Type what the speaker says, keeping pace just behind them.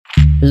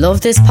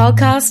Love this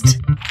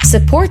podcast?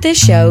 Support this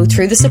show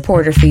through the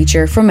supporter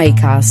feature from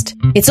Acast.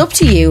 It's up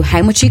to you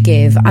how much you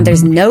give, and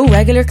there's no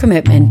regular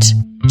commitment.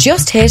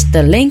 Just hit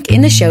the link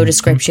in the show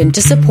description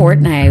to support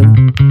now.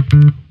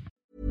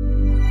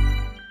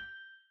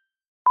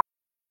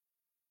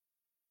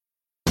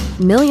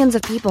 Millions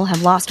of people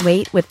have lost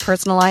weight with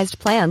personalized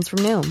plans from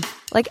Noom.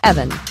 Like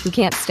Evan, who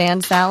can't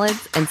stand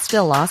salads and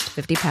still lost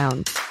 50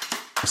 pounds.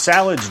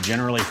 Salads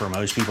generally for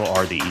most people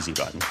are the easy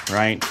button,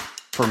 right?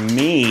 For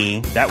me,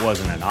 that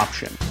wasn't an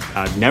option.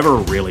 I never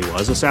really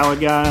was a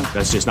salad guy.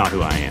 That's just not who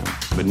I am.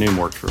 But Noom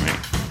worked for me.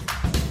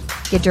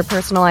 Get your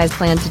personalized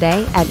plan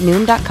today at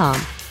Noom.com.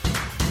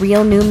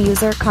 Real Noom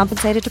user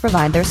compensated to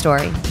provide their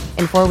story.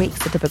 In 4 weeks,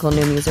 the typical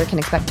Noom user can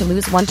expect to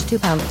lose 1 to 2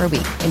 pounds per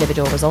week.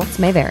 Individual results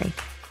may vary.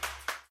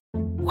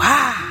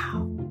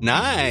 Wow.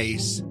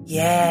 Nice.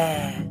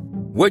 Yeah.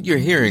 What you're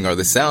hearing are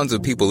the sounds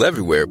of people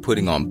everywhere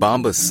putting on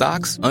Bombas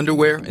socks,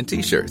 underwear, and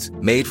T-shirts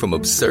made from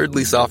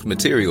absurdly soft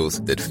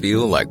materials that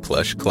feel like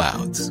plush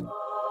clouds.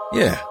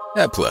 Yeah,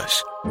 that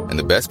plush. And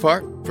the best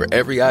part? For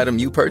every item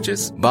you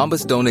purchase,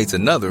 Bombas donates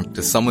another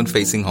to someone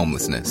facing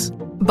homelessness.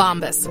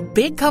 Bombas.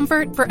 Big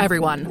comfort for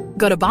everyone.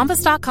 Go to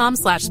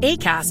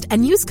bombas.com/ACAST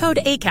and use code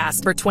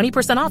ACAST for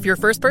 20% off your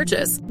first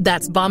purchase.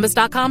 That's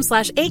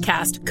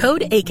bombas.com/ACAST.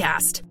 Code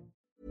ACAST.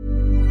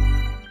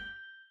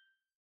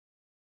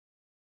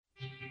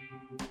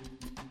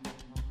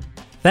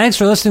 Thanks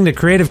for listening to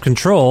Creative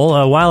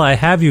Control. While I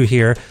have you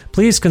here,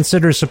 please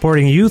consider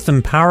supporting Youth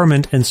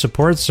Empowerment and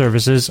Support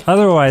Services,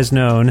 otherwise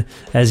known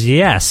as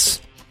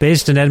YES.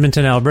 Based in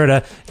Edmonton,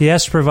 Alberta,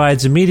 YES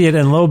provides immediate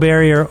and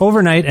low-barrier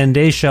overnight and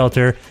day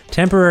shelter,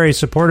 temporary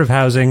supportive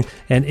housing,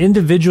 and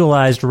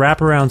individualized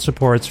wraparound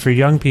supports for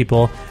young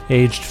people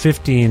aged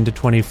 15 to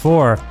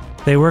 24.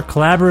 They work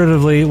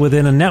collaboratively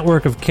within a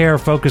network of care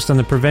focused on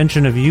the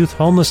prevention of youth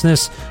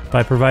homelessness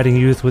by providing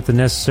youth with the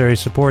necessary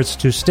supports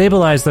to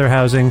stabilize their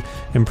housing,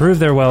 improve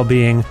their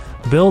well-being,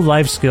 build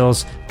life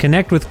skills,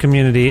 connect with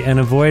community, and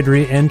avoid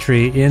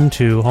re-entry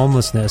into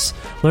homelessness.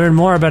 Learn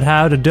more about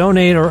how to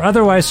donate or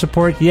otherwise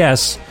support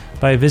YES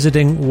by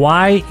visiting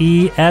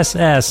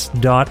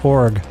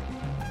yess.org.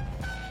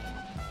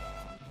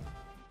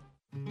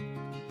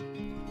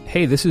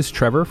 Hey, this is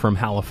Trevor from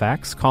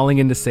Halifax, calling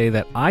in to say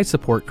that I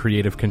support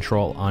Creative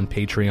Control on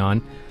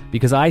Patreon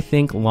because I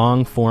think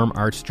long-form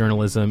arts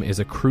journalism is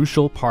a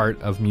crucial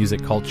part of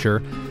music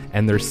culture,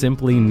 and there's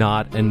simply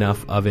not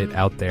enough of it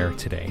out there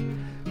today.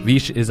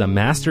 Vish is a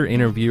master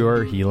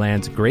interviewer, he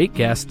lands great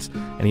guests,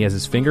 and he has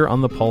his finger on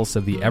the pulse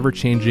of the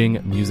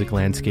ever-changing music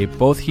landscape,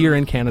 both here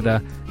in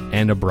Canada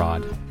and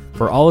abroad.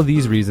 For all of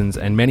these reasons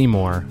and many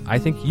more, I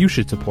think you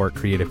should support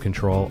Creative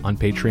Control on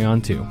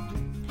Patreon too.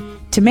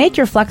 To make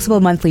your flexible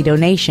monthly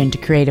donation to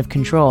Creative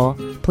Control,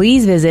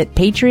 please visit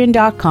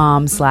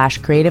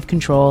patreon.com/Creative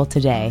Control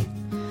today.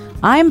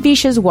 I'm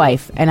Visha's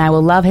wife, and I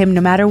will love him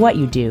no matter what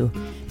you do.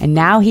 And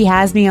now he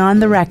has me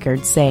on the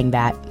record saying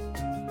that.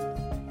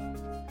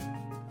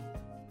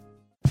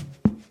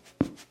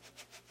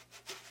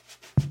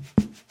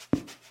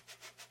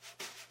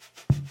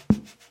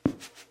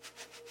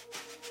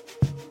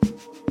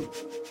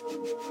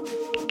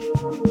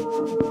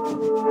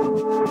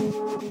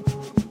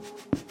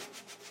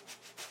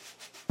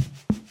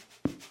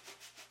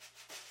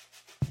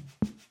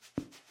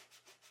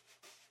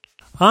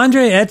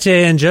 Andre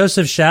Etier and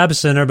Joseph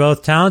Shabison are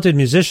both talented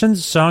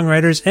musicians,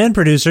 songwriters, and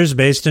producers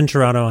based in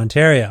Toronto,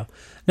 Ontario.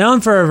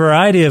 Known for a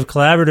variety of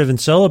collaborative and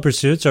solo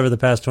pursuits over the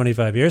past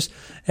 25 years,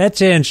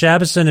 Etier and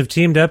Shabison have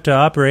teamed up to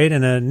operate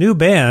in a new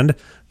band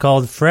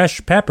called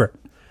Fresh Pepper.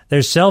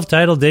 Their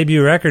self-titled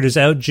debut record is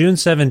out June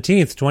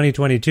 17th,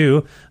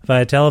 2022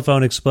 via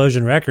Telephone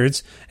Explosion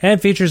Records and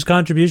features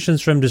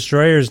contributions from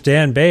Destroyer's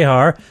Dan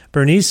Behar,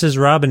 Bernice's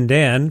Robin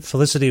Dan,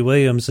 Felicity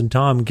Williams and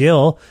Tom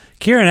Gill,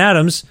 Kieran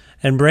Adams,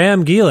 and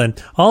Bram Gielen,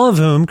 all of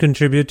whom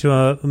contribute to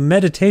a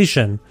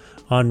meditation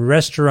on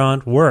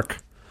restaurant work.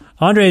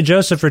 Andre and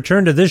Joseph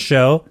returned to this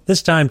show,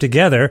 this time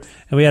together,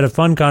 and we had a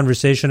fun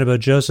conversation about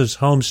Joseph's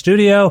home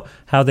studio,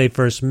 how they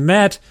first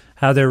met,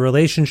 how their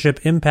relationship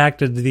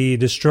impacted the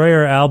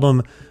Destroyer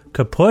album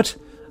Kaput,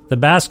 the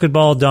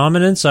basketball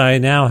dominance I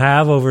now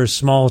have over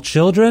small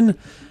children,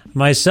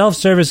 my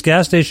self-service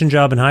gas station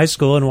job in high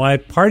school, and why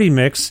Party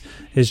Mix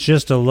is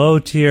just a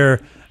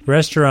low-tier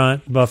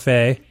restaurant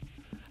buffet,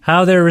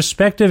 how their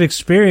respective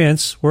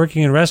experience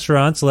working in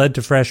restaurants led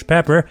to Fresh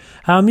Pepper,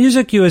 how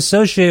music you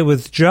associate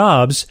with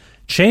jobs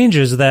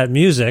changes that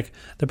music,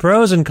 the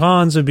pros and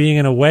cons of being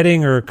in a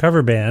wedding or a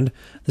cover band,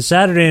 the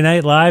Saturday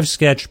Night Live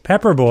sketch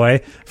Pepper Boy,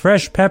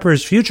 Fresh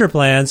Pepper's future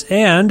plans,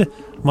 and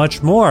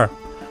much more.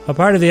 A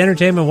part of the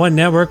Entertainment One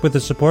Network with the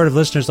support of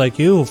listeners like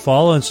you who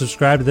follow and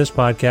subscribe to this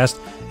podcast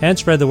and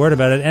spread the word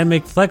about it and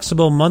make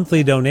flexible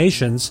monthly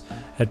donations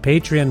at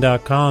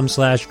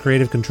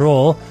patreon.com/Creative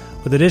Control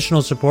with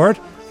additional support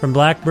from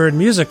Blackbird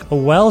Music, a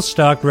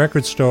well-stocked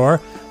record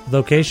store with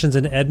locations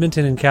in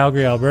Edmonton and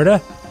Calgary,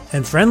 Alberta,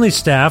 and friendly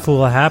staff who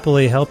will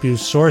happily help you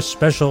source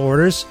special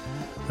orders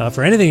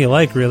for anything you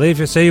like, really. If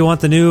you say you want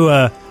the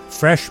new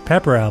Fresh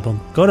Pepper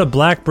album, go to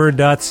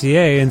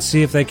blackbird.ca and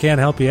see if they can't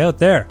help you out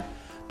there.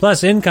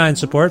 Plus, in-kind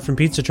support from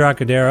Pizza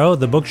Trocadero,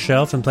 The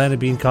Bookshelf, and Planet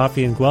Bean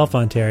Coffee in Guelph,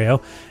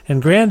 Ontario,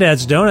 and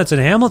Grandad's Donuts in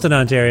Hamilton,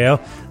 Ontario.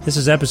 This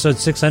is episode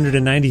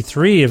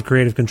 693 of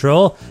Creative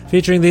Control,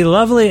 featuring the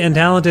lovely and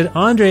talented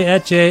Andre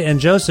Etier and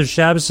Joseph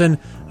Shabison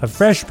of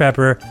Fresh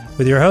Pepper,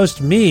 with your host,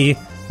 me,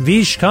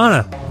 Vish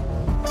Khanna.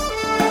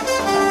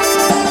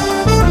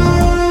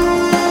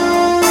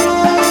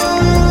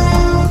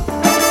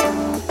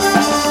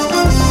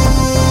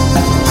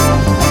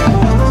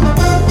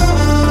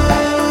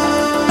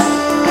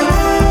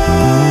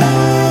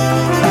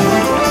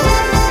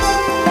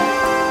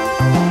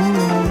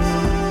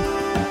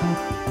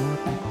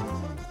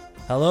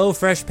 Hello,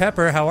 Fresh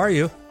Pepper. How are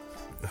you?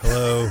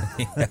 Hello.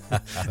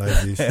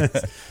 Hi, Vish.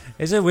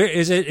 Is it weird?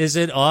 Is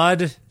it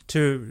odd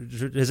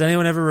to? Has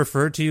anyone ever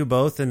referred to you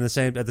both at the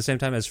same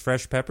time as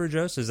Fresh Pepper,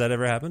 Jose? Has that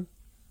ever happened?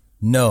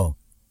 No,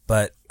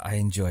 but I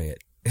enjoy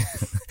it.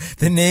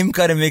 The name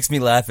kind of makes me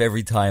laugh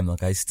every time.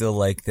 Like, I still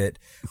like that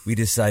we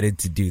decided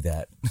to do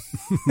that.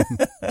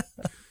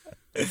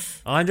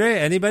 Andre,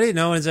 anybody?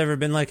 No one's ever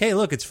been like, "Hey,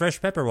 look, it's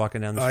Fresh Pepper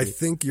walking down the street." I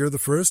think you're the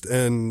first,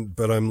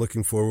 but I'm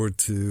looking forward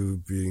to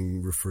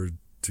being referred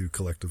to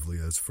collectively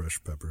as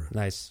Fresh Pepper.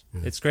 Nice.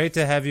 Yeah. It's great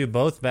to have you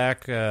both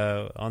back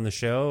on the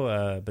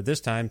show, but this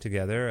time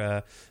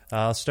together.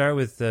 I'll start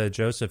with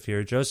Joseph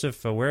here.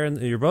 Joseph,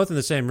 you're both in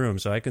the same room,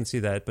 so I can see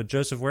that. But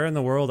Joseph, where in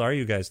the world are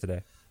you guys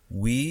today?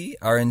 We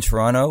are in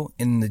Toronto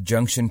in the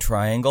Junction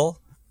Triangle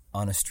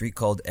on a street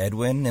called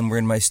Edwin, and we're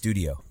in my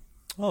studio.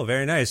 Oh,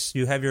 very nice.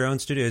 You have your own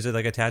studio. Is it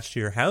like attached to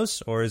your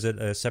house, or is it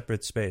a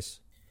separate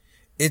space?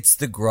 It's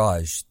the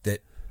garage that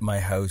my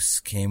house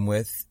came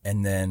with,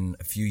 and then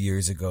a few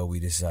years ago we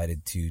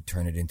decided to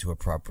turn it into a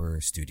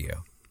proper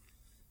studio.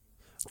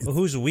 Well,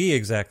 who's we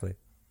exactly?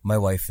 My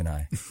wife and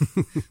I.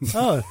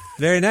 Oh,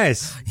 very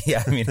nice.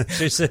 Yeah, I mean,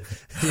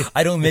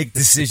 I don't make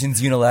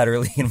decisions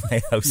unilaterally in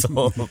my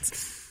household.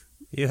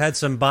 You had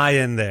some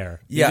buy-in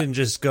there. Yeah. You didn't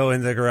just go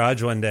in the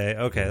garage one day.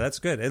 Okay, that's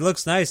good. It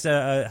looks nice.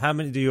 How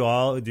many do you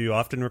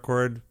often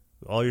record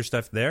all your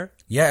stuff there?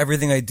 Yeah,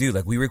 everything I do.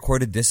 Like, we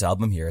recorded this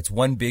album here. It's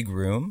one big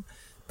room,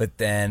 but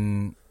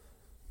then,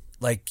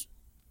 like,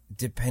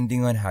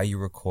 depending on how you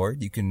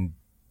record, you can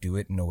do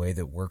it in a way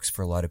that works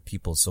for a lot of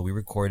people. So we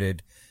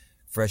recorded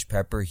Fresh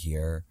Pepper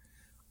here,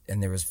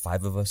 and there was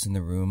 5 of us in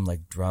the room,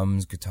 like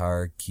drums,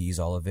 guitar, keys,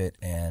 all of it,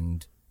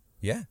 and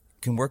yeah.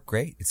 Can work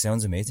great. It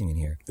sounds amazing in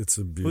here. It's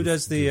a beautiful. Who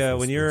does the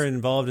when you're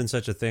involved in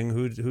such a thing?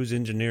 Who's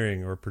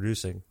engineering or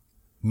producing?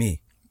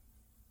 Me.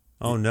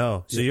 Oh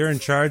no! So you're in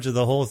charge of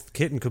the whole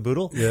kit and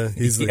caboodle? Yeah,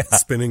 he's like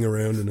spinning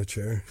around in a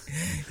chair.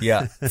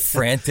 Yeah,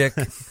 frantic.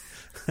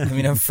 I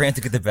mean, I'm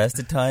frantic at the best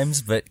at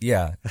times, but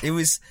yeah,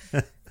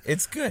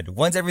 it's good.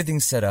 Once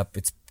everything's set up,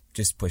 it's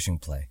just push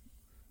and play.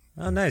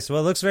 Oh, nice.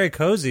 Well, it looks very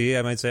cozy,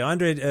 I might say.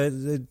 Andre,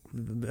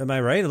 am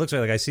I right? It looks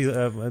like I see,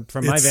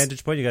 from my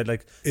vantage point, you got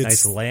like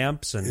nice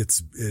lamps. And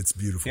It's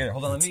beautiful. Here,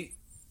 hold on,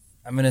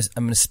 I'm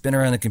gonna spin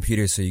around the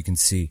computer so you can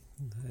see.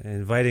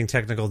 Inviting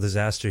technical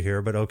disaster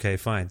here, but okay,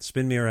 fine.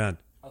 Spin me around.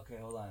 Okay,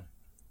 hold on.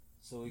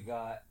 So we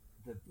got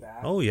the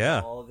back. Oh,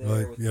 yeah. wall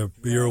there with yeah, the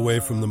but you're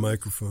away from the drums,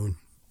 microphone.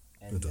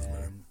 and It doesn't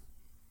matter. then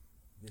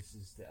this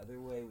is the other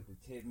way with the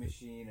tape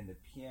machine and the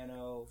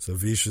piano. So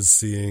Vish is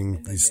seeing And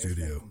then the there's my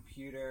studio.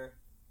 computer.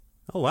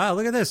 Oh, wow,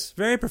 look at this.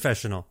 Very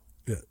professional.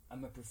 Yeah,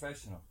 I'm a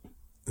professional.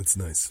 it's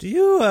nice. Do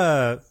you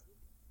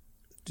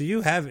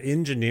have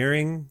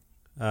engineering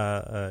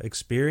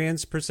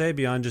experience, per se,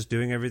 beyond just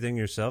doing everything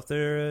yourself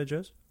there,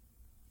 Jose?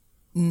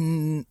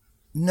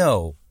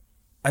 No.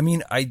 I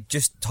mean, I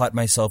just taught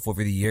myself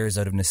over the years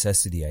out of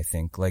necessity, I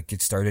think. Like,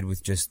 it started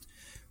with just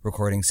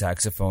recording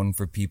saxophone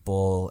for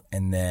people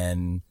and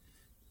then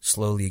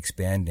slowly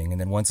expanding. And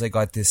then once I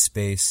got this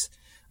space,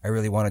 I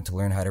really wanted to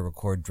learn how to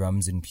record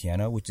drums and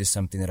piano, which is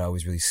something that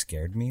always really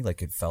scared me.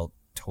 Like, it felt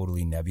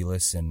totally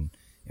nebulous and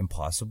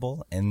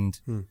impossible. And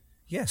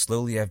yeah,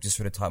 slowly I've just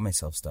sort of taught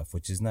myself stuff,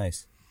 which is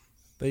nice.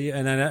 But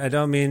and I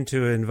don't mean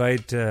to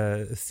invite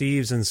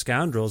thieves and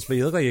scoundrels, but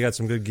you look like you got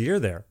some good gear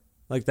there.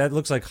 Like, that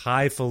looks like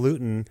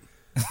highfalutin.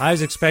 I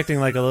was expecting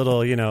like a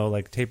little,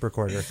 like tape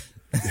recorder.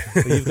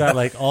 But you've got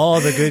like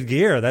all the good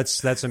gear.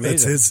 That's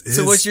amazing.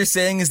 So what you're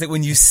saying is that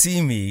when you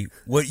see me,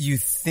 what you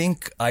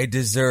think I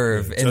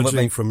deserve, and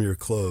judging from your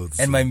clothes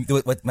and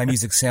what my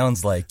music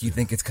sounds like, you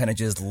think it's kind of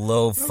just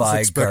lo-fi I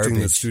was expecting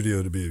garbage. the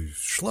studio to be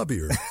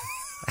schlubbier.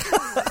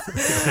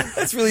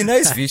 That's really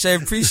nice, Vish. I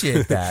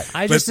appreciate that.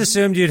 I just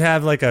assumed you'd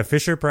have like a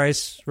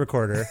Fisher-Price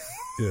recorder.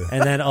 Yeah.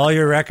 And then all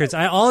your records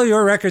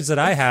that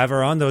I have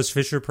are on those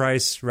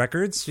Fisher-Price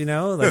records,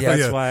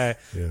 that's why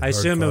I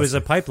assume it was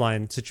a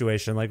pipeline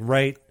situation, like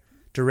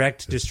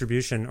direct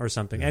distribution or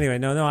something. Anyway,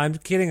 no, I'm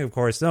kidding, of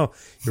course. No,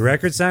 your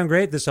records sound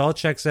great. This all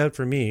checks out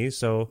for me.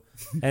 So,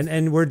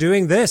 and we're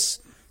doing this.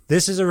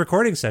 This is a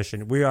recording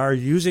session. We are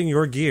using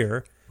your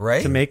gear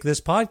to make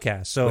this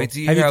podcast. So wait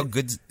till you hear how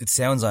good it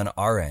sounds on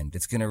our end.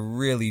 It's going to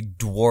really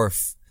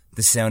dwarf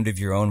the sound of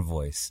your own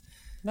voice.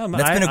 No,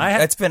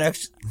 that's been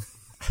actually...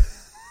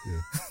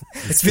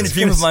 It's been a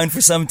dream of mine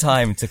for some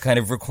time to kind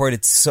of record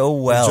it so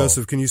well.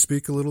 Joseph, can you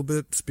speak a little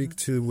bit? Speak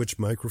to which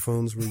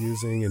microphones we're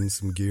using and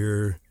some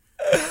gear.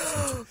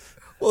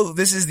 Well,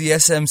 this is the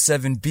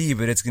SM7B,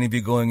 but it's going to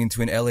be going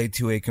into an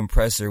LA2A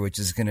compressor, which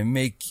is going to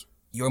make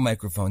your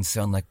microphone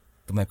sound like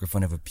the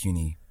microphone of a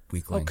puny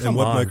weakling. And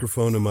what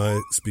microphone am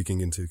I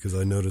speaking into? Because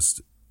I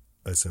noticed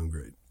I sound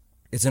great.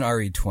 It's an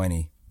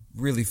RE20.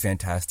 Really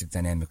fantastic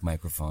dynamic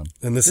microphone.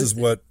 And this is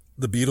what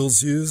the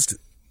Beatles used?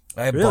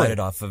 I bought it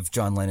off of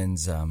John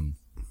Lennon's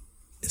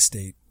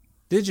estate.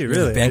 Did you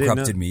really? He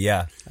bankrupted me,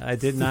 yeah. I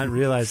did not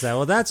realize that.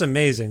 Well, that's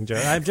amazing,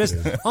 Joe.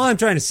 All I'm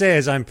trying to say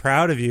is I'm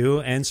proud of you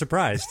and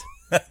surprised.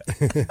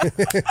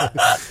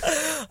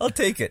 I'll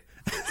take it.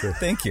 Sure.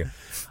 Thank you.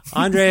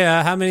 Andre,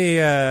 how many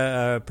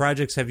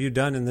projects have you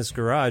done in this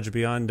garage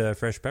beyond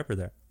Fresh Pepper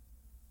there?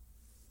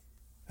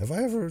 Have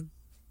I ever...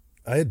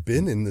 I had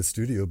been in the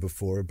studio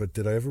before, but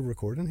did I ever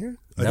record in here?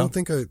 No. I don't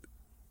think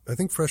I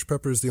think Fresh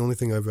Pepper is the only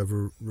thing I've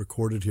ever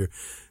recorded here.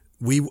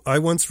 I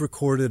once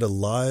recorded a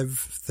live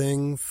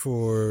thing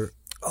for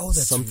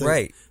something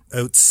right.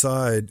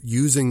 outside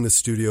using the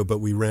studio, but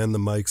we ran the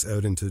mics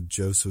out into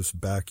Joseph's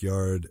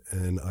backyard,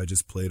 and I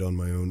just played on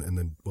my own,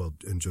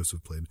 and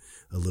Joseph played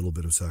a little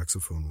bit of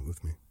saxophone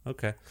with me.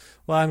 Okay.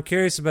 Well, I'm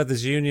curious about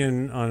this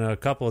union on a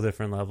couple of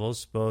different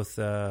levels, both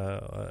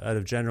out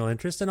of general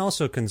interest and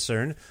also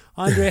concern.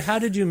 Andre, how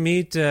did you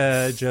meet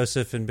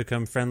Joseph and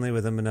become friendly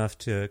with him enough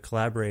to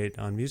collaborate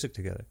on music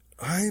together?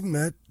 I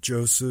met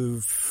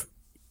Joseph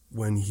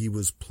when he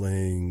was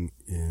playing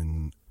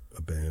in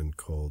a band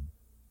called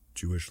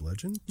Jewish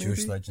Legend. Maybe?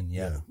 Jewish Legend,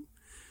 yeah.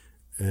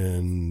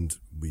 And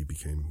we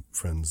became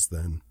friends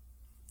then.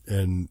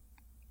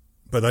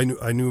 But I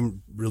knew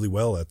him really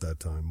well at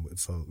that time.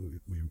 So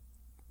we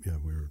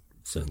were.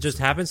 So just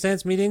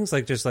happenstance meetings,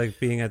 just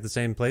being at the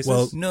same places.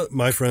 Well, no,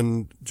 my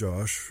friend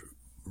Josh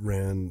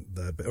ran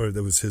that, or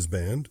that was his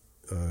band,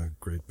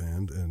 great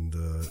band, and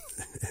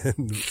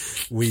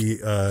we.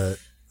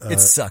 It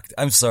sucked.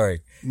 I'm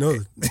sorry. No,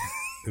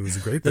 it was a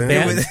great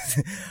band.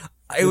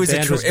 It was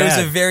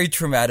a very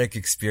traumatic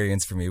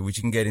experience for me, which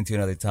you can get into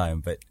another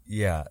time. But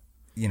yeah,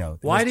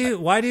 Why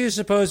do you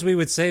suppose we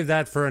would save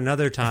that for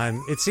another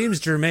time? It seems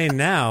germane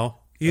now.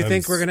 You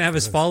think we're going to have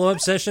a follow-up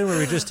session where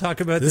we just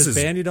talk about this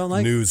band you don't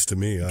like? News to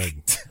me.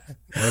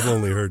 I've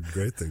only heard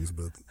great things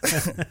about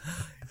it.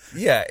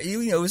 Yeah,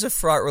 it was a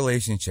fraught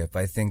relationship.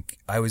 I think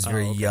I was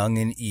very young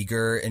and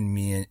eager, and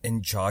me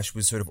and Josh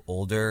was sort of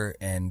older,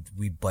 and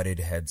we butted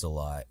heads a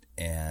lot.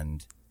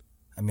 And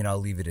I mean, I'll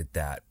leave it at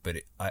that. But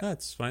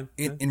that's fine.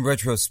 In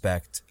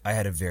retrospect, I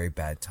had a very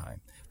bad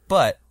time.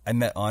 But I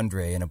met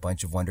Andre and a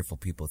bunch of wonderful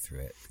people through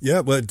it.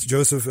 Yeah, but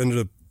Joseph ended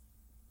up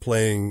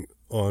playing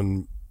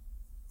on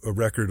a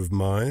record of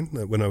mine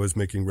when I was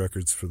making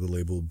records for the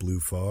label Blue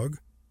Fog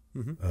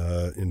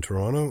in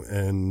Toronto,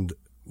 and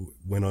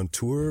went on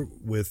tour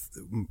with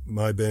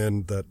my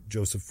band that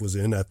Joseph was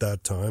in at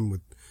that time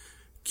with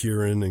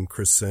Kieran and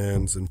Chris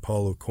Sands and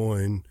Paulo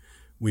Coyne.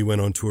 We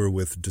went on tour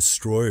with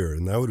Destroyer,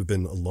 and that would have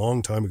been a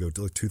long time ago,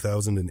 like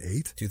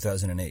 2008.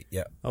 2008,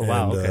 yeah. Oh,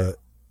 wow, okay.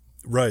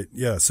 Right,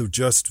 yeah. So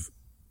just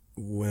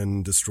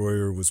when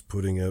Destroyer was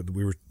putting out,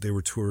 they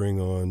were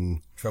touring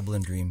on Trouble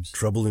in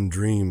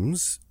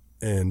Dreams,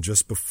 and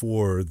just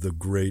before the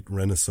great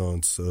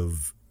renaissance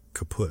of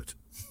Kaput,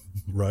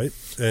 right?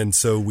 And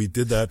so we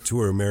did that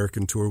tour,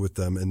 American tour with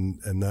them,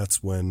 and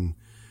that's when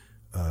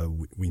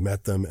we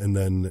met them. And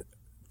then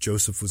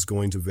Joseph was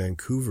going to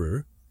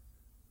Vancouver.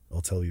 I'll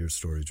tell your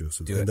story,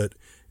 Joseph. Do it.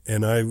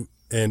 I'm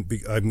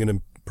going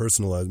to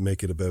personalize,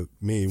 make it about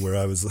me, where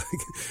I was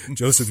like,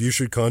 Joseph, you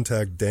should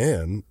contact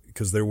Dan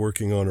because they're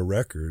working on a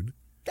record.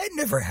 That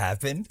never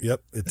happened.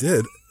 Yep, it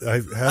did.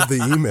 I have the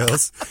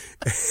emails.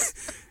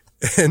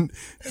 And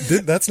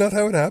that's not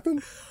how it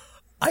happened?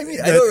 I mean,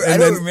 I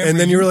don't remember. And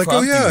then you were like,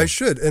 "Oh yeah, I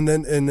should." And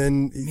then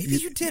maybe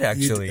you did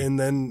actually. And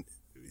then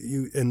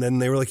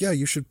they were like, "Yeah,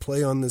 you should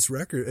play on this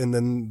record." And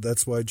then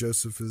that's why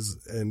Joseph is,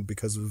 and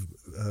because of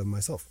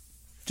myself.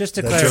 Just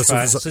to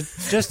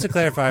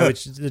clarify,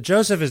 which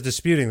Joseph is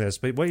disputing this,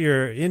 but what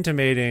you're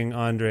intimating,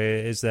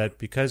 Andre, is that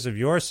because of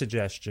your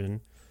suggestion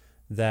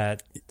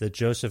that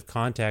Joseph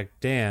contact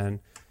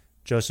Dan,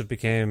 Joseph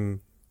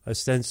became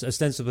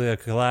ostensibly a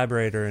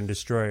collaborator and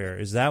Destroyer.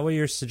 Is that what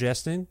you're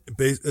suggesting?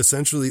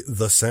 Essentially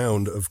the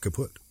sound of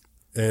Kaput,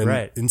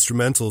 and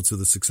instrumental to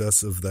the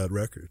success of that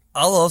record.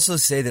 I'll also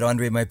say that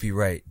Andre might be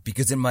right,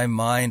 because in my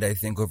mind, I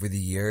think over the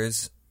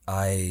years,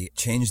 I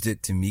changed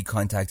it to me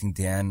contacting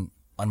Dan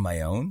on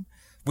my own,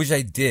 which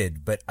I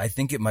did, but I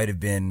think it might have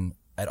been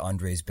at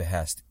Andre's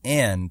behest.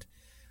 And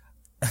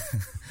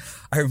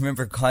I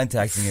remember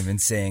contacting him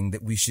and saying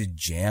that we should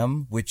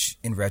jam, which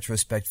in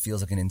retrospect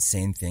feels like an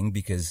insane thing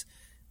because,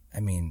 I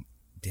mean,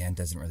 Dan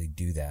doesn't really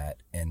do that,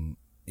 and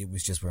it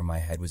was just where my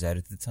head was at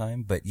the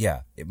time. But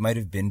yeah, it might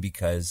have been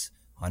because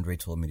Andre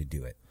told me to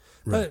do it.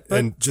 Right.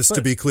 And just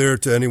to be clear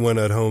to anyone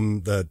at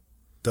home that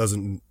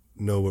doesn't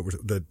know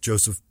that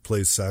Joseph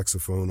plays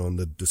saxophone on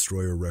the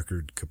Destroyer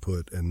record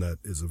Kaput, and that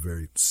is a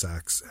very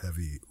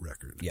sax-heavy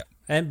record. Yeah.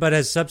 But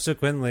has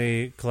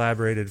subsequently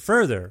collaborated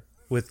further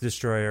with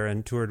Destroyer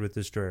and toured with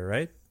Destroyer,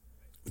 right?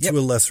 To a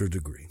lesser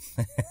degree.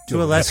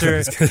 To a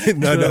lesser...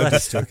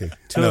 just joking.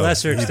 To a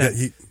lesser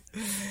extent.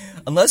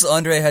 Unless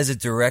Andre has a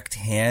direct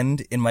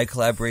hand in my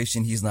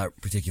collaboration, he's not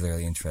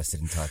particularly interested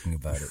in talking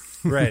about it.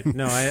 Right.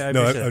 No, I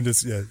No, appreciate I'm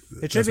just, yeah.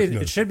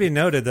 It should be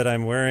noted that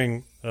I'm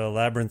wearing a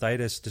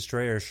Labyrinthitis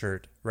Destroyer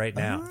shirt right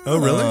now. Oh,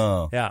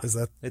 really? Yeah. Is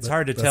that, it's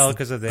hard to tell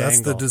because of the that's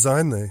angle. the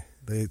design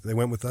they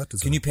went with that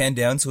design. Can you pan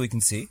down so we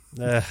can see?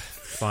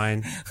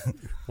 Fine.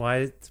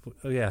 Why?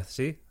 Oh, yeah,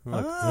 see?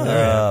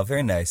 Look.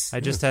 Very nice. I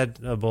just had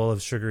a bowl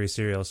of sugary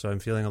cereal, so I'm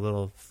feeling a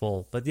little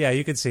full. But yeah,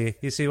 you could see.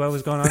 You see what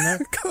was going on there?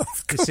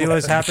 You see what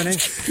was happening?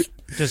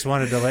 Just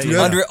wanted to let you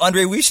know.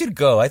 Andre, we should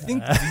go. I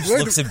think Vish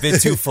looks a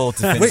bit too full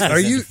to finish this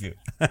interview.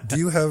 Do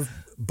you have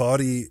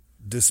body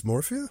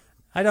dysmorphia?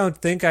 I don't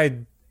think I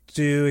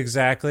do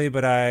exactly,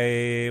 but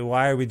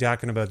why are we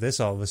talking about this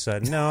all of a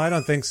sudden? No, I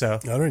don't think so.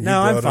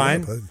 I'm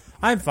fine.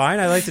 I'm fine.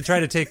 I like to try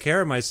to take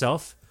care of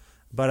myself,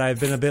 but I've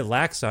been a bit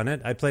lax on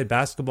it. I played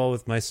basketball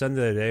with my son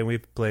the other day, and we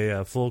play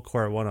a full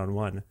court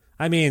 1-on-1.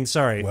 I mean,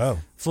 sorry. Wow.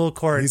 Full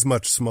court. He's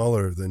much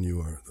smaller than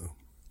you are, though.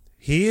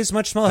 He is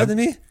much smaller than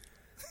me?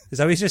 Is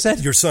that what you just said?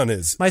 Your son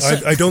is. My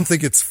son. I don't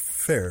think it's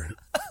fair.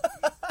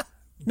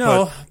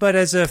 No, but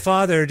as a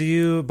father,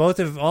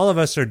 all of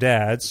us are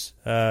dads.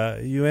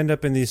 You end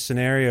up in these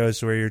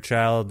scenarios where your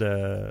child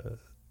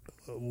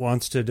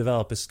wants to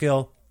develop a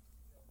skill.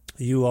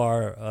 You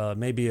are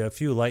maybe a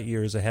few light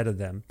years ahead of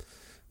them.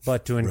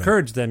 But to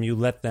encourage them, you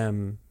let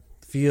them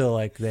feel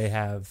like they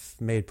have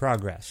made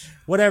progress.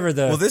 Whatever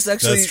the... Well, this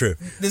actually... That's true.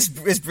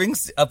 This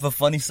brings up a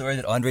funny story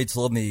that Andre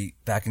told me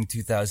back in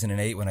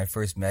 2008 when I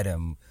first met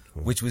him,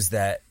 which was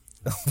that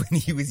when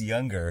he was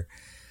younger,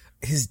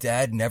 his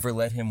dad never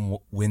let him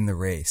win the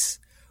race,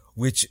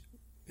 which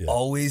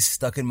always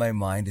stuck in my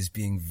mind as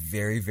being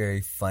very, very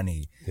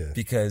funny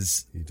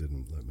because... He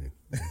didn't let me.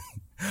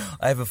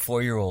 I have a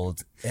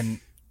 4-year-old,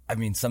 and I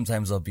mean,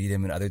 sometimes I'll beat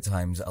him and other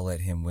times I'll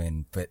let him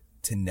win, but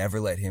to never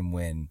let him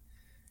win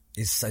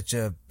is such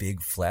a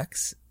big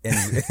flex.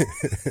 And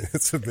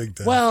it's a big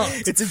dad. Well,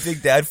 it's a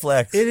big dad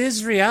flex. It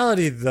is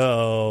reality,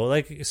 though.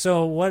 Like,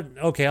 so what?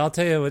 Okay, I'll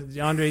tell you what,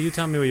 Andre. You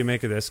tell me what you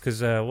make of this,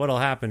 because what'll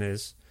happen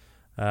is,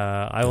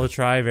 I will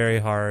try very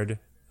hard.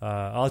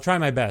 I'll try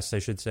my best, I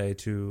should say,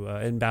 to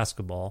in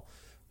basketball.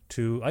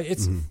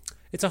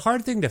 It's a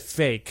hard thing to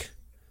fake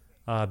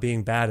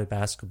being bad at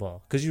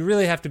basketball, because you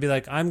really have to be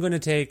like, I'm going to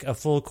take a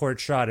full court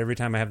shot every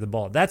time I have the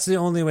ball. That's the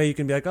only way you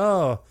can be like,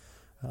 oh.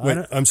 Wait,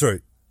 I'm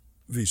sorry.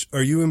 Vish,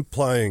 are you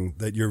implying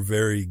that you're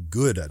very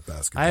good at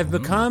basketball? I have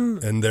become...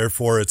 And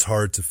therefore it's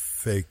hard to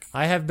fake...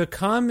 I have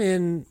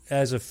become,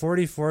 as a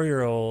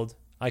 44-year-old,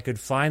 I could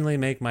finally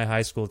make my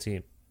high school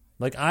team.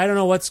 Like, I don't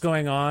know what's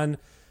going on.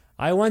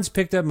 I once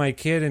picked up my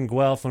kid in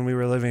Guelph when we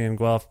were living in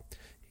Guelph.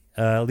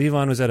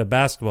 Levon was at a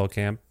basketball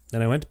camp,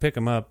 and I went to pick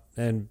him up,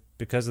 and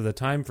because of the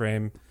time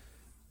frame,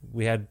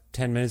 we had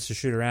 10 minutes to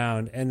shoot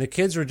around, and the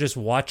kids were just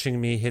watching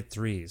me hit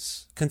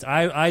threes.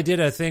 I did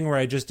a thing where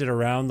I just did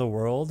around the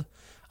world.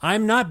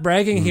 I'm not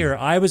bragging here.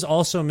 I was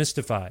also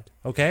mystified,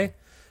 okay?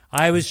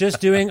 I was just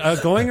doing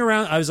going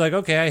around. I was like,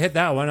 okay, I hit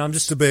that one. I'm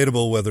just... It's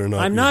debatable whether or not...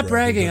 I'm not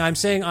bragging. I'm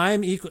saying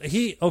I'm equal.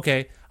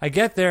 Okay, I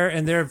get there,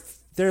 and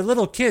they're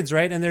little kids,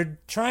 right? And they're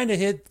trying to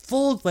hit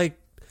full, like,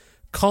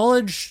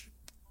 college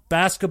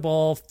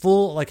basketball,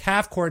 full, like,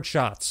 half-court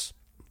shots.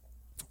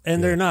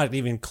 And they're not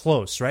even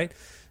close, right?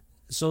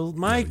 So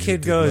my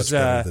kid goes,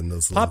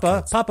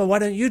 Papa, why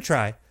don't you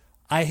try?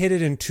 I hit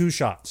it in 2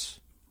 shots.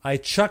 I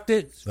chucked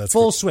it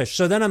full swish.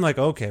 So then I'm like,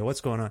 okay,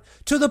 what's going on?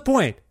 To the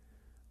point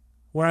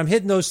where I'm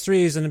hitting those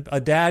threes, and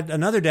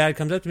another dad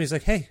comes up to me. He's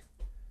like, hey,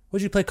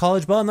 would you play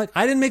college ball? I'm like,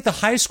 I didn't make the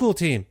high school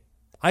team.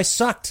 I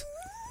sucked.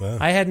 Wow.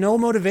 I had no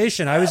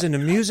motivation. I was into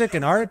music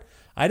and art.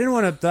 I didn't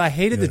want to, I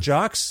hated the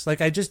jocks.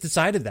 Like, I just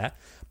decided that.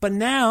 But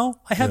now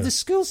I have the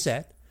skill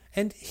set.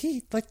 And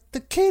he, like, the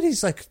kid,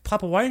 he's like,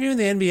 Papa, why are you in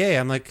the NBA?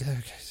 I'm like,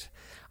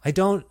 I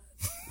don't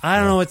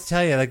know what to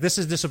tell you. Like, this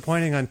is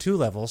disappointing on 2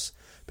 levels.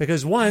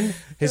 Because one,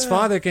 his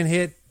father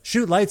can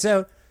shoot lights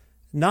out,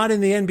 not in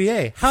the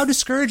NBA. How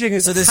discouraging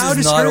is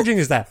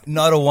that?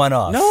 Not a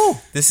one-off. No,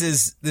 this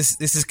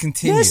is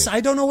continued. Yes, I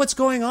don't know what's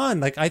going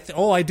on. Like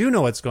I do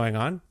know what's going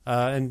on,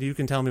 and you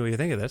can tell me what you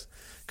think of this,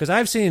 because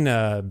I've seen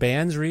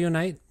bands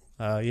reunite.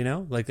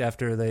 Like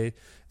after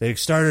they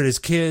started as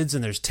kids,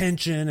 and there's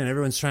tension, and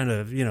everyone's trying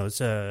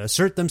to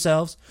assert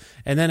themselves,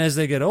 and then as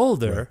they get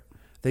older,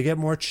 they get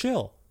more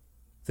chill.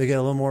 They get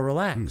a little more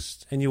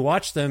relaxed, and you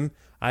watch them.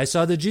 I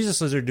saw the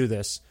Jesus Lizard do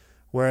this,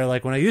 where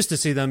like when I used to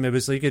see them, it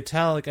was like you could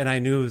tell, like, and I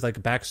knew like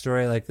a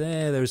backstory, like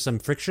there was some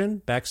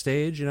friction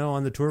backstage,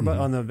 on the tour, in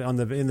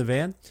the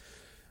van.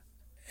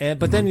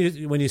 But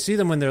then when you see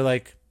them when they're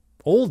like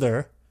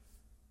older,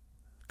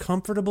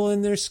 comfortable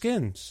in their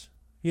skins,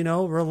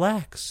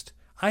 relaxed.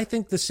 I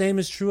think the same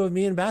is true of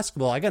me in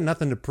basketball. I got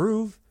nothing to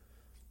prove.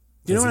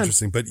 That's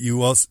interesting, but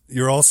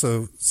you're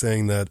also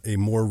saying that a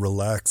more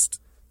relaxed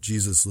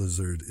Jesus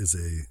Lizard is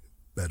a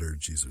better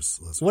Jesus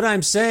Lizard. What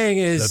I'm saying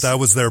is that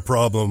was their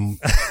problem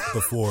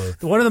before.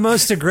 One of the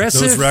most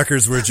aggressive. Those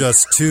records were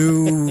just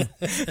too.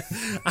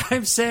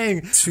 I'm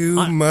saying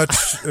too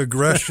much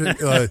aggression.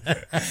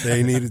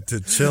 They needed to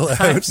chill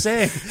out. I'm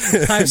saying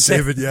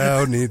David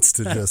Yao needs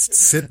to just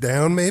sit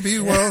down maybe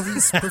while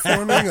he's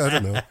performing. I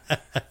don't know.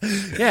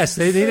 Yes,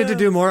 they needed to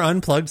do more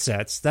unplugged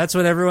sets. That's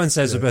what everyone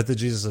says about the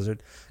Jesus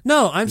Lizard.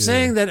 No, I'm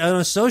saying that on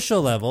a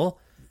social level,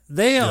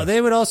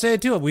 they would all say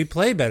it too. We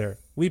play better.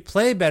 We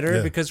play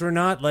better because we're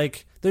not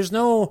like, there's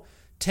no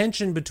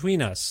tension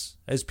between us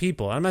as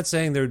people. I'm not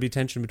saying there would be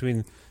tension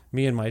between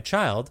me and my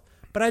child,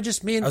 but I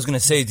just mean... I was going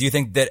to say, do you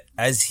think that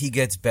as he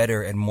gets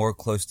better and more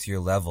close to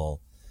your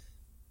level,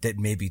 that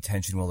maybe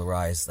tension will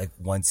arise, like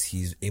once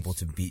he's able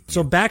to beat you?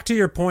 So back to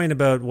your point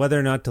about whether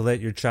or not to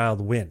let your child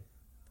win.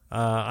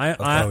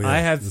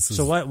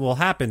 So what will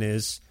happen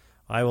is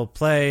I will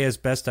play as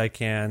best I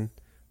can,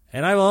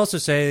 and I will also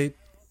say,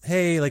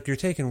 hey, like, you're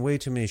taking way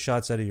too many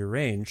shots out of your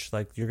range.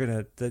 Like,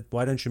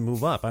 why don't you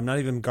move up? I'm not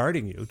even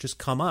guarding you. Just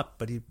come up.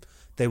 But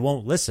they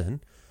won't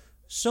listen.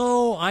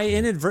 So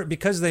I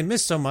because they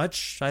miss so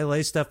much, I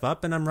lay stuff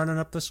up and I'm running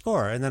up the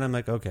score. And then I'm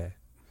like, okay,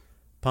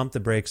 pump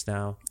the brakes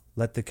now.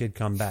 Let the kid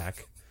come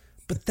back.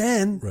 But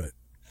then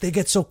they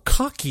get so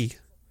cocky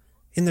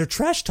in their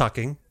trash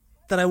talking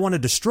that I want to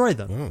destroy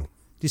them. Oh.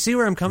 Do you see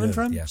where I'm coming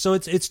from? Yeah. So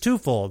it's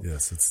twofold.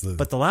 Yes, it's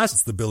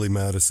the Billy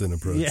Madison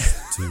approach. Yeah.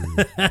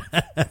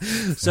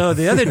 To So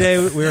the other day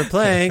we were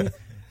playing,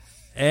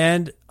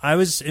 and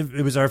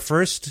it was our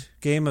first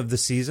game of the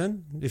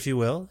season, if you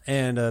will,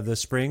 and the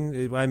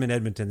spring. I'm in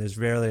Edmonton. There's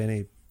barely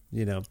any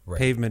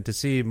pavement to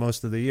see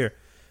most of the year.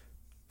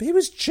 But he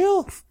was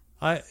chill.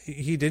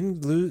 They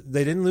didn't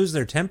lose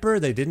their temper.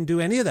 They didn't do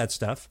any of that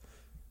stuff.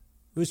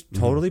 It was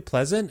totally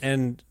pleasant,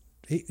 and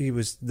they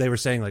were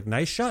saying, like,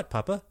 nice shot,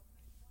 Papa.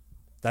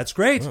 That's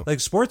great. Oh. Like,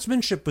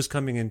 sportsmanship was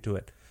coming into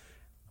it.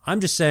 I'm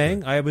just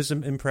saying I was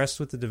impressed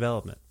with the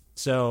development.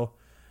 So,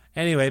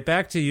 anyway,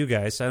 back to you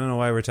guys. I don't know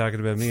why we're talking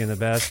about me and the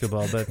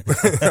basketball, but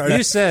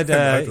you said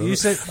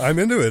I'm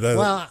into it. It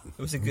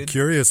was I'm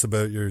curious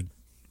about your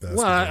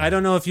basketball. Well, I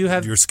don't know if you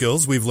have your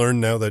skills. We've learned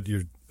now that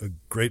you're a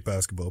great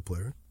basketball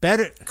player.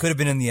 Better could have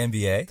been in the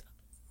NBA.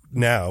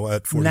 Now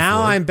at 44.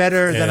 Now I'm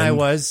better than I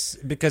was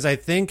because I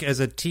think as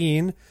a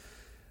teen.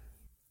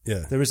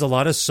 Yeah. There was a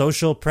lot of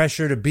social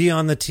pressure to be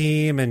on the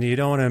team, and you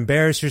don't want to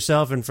embarrass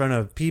yourself in front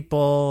of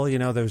people.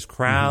 There's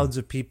crowds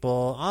of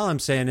people. All I'm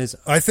saying is...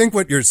 I think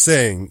what you're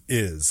saying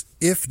is,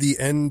 if the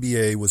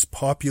NBA was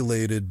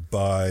populated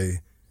by...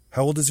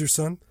 How old is your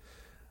son?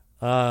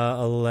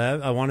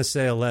 11. I want to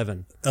say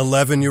 11.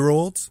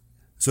 11-year-olds?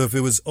 So if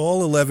it was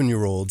all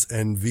 11-year-olds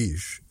and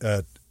Vish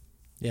at...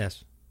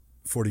 Yes.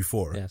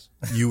 44, yes,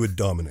 you would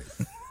dominate.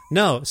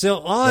 No, so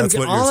all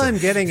I'm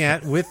getting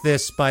at with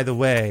this, by the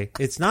way,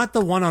 it's not the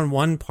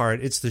one-on-one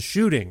part, it's the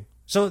shooting.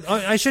 So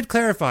I should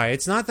clarify,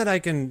 it's not that I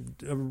can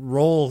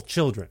roll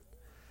children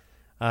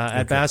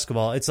at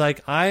basketball. It's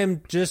like I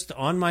am just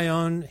on my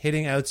own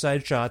hitting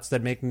outside shots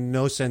that make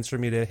no sense for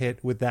me to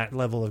hit with that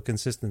level of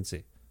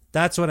consistency.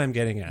 That's what I'm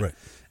getting at. Right.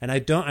 And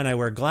I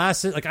wear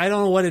glasses. Like, I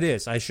don't know what it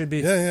is. I should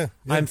be,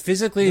 I'm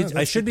physically,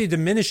 I should be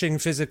diminishing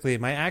physically.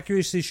 My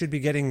accuracy should be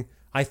getting,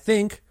 I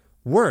think,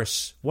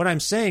 worse. What I'm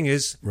saying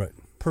is,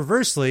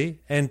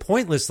 perversely and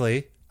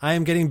pointlessly, I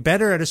am getting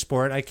better at a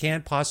sport I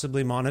can't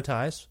possibly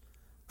monetize.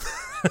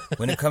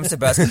 When it comes to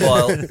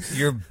basketball,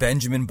 you're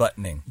Benjamin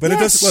Buttoning. But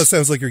it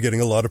sounds like you're getting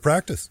a lot of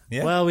practice.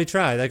 Yeah. Well, we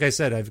try. Like I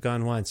said, I've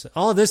gone once.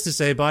 All of this to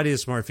say body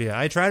dysmorphia.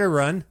 I try to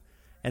run,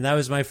 and that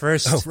was my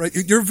first. Oh, right.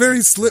 You're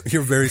very slim.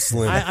 You're very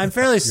slim. I'm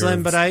fairly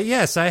slim, but I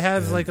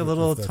have like a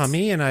little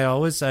tummy, and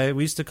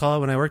we used to call it,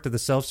 when I worked at the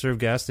self-serve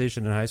gas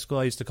station in high school,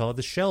 I used to call it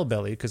the shell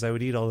belly because I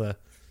would eat all the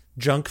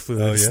junk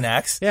food.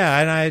 Snacks. Yeah,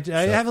 and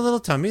I have a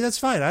little tummy. That's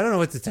fine. I don't know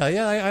what to tell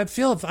you. I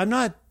feel I'm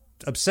not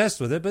obsessed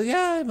with it, but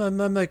yeah,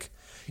 I'm like,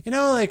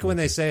 like when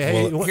they say,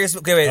 hey,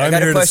 I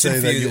got a question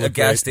for you, a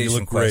gas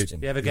station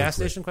question. You have a gas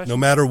station question? No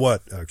matter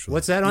what, actually.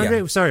 What's that,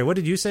 Andre? Yeah. Sorry, what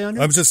did you say,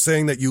 Andre? I'm just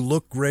saying that you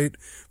look great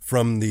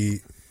from the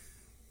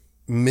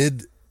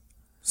mid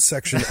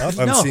section up.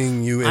 I'm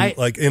seeing you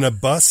in a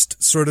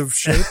bust sort of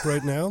shape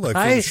right now, like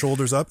from the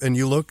shoulders up, and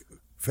you look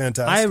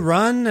fantastic. I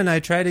run and I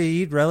try to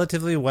eat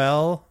relatively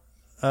well.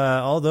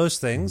 All those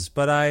things,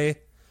 but I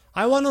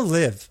want to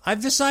live.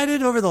 I've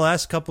decided over the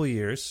last couple of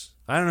years,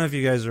 I don't know if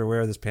you guys are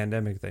aware of this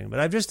pandemic thing, but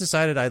I've just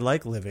decided I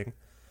like living,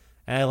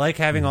 and I like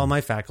having all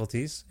my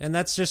faculties, and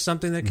that's just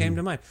something that came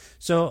to mind.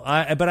 So,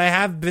 but I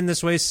have been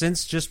this way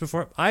since just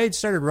before. I had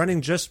started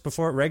running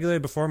regularly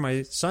before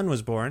my son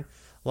was born,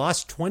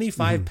 lost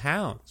 25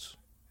 pounds.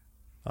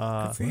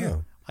 Good for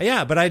you.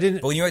 Yeah, but I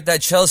didn't. But when you were at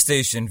that Shell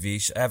station,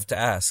 Vish, I have to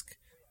ask,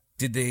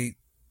 did they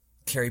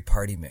carry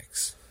party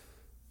mix?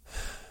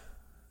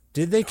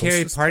 Did they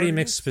carry party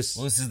mix?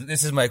 Well,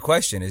 this is my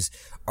question: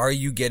 are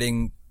you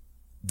getting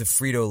the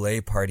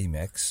Frito-Lay party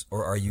mix,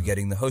 or are you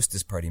getting the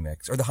Hostess party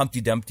mix, or the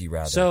Humpty Dumpty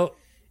rather? So,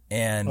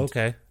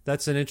 okay,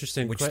 that's an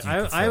interesting question.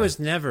 I was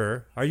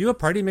never. Are you a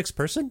party mix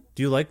person?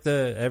 Do you like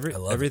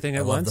everything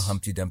at once? I love the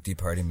Humpty Dumpty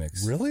party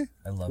mix. Really?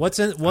 I love what's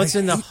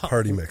in the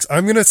party mix.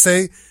 I'm gonna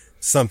say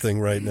something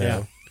right now.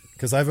 Yeah.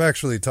 Because I've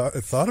actually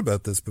thought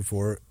about this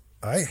before.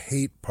 I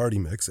hate Party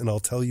Mix, and I'll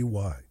tell you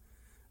why.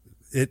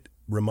 It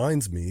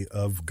reminds me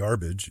of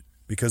garbage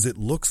because it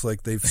looks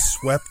like they've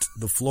swept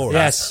the floor.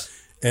 Yes.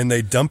 And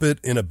they dump it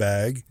in a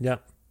bag.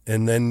 Yep.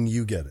 And then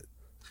you get it.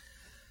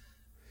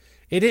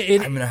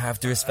 I'm going to have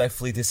to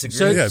respectfully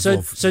disagree.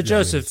 So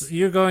Joseph,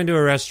 you're going to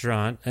a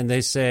restaurant and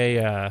they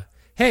say,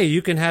 hey,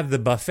 you can have the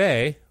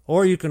buffet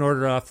or you can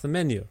order off the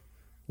menu.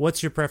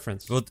 What's your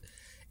preference? Well,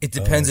 it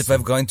depends if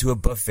I've gone to a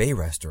buffet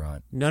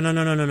restaurant. No.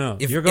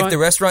 If the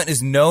restaurant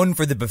is known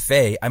for the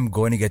buffet, I'm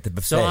going to get the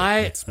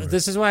buffet. So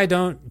this is why I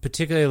don't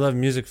particularly love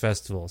music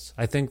festivals.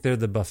 I think they're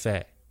the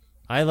buffet.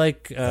 I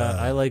like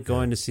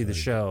going to see the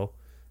show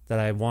that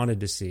I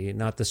wanted to see,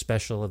 not the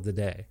special of the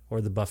day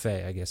or the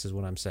buffet, I guess is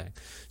what I'm saying.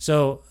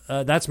 So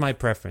that's my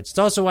preference. It's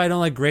also why I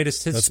don't like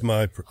greatest hits.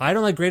 I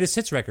don't like greatest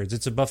hits records.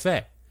 It's a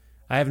buffet.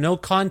 I have no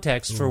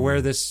context for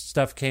where this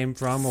stuff came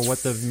from or what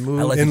the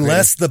move.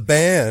 Unless the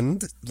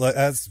band,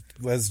 as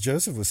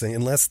Joseph was saying,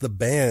 unless the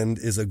band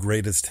is a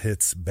greatest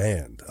hits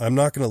band, I'm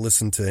not going to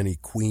listen to any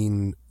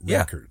Queen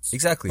records.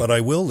 Exactly. But I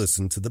will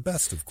listen to the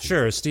best of Queen.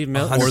 Sure, Steve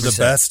Miller, or the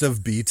best of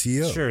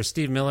BTO. Sure,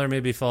 Steve Miller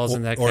maybe falls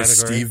in that or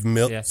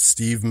category.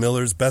 Steve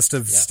Miller's best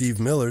of Steve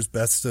Miller's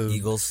best of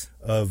Eagles.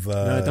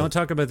 No, don't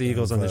talk about the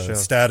Eagles on the show.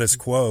 Status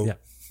Quo. Yeah.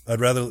 I'd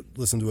rather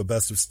listen to a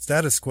best of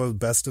Status Quo.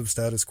 Best of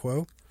Status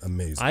Quo.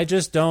 Amazing. I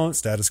just don't.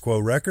 Status Quo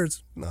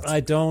Records.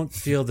 I don't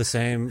feel the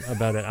same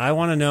about it. I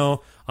want to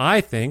know.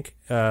 I think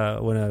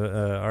when an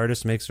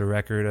artist makes a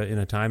record in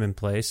a time and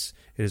place,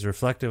 it is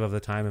reflective of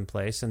the time and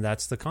place, and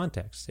that's the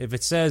context. If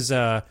it says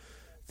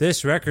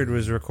this record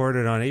was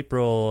recorded on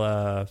April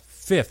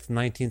 5th,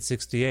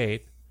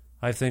 1968,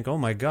 I think, oh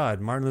my God,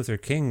 Martin Luther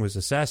King was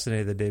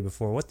assassinated the day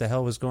before. What the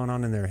hell was going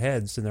on in their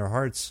heads, in their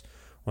hearts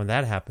when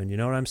that happened? You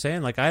know what I'm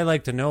saying? Like, I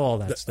like to know all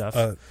that stuff.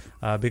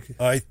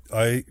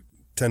 I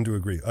tend to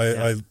agree.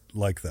 I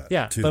like that.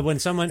 Yeah, too. but when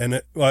someone...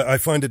 And I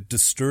find it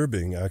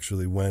disturbing,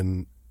 actually,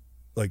 when,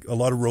 like, a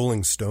lot of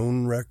Rolling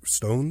Stones,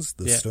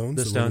 the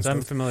Stones.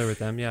 I'm familiar with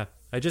them, yeah.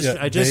 I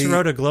just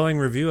wrote a glowing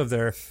review of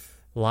their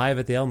Live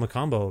at the El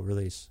Macombo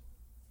release.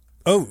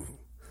 Oh,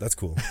 that's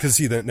cool. Because,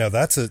 see, now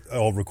that's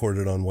all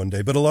recorded on one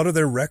day. But a lot of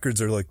their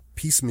records are, like,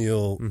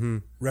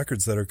 piecemeal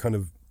records that are kind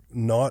of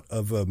not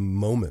of a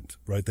moment,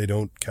 right? They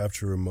don't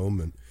capture a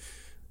moment.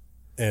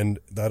 And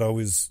that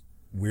always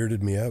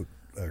weirded me out,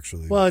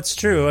 actually. Well, it's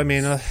true. I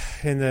mean,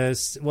 but in the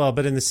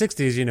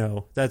 60s, you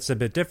know, that's a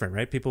bit different,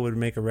 right? People would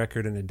make a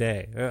record in a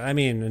day. I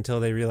mean, until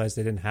they realized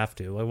they didn't have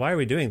to. Like, why are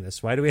we doing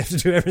this? Why do we have to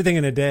do everything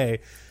in a day?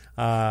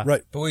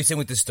 Right. But what you're saying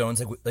with the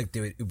Stones, like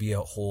it would be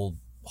a whole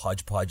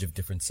hodgepodge of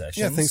different sessions.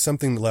 Yeah, I think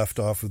something left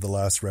off of the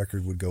last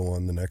record would go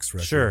on the next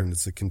record, sure. And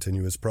it's a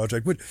continuous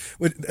project.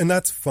 And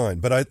that's fine.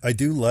 But I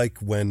do like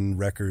when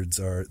records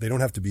they don't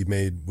have to be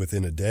made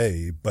within a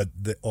day, but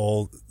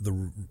all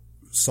the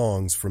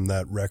songs from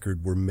that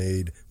record were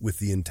made with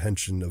the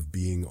intention of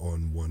being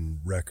on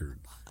one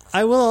record.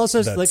 I will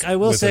also say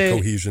a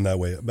cohesion that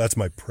way. That's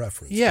my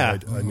preference. Yeah,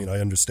 I mean, I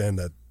understand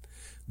that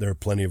there are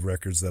plenty of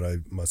records that I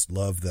must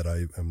love that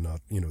I am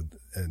not, you know,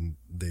 and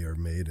they are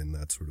made in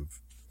that sort of.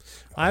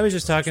 I was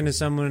just talking to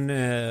someone.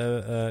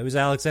 It was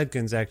Alex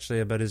Edkins actually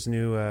about his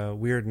new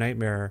Weird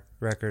Nightmare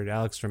record,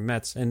 Alex from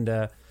Metz, and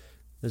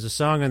there's a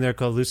song on there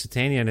called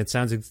Lusitania, and it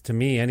sounds to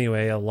me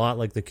anyway a lot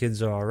like The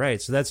Kids Are All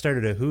Right. So that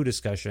started a Who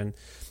discussion,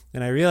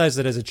 and I realized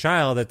that as a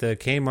child at the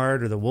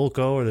Kmart or the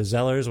Woolco or the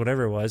Zellers,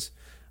 whatever it was,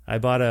 I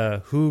bought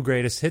a Who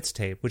Greatest Hits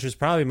tape, which was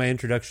probably my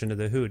introduction to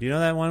the Who. Do you know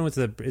that one with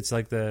it's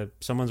like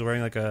someone's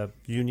wearing like a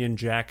Union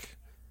Jack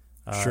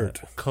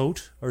shirt,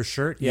 coat or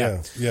shirt?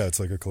 Yeah, it's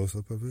like a close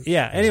up of it.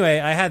 Yeah. Anyway,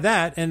 I had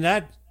that, and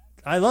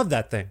I love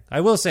that thing.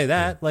 I will say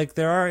that. Yeah. Like,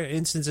 there are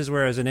instances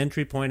where, as an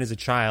entry point as a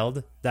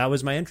child, that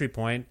was my entry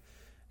point,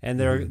 and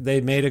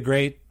they made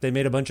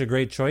a bunch of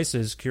great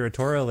choices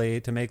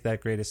curatorially to make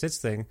that greatest hits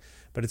thing.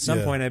 But at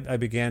some point, I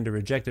began to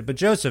reject it. But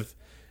Joseph,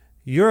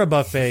 you're a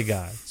buffet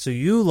guy, so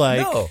you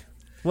like. No.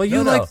 Well,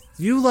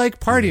 you like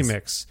Party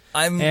Mix.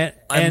 I'm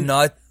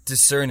not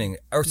discerning.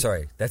 Oh,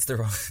 sorry, that's the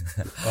wrong.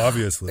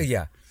 Obviously,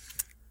 yeah.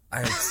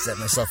 I set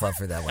myself up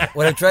for that one.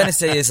 What I'm trying to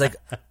say is, like,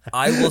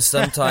 I will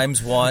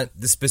sometimes want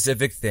the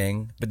specific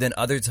thing, but then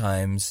other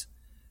times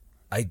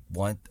I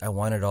want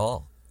it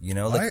all. You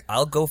know, like,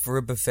 I'll go for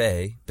a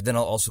buffet, but then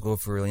I'll also go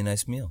for a really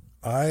nice meal.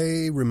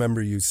 I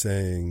remember you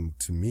saying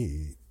to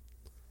me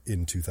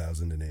in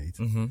 2008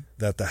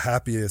 that the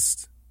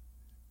happiest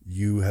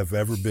you have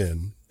ever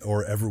been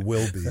or ever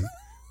will be,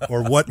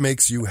 or what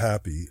makes you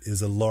happy,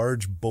 is a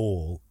large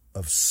bowl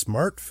of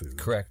smart food.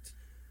 Correct.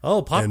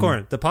 Oh,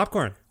 popcorn. The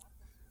popcorn.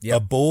 Yep. A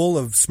bowl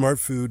of smart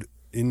food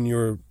in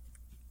your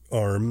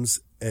arms,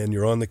 and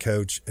you're on the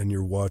couch and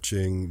you're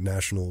watching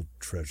National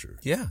Treasure.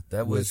 Yeah,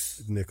 that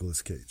was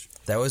Nicolas Cage.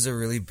 That was a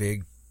really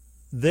big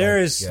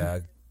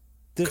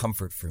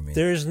comfort for me.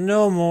 There's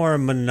no more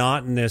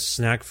monotonous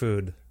snack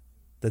food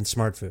than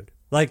smart food.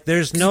 Like,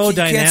 there's no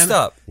dynamic. Can't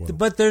stop.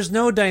 But there's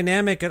no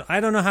dynamic.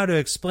 I don't know how to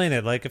explain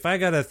it. Like, if I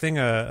got a thing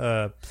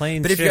of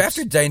plain chips. But if you're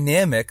after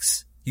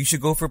dynamics, you should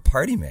go for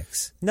Party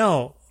Mix.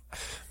 No.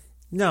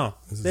 No,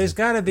 there's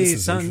got to be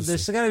something.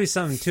 There's got to be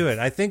something to it.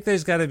 I think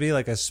there's got to be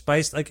like a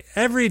spice, like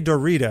every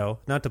Dorito.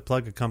 Not to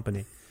plug a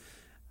company.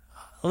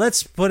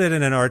 Let's put it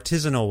in an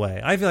artisanal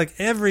way. I feel like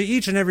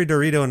each and every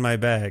Dorito in my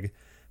bag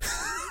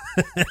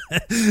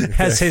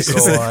has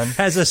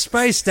a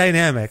spice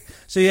dynamic.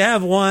 So you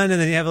have one, and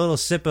then you have a little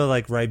sip of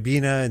like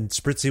Ribena and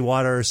spritzy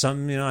water or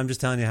something. You know, I'm just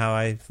telling you how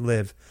I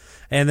live.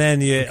 And then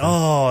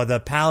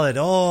the palate,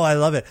 I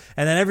love it.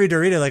 And then every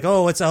Dorito, like,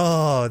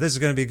 this is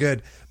going to be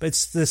good. But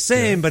it's the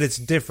same, but it's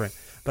different.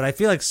 But I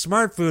feel like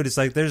Smart Food is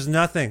like, there's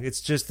nothing.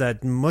 It's just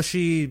that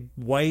mushy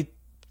white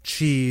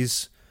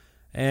cheese.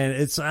 And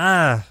it's,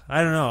 I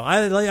don't know.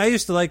 I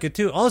used to like it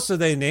too. Also,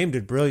 they named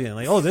it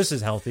brilliantly. Oh, this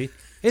is healthy.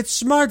 It's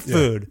Smart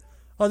Food.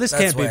 Oh, this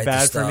can't be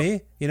bad for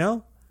me, you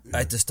know? I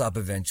had to stop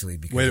eventually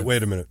because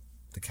Wait a minute.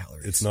 The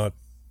calories. It's not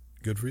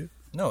good for you?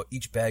 No,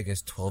 each bag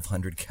has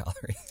 1,200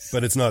 calories.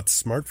 But it's not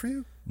smart for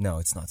you? No,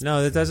 it's not.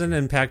 No, it doesn't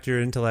impact your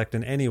intellect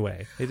in any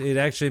way. It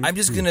actually... I'm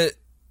just going to...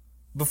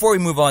 Before we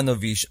move on, though,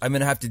 Vish, I'm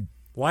going to have to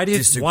Why do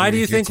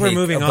you think we're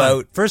moving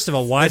on? First of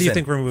all, why do you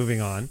think we're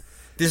moving on?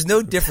 There's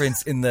no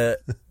difference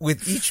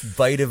with each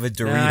bite of a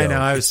Dorito. I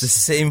know, it's the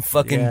same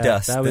fucking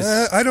dust.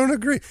 I don't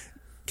agree.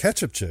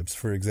 Ketchup chips,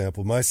 for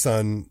example. My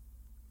son,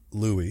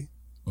 Louis,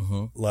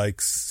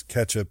 likes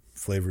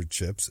ketchup-flavored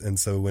chips. And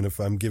so if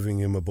I'm giving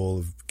him a bowl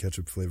of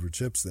ketchup-flavored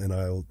chips, then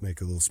I'll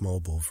make a little small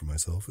bowl for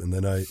myself. And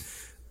then I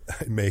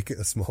make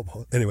a small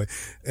bowl. Anyway,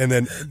 and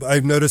then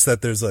I've noticed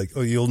that there's like,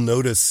 you'll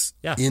notice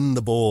in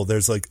the bowl,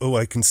 there's like,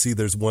 I can see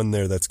there's one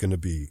there that's going to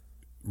be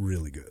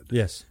really good.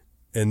 Yes.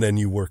 And then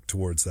you work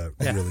towards that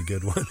really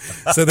good one.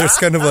 So there's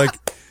kind of like...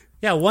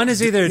 one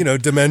is either...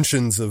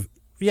 dimensions of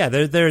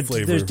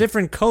there's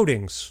different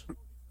coatings,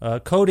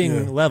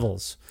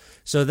 levels.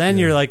 So then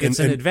you're like, it's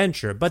an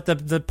adventure. But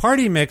the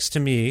party mix to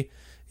me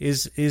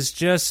is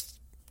just,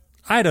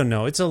 I don't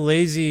know. It's a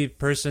lazy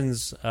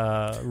person's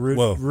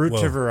route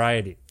to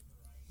variety.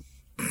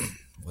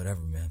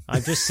 Whatever, man.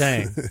 I'm just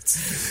saying.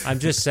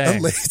 A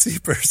lazy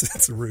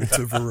person's route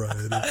to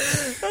variety.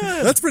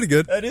 That's pretty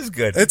good. That is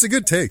good. It's a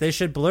good take. They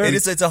should blurb.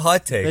 It's a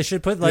hot take. They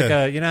should put like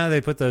how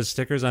they put those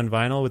stickers on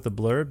vinyl with the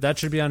blurb? That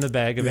should be on the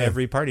bag of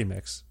every party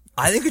mix.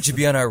 I think it should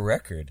be on our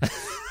record.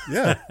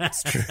 Yeah,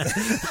 that's true.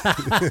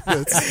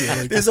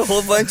 There's a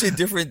whole bunch of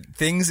different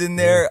things in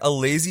there. A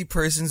lazy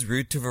person's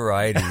route to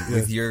variety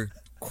with your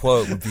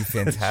quote would be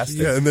fantastic.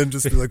 Yeah, and then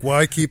just be like,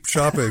 why keep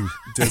shopping?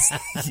 Just,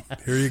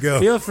 here you go.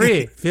 Feel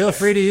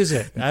free to use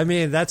it. I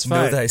mean, that's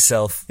fine. Know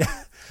thyself.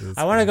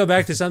 I want to go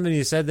back to something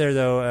you said there,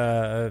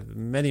 though,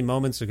 many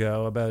moments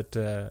ago about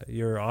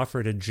your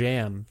offer to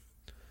jam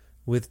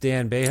with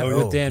Dan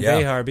Behar,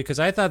 Behar, because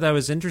I thought that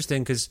was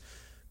interesting because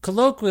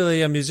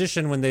colloquially, a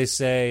musician, when they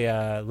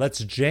say, let's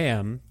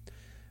jam,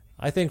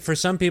 I think for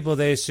some people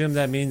they assume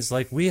that means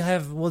like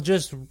we'll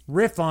just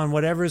riff on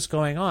whatever's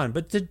going on.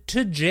 But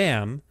to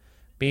jam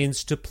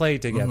means to play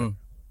together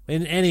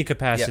in any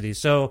capacity. Yeah.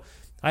 So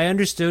I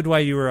understood why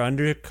you were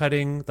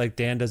undercutting, like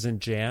Dan doesn't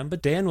jam,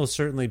 but Dan will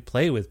certainly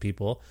play with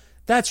people.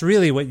 That's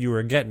really what you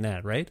were getting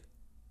at, right?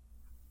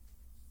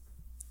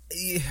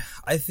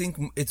 I think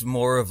it's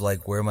more of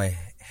like where my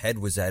head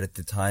was at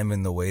the time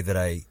and the way that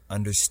I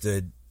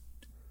understood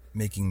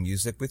making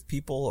music with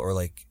people or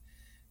like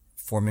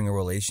forming a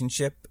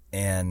relationship.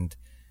 And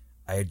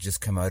I had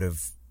just come out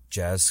of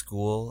jazz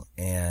school,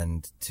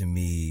 and to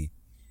me,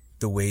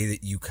 the way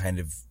that you kind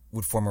of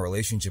would form a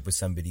relationship with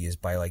somebody is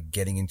by like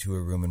getting into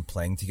a room and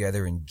playing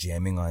together and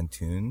jamming on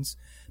tunes.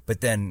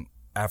 But then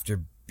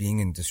after being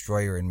in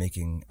Destroyer and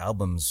making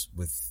albums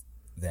with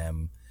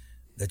them,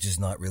 that's just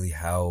not really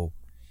how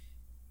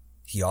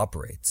he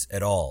operates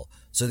at all.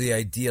 So the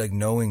idea, like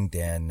knowing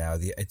Dan now,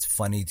 it's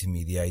funny to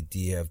me, the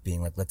idea of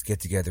being like, let's get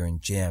together and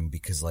jam,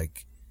 because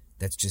like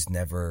that's just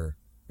never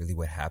really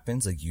what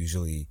happens. Like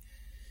usually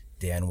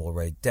Dan will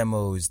write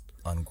demos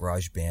on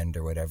GarageBand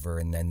or whatever,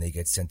 and then they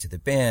get sent to the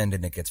band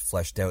and it gets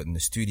fleshed out in the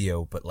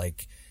studio. But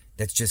like,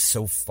 that's just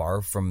so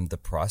far from the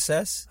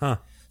process. Huh.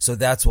 So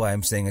that's why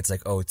I'm saying it's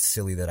like, it's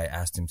silly that I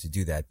asked him to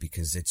do that,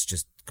 because it's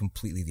just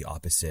completely the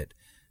opposite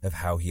of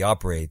how he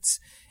operates.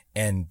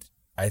 And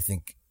I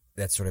think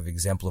that's sort of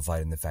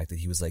exemplified in the fact that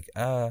he was like,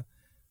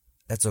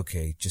 that's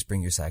okay. Just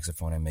bring your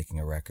saxophone. I'm making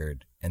a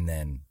record. And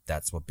then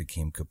that's what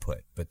became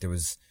Kaput. But there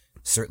was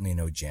certainly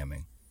no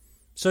jamming.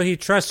 So he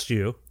trusts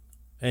you.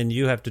 And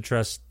you have to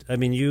trust. I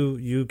mean,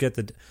 you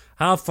get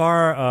how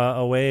far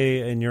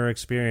away in your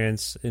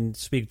experience, and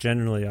speak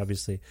generally,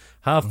 obviously,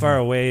 how far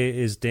away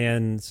is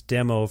Dan's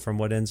demo from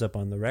what ends up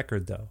on the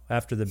record, though,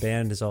 after the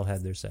band has all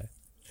had their say?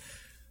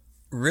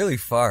 Really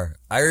far.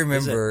 I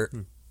remember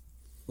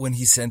when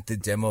he sent the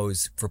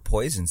demos for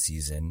Poison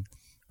Season,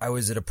 I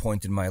was at a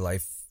point in my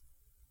life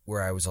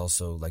where I was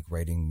also like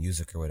writing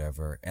music or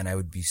whatever, and I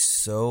would be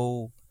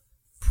so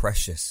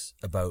precious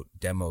about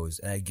demos,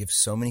 and I give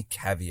so many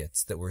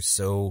caveats that were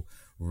so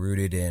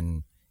rooted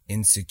in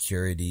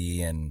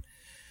insecurity and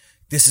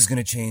this is going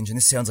to change and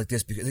this sounds like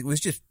this, because it was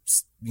just,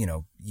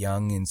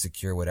 young,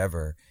 insecure,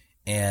 whatever.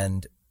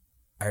 And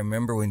I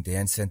remember when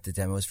Dan sent the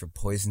demos for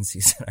Poison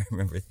Season, I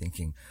remember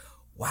thinking,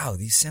 wow,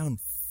 these sound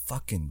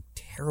fucking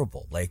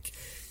terrible. Like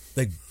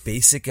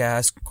basic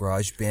ass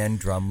GarageBand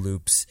drum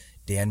loops,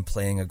 Dan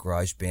playing a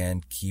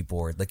GarageBand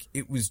keyboard. Like,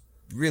 it was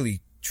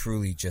really,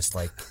 truly just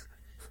like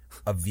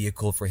a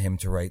vehicle for him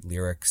to write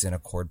lyrics and a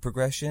chord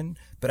progression.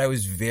 But I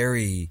was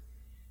very,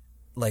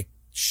 like,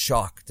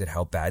 shocked at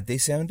how bad they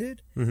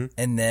sounded. Mm-hmm.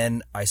 And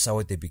then I saw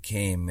what they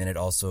became, and it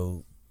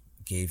also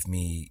gave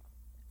me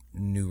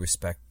new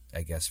respect,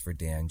 I guess, for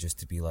Dan, just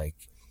to be like,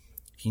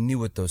 he knew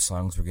what those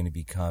songs were going to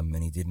become,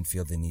 and he didn't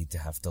feel the need to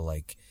have to,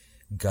 like,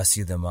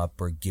 gussy them up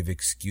or give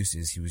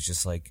excuses. He was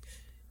just like,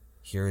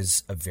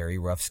 here's a very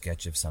rough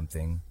sketch of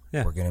something.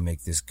 Yeah. We're going to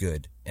make this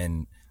good.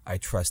 And I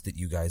trust that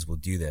you guys will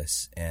do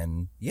this.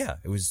 And yeah,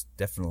 it was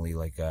definitely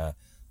like a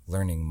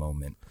learning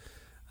moment.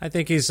 I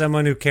think he's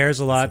someone who cares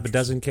a lot but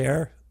doesn't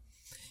care.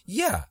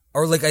 Yeah.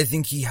 Or like, I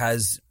think he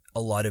has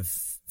a lot of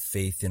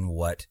faith in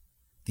what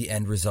the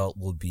end result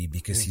will be,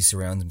 because he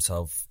surrounds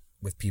himself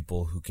with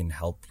people who can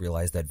help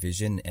realize that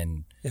vision.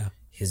 And yeah,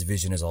 his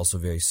vision is also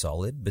very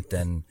solid, but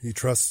then he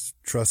trusts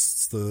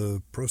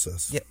the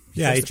process.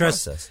 Yeah, he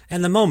trusts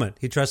and the moment.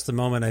 He trusts the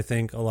moment, I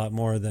think, a lot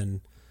more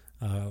than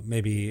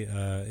maybe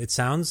it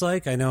sounds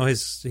like. I know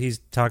he's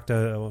talked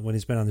when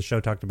he's been on the show,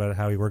 talked about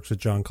how he works with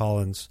John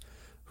Collins,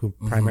 who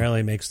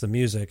primarily makes the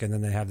music, and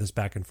then they have this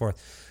back and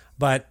forth.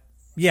 But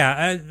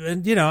yeah,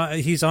 and you know,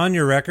 he's on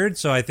your record,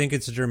 so I think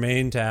it's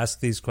germane to ask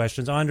these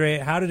questions. Andre,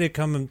 how did it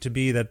come to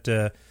be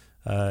that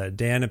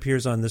Dan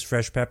appears on this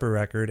Fresh Pepper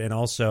record, and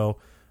also,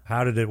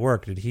 how did it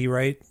work? Did he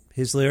write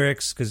his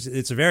lyrics? Because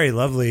it's a very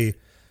lovely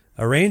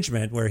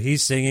arrangement where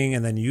he's singing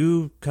and then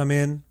you come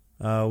in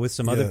with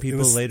some other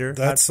people later.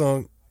 That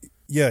song,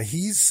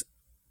 he's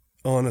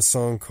on a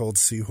song called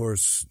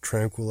Seahorse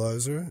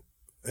Tranquilizer,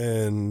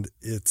 and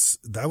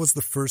that was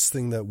the first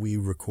thing that we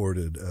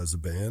recorded as a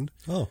band.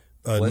 Oh,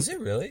 was it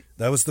really?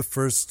 That was the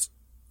first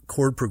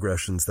chord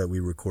progressions that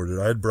we recorded.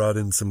 I had brought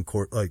in some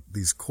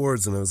these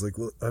chords, and I was like,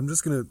 well,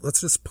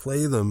 let's just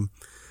play them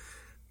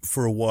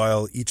for a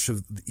while, each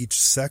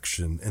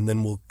section, and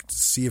then we'll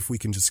see if we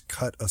can just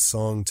cut a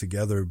song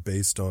together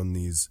based on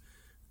these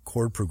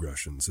chord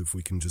progressions, if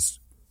we can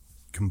just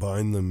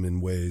combine them in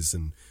ways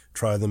and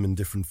try them in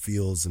different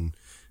feels. And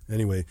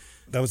anyway,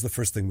 that was the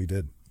first thing we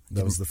did.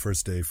 That was the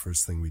first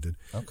thing we did.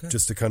 Okay.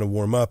 Just to kind of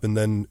warm up, and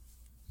then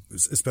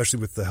especially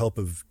with the help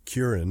of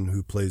Kieran,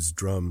 who plays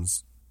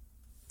drums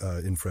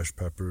in Fresh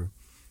Pepper,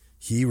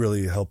 he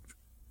really helped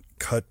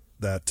cut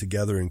that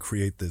together and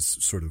create this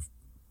sort of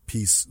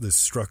piece, this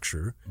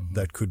structure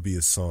that could be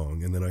a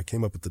song. And then I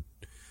came up with the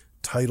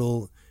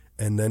title,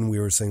 and then we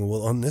were saying,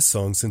 well, on this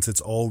song, since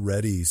it's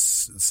already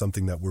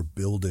something that we're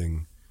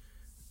building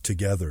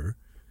together,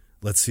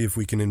 let's see if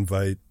we can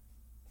invite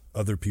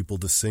other people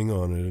to sing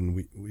on it.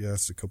 And we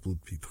asked a couple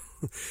of people,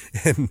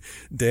 and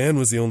Dan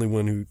was the only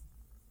one who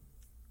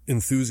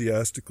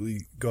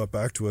enthusiastically got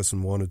back to us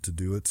and wanted to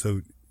do it.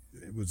 So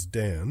it was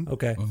Dan.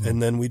 Okay.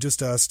 And then we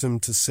just asked him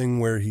to sing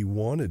where he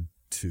wanted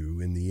to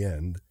in the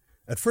end.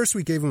 At first,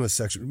 we gave him a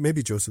section.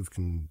 Maybe Joseph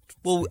can...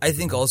 Well, I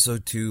think also,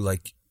 too,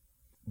 like,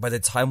 by the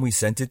time we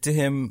sent it to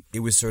him, it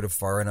was sort of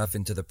far enough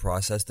into the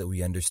process that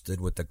we understood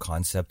what the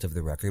concept of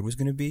the record was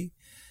going to be.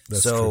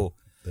 That's true.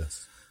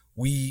 Yes.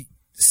 We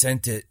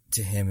sent it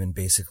to him and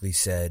basically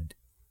said,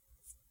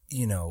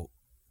 you know,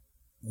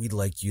 we'd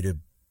like you to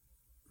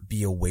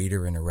be a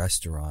waiter in a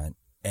restaurant,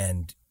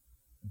 and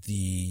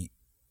the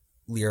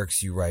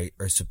lyrics you write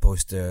are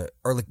supposed to,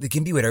 or like, they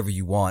can be whatever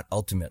you want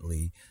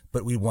ultimately,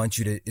 but we want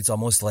you to, it's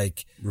almost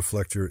like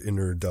reflect your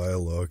inner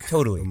dialogue.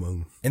 Totally.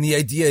 And the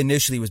idea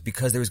initially was,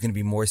 because there was going to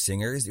be more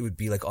singers, it would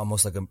be like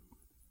almost like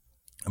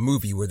a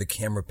movie where the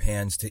camera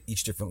pans to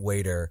each different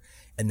waiter,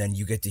 and then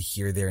you get to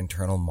hear their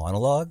internal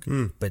monologue,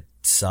 but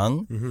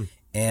sung. Mm-hmm.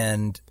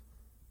 And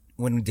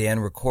when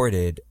Dan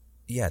recorded,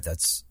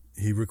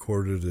 he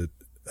recorded it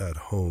at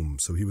home.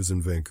 So he was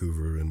in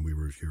Vancouver and we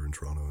were here in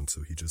Toronto, and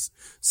so he just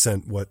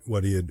sent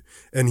what he had,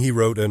 and he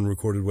wrote and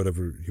recorded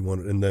whatever he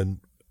wanted. And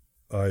then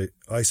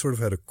I sort of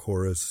had a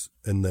chorus,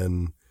 and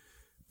then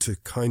to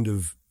kind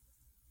of,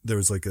 there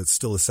was like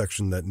still a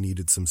section that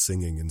needed some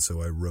singing, and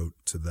so I wrote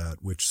to that,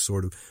 which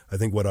sort of, I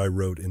think what I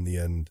wrote in the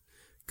end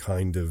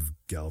kind of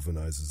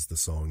galvanizes the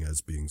song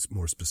as being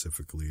more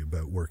specifically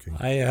about working.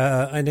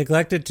 I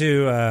neglected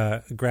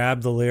to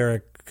grab the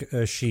lyric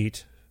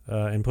sheet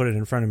and put it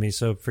in front of me,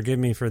 so forgive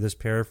me for this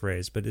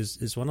paraphrase, but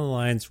is one of the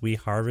lines, "We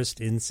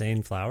harvest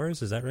insane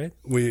flowers"? Is that right?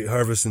 We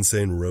harvest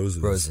insane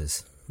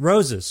roses.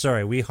 Roses,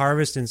 sorry. We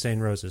harvest insane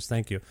roses.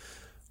 Thank you.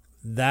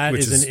 That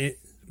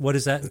what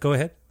is that? Go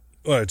ahead.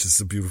 Oh, it's just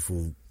a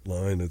beautiful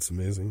line. It's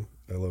amazing.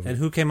 I love it. And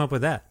who came up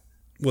with that?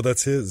 Well,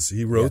 that's his.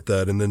 He wrote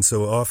that, and then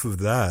so off of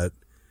that,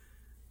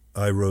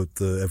 I wrote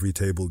the "Every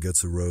table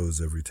gets a rose,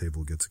 every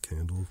table gets a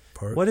candle"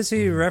 part. What is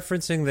he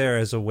referencing there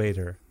as a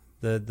waiter?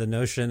 The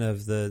notion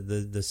of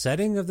the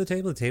setting of the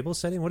table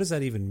setting? What does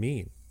that even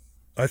mean?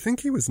 I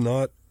think he was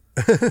not...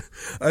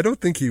 I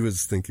don't think he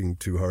was thinking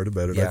too hard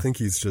about it. Yeah. I think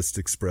he's just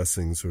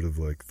expressing sort of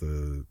like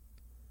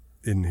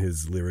in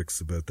his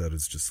lyrics about that,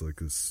 it's just like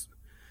this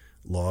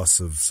loss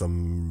of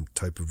some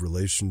type of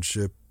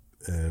relationship,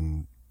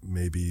 and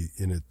maybe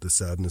in it, the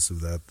sadness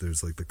of that,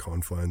 there's like the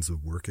confines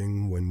of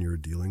working when you're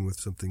dealing with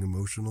something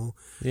emotional.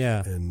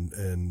 Yeah.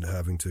 And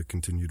having to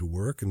continue to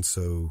work. And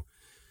so,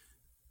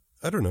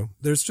 I don't know,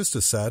 there's just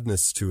a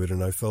sadness to it.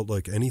 And I felt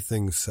like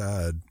anything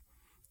sad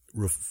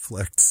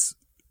reflects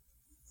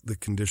the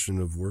condition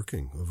of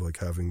working, of like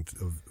having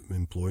of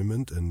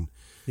employment. And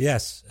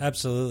yes,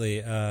 absolutely.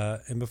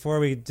 And before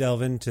we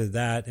delve into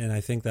that, and I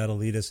think that'll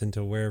lead us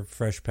into where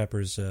Fresh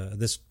Peppers,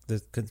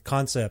 the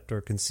concept or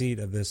conceit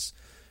of this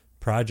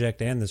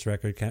project and this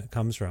record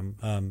comes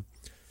from.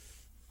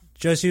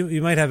 Joss,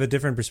 you might have a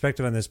different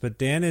perspective on this, but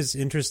Dan is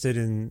interested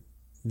in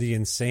the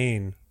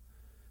insanity.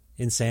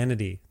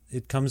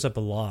 It comes up a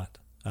lot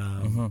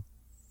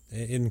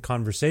in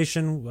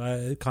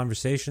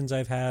conversations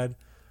I've had.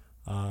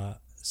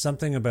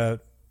 Something about,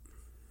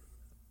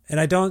 and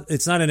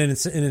it's not in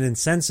an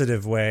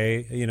insensitive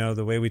way, you know,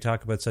 the way we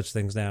talk about such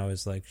things now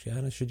is like,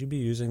 should you be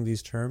using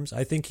these terms?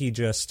 I think he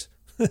just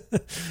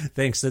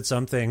thinks that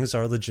some things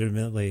are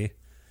legitimately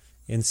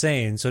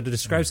insane. So to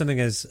describe something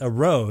as a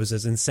rose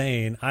as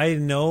insane, I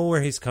know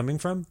where he's coming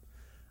from,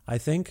 I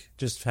think,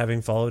 just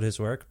having followed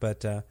his work.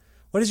 But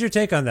what is your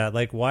take on that?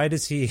 Like, why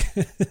does he,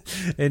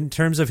 in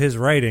terms of his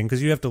writing,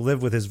 because you have to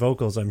live with his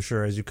vocals, I'm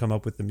sure, as you come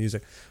up with the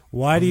music,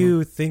 why do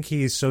you think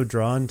he's so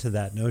drawn to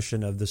that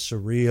notion of the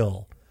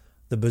surreal,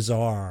 the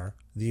bizarre,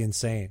 the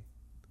insane?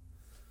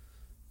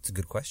 It's a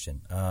good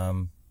question. I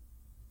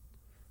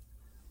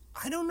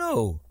don't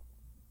know.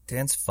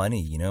 Dan's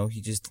funny, you know?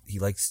 He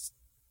likes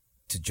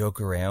to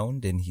joke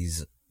around, and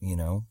he's, you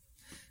know...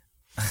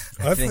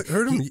 I've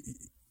heard him...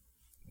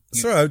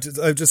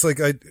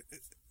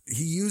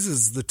 he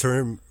uses the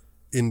term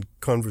in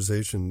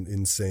conversation,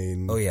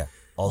 insane. Oh, yeah.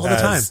 All the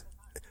time.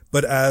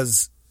 But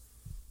as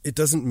it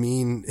doesn't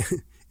mean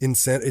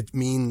insane, it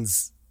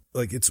means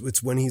like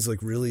it's when he's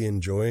like really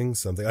enjoying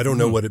something. I don't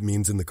know what it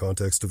means in the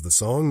context of the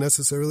song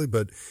necessarily,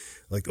 but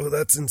like, oh,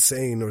 that's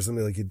insane or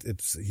something, like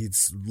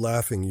he's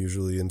laughing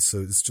usually. And so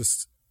it's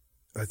just,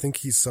 I think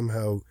he's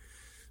somehow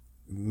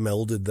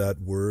melded that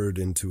word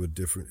into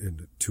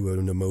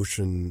an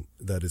emotion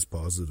that is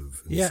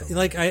positive. Yeah,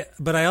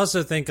 but I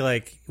also think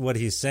like what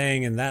he's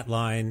saying in that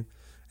line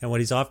and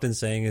what he's often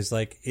saying is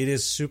like, it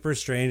is super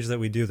strange that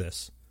we do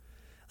this.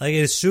 Like,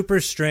 it is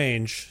super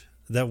strange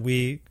that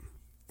we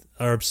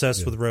are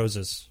obsessed with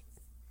roses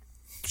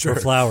or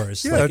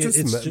flowers. Yeah,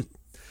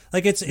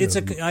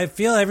 I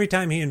feel every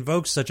time he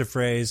invokes such a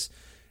phrase,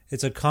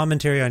 it's a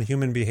commentary on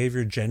human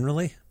behavior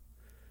generally.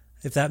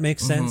 If that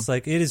makes sense.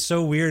 Like, it is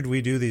so weird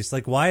we do these.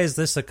 Like, why is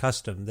this a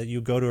custom that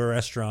you go to a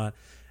restaurant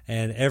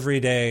and every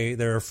day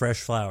there are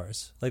fresh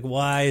flowers? Like,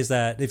 why is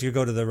that if you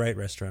go to the right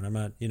restaurant? I'm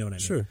not, you know what I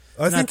mean? Sure.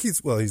 I think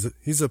he's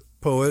a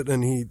poet,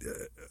 and he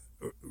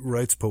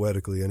writes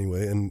poetically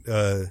anyway. And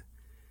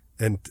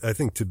I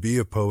think to be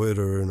a poet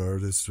or an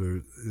artist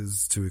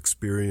is to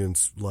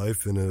experience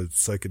life in a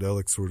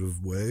psychedelic sort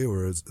of way,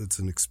 or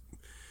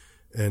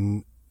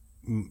and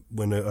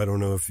when I don't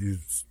know if you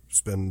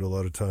spend a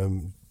lot of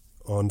time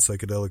on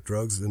psychedelic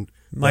drugs and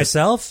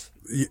myself,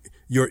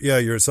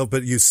 yourself,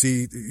 but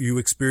you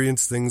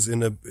experience things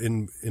in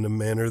a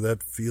manner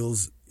that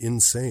feels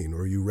insane,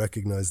 or you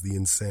recognize the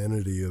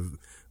insanity of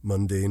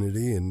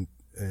mundanity,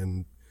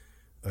 and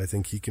I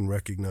think he can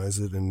recognize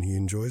it, and he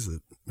enjoys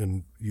it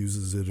and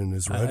uses it in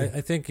his writing.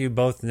 I think you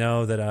both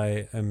know that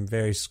I am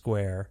very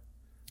square.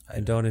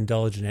 I don't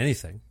indulge in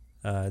anything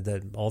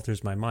that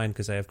alters my mind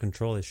because I have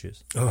control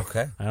issues. Oh,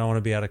 okay. I don't want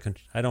to be out of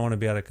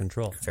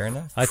control. Fair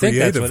enough. I think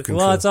that's what.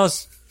 Well, it's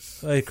also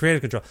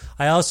creative control.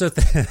 I also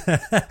think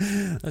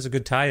that's a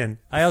good tie-in.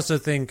 I also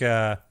think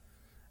I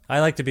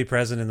like to be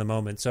present in the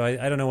moment. So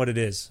I don't know what it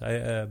is.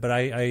 But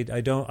I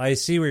don't. I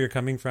see where you're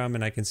coming from,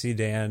 and I can see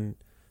Dan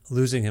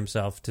losing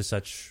himself to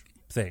such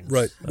things.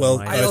 Right. Well,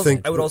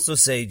 I would also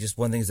say just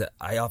one thing is that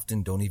I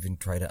often don't even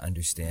try to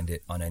understand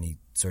it on any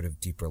sort of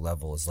deeper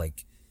level. Is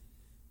like,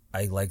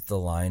 I like the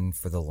line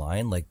for the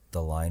line, like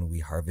the line, "We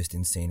harvest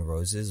insane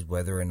roses,"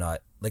 whether or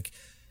not, like,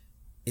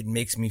 it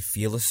makes me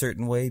feel a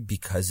certain way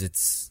because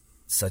it's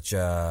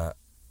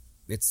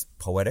it's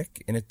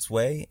poetic in its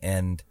way,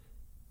 and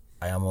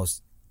I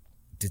almost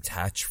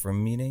detach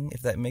from meaning,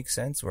 if that makes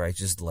sense, where I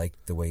just like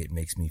the way it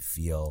makes me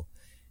feel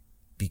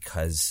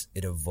because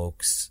it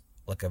evokes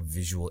like a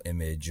visual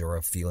image or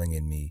a feeling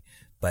in me.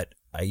 But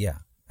I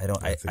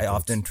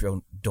often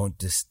don't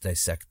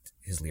dissect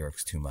his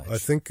lyrics too much. I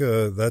think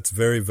that's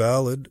very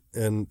valid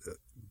and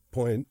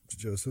point,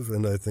 Joseph,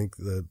 and I think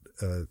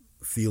that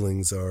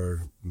feelings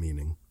are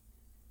meaning.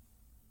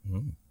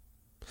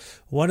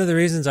 One of the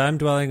reasons I'm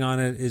dwelling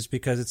on it is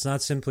because it's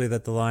not simply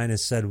that the line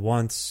is said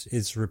once;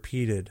 it's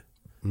repeated.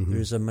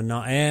 There's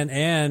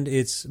and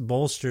it's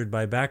bolstered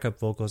by backup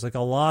vocals. Like,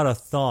 a lot of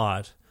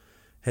thought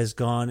has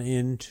gone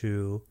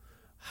into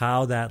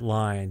how that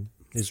line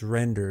is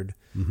rendered.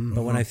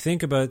 But when I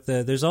think about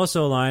there's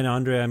also a line,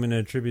 Andre, I'm going to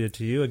attribute it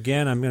to you.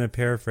 Again, I'm going to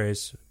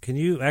paraphrase. Can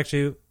you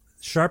actually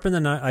sharpen the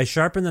knife? I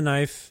sharpen the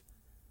knife,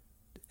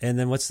 and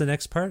then what's the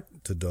next part?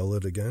 To dull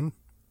it again.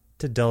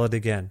 To dull it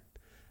again.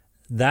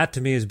 That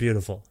to me is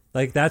beautiful.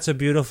 Like, that's a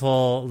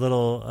beautiful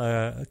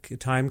little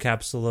time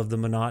capsule of the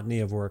monotony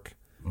of work.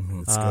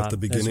 Mm-hmm. It's got the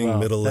beginning,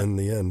 middle, and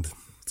the end.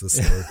 It's a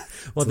story.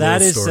 Well,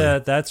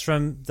 that's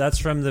from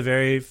the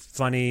very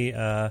funny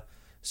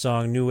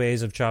song "New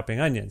Ways of Chopping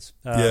Onions."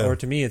 Or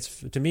to me,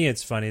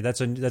 it's funny.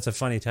 That's a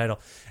funny title.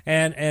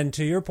 And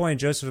to your point,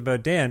 Joseph,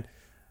 about Dan,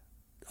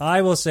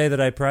 I will say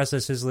that I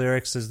process his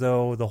lyrics as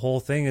though the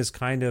whole thing is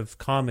kind of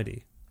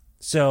comedy.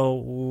 So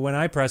when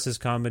I process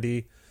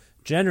comedy,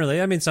 generally,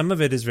 I mean, some of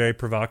it is very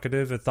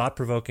provocative,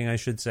 thought-provoking, I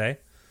should say,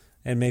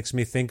 and makes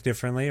me think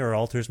differently or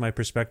alters my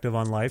perspective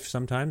on life.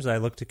 Sometimes I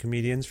look to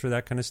comedians for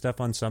that kind of stuff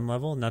on some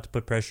level. Not to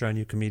put pressure on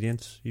you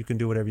comedians. You can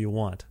do whatever you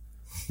want.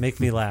 Make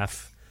me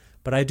laugh.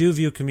 But I do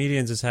view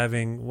comedians as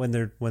having, when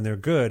they're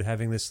good,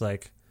 having this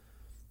like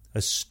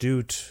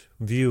astute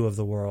view of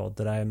the world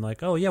that I'm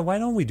like, oh yeah, why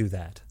don't we do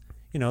that?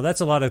 You know,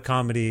 that's a lot of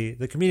comedy.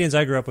 The comedians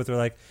I grew up with were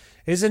like,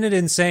 isn't it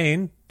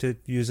insane, to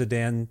use a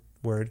Dan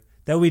word,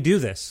 that we do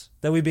this,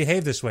 that we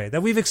behave this way,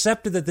 that we've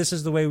accepted that this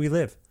is the way we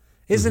live?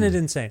 Isn't it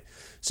insane?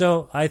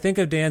 So I think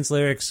of Dan's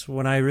lyrics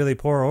when I really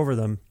pore over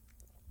them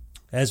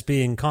as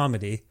being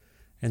comedy.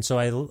 And so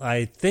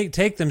I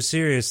take them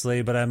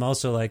seriously, but I'm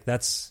also like,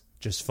 that's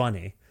just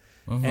funny.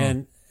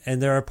 And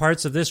there are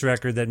parts of this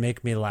record that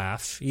make me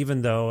laugh,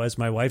 even though, as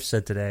my wife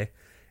said today,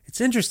 it's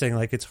interesting.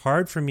 Like, it's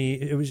hard for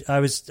me. I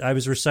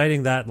was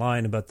reciting that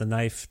line about the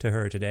knife to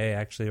her today,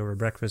 actually, over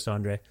breakfast,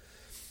 Andre.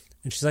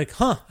 And she's like,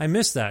 I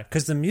missed that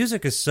because the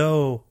music is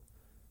so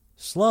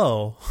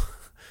slow.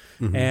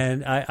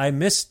 And I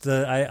missed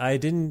I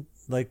didn't,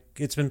 like,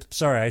 it's been,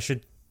 sorry, I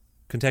should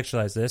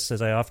contextualize this,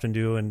 as I often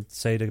do and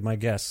say to my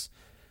guests.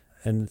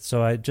 And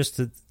so I just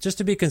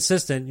to be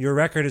consistent, your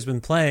record has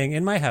been playing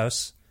in my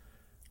house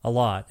a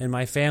lot, and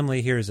my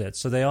family hears it,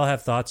 so they all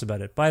have thoughts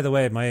about it. By the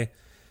way,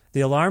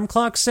 the alarm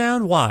clock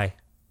sound, why?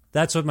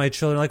 That's what my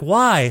children are like.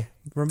 Why?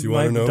 Do you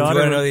want to know? Do you want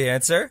to know the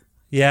answer?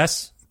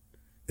 Yes.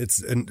 It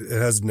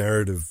has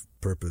narrative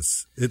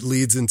purpose. It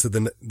leads into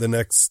the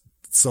next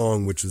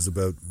song, which is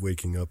about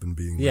waking up and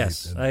being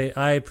yes, late.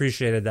 I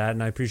appreciated that,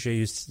 and I appreciate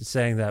you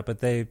saying that. But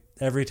they,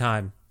 every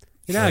time,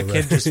 you know, a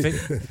kid just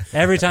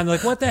every time they're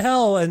like, "What the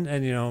hell?" And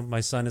you know, my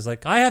son is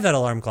like, "I have that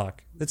alarm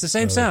clock. It's the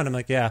same sound." I'm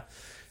like, "Yeah,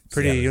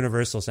 pretty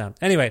universal sound."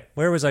 Anyway,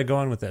 where was I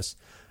going with this?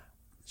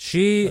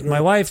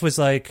 My wife was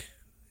like,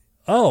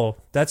 "Oh,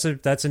 that's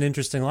an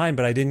interesting line,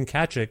 but I didn't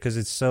catch it because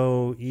it's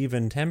so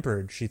even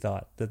tempered." She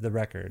thought that the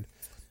record.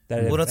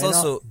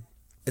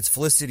 It's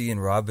Felicity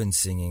and Robin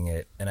singing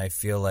it, and I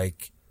feel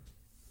like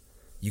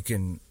you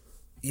can,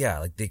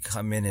 like they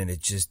come in and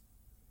it just,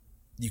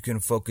 you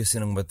can focus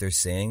in on what they're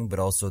saying, but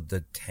also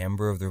the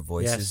timbre of their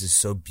voices is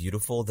so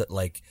beautiful that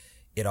like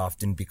it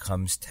often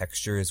becomes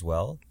texture as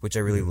well, which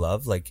I really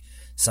love. Like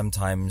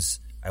sometimes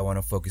I want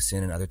to focus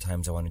in and other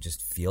times I want to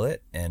just feel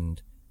it.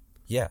 And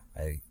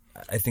I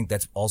think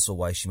that's also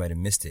why she might have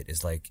missed it,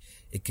 is like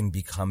it can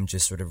become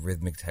just sort of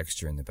rhythmic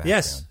texture in the background.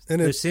 Yes, and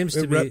there seems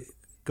to be...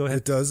 Go ahead.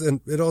 It does,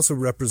 and it also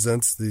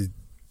represents the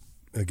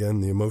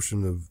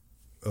emotion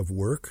of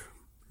work,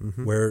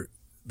 where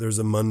there's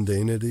a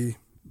mundanity.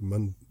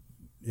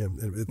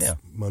 It's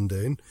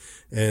mundane,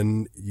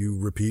 and you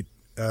repeat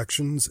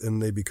actions,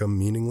 and they become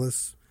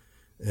meaningless,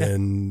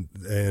 and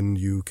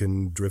you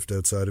can drift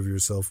outside of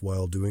yourself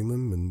while doing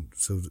them, and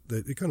so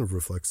it kind of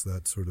reflects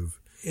that sort of.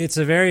 It's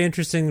a very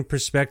interesting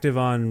perspective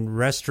on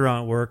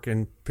restaurant work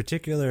in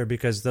particular,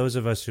 because those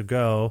of us who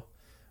go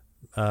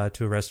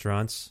to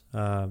restaurants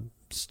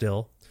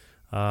still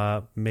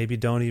maybe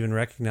don't even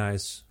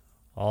recognize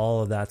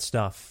all of that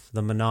stuff,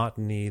 the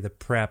monotony, the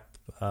prep,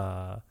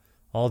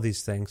 all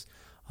these things.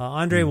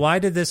 Andre, why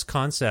did this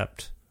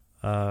concept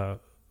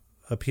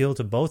appeal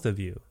to both of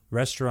you?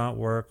 Restaurant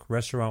work,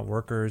 restaurant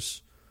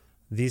workers,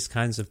 these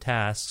kinds of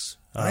tasks.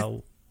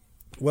 I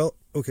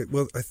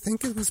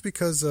think it was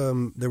because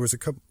there was a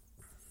couple,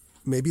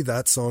 maybe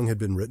that song had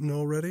been written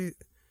already,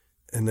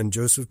 and then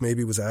Joseph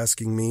maybe was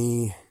asking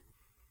me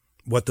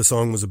what the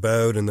song was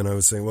about, and then I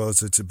was saying, well,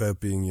 it's about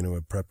being, you know,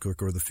 a prep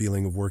cook or the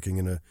feeling of working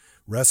in a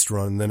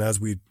restaurant. And then as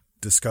we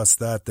discussed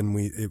that, then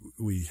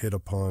we hit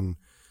upon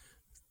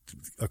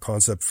a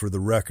concept for the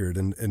record,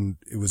 and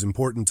it was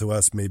important to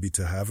us maybe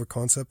to have a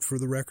concept for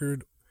the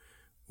record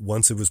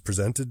once it was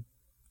presented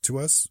to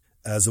us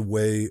as a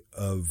way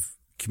of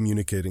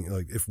communicating.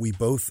 Like, if we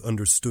both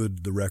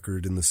understood the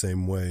record in the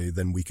same way,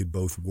 then we could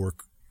both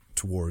work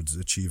towards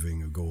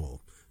achieving a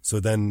goal. So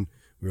then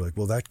we were like,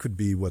 well, that could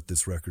be what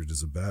this record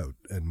is about.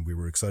 And we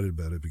were excited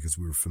about it because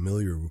we were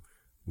familiar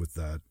with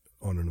that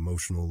on an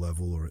emotional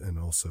level, and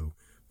also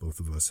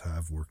both of us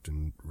have worked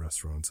in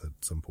restaurants at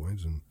some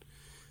point. And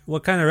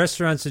what kind of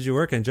restaurants did you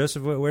work in?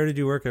 Joseph, where did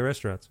you work at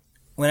restaurants?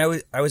 When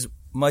I was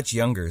much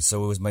younger,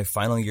 so it was my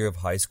final year of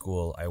high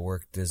school, I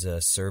worked as a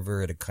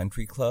server at a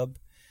country club,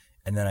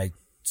 and then I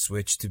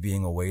switched to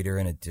being a waiter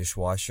and a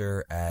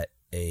dishwasher at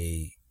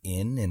a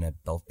inn in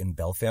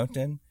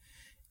Bellefontaine.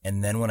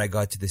 And then when I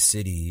got to the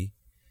city,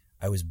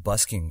 I was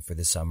busking for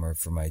the summer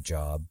for my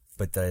job,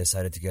 but then I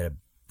decided to get a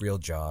real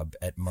job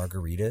at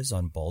Margarita's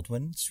on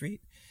Baldwin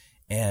Street,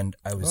 and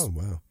I was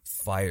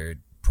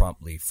fired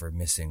promptly for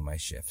missing my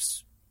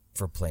shifts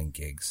for playing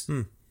gigs.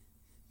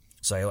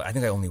 So I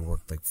think I only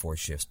worked like 4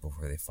 shifts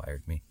before they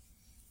fired me.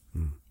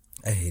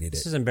 I hated it.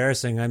 This is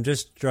embarrassing. I'm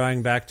just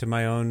drawing back to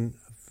my own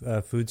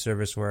food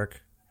service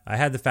work. I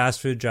had the fast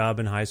food job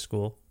in high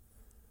school.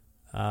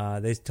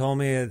 They told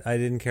me I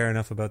didn't care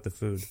enough about the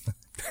food.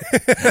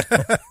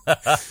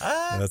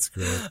 That's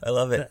great. I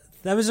love it.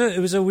 It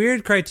was a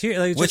weird criteria.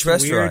 Like, Which just a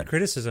restaurant? weird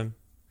criticism.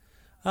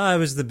 It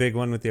was the big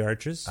one with the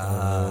arches.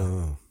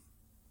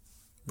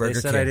 Burger They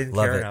said King. I didn't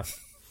Love care it.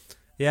 enough.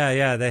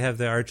 Yeah, they have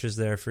the arches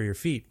there for your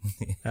feet.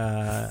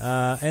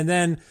 And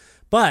then,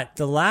 but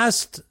the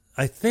last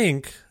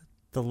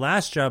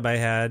job I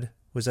had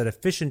was at a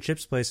fish and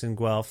chips place in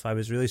Guelph. I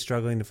was really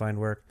struggling to find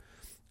work.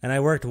 And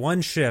I worked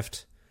 1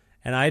 shift,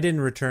 and I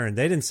didn't return.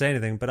 They didn't say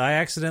anything, but I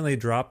accidentally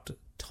dropped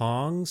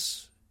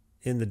tongs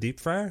in the deep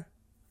fryer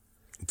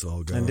It's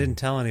all gone. and didn't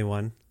tell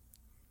anyone.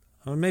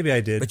 Or maybe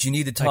I did. But you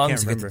need the I can't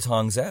tongs to get the remember.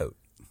 tongs out.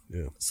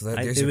 Yeah. So that,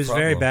 It there's your was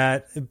very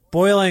problem. bad.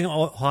 Boiling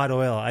hot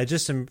oil. I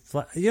just am.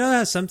 You know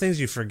how some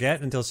things you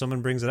forget until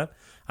someone brings it up.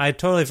 I had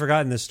totally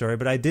forgotten this story,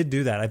 but I did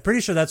do that. I'm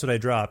pretty sure that's what I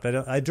dropped.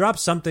 I dropped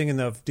something in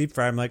the deep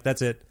fryer. I'm like,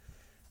 that's it.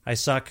 I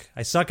suck.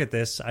 I suck at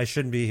this. I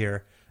shouldn't be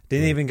here.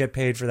 Didn't even get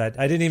paid for that.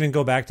 I didn't even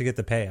go back to get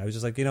the pay. I was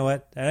just like, you know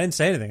what? I didn't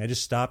say anything. I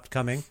just stopped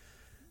coming.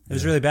 It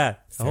was really bad.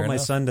 I hope my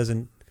enough. son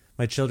doesn't.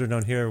 My children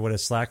don't hear what a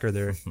slacker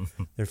their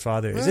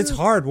father is. It's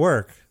hard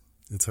work.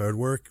 It's hard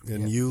work,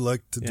 and you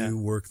like to do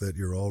work that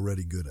you're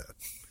already good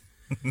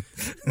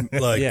at.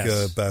 Like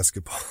Yes.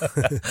 basketball.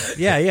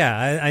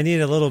 Yeah. I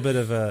need a little bit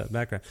of a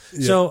background.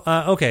 So,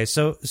 okay.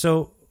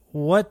 So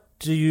what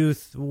do you,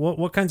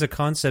 what kinds of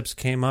concepts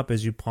came up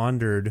as you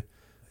pondered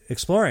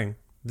exploring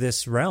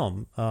this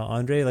realm,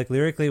 Andre? Like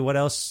lyrically, what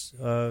else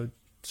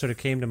sort of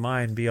came to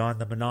mind beyond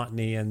the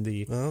monotony and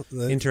the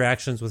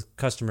interactions with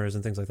customers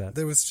and things like that?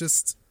 There was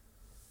just,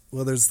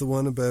 there's the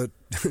one about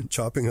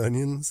chopping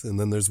onions, and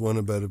then there's one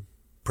about a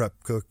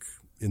prep cook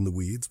in the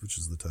weeds, which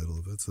is the title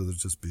of it. So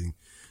there's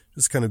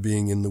just kind of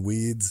being in the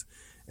weeds.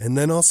 And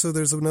then also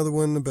there's another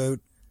one about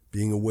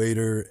being a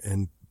waiter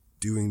and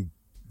doing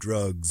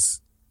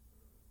drugs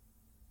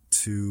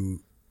to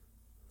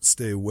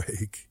stay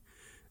awake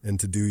and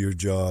to do your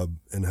job,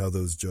 and how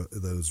those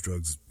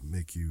drugs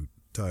make you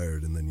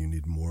tired, and then you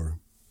need more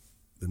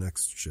the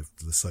next shift.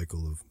 It's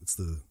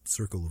the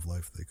circle of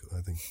life,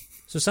 I think.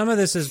 So some of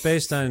this is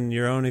based on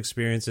your own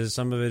experiences.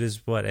 Some of it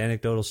is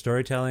anecdotal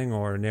storytelling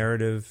or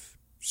narrative.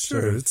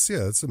 Sure, sort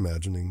of- it's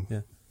imagining.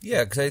 Yeah.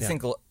 Yeah, because I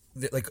think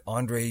like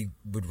Andre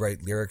would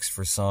write lyrics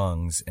for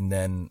songs, and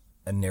then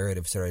a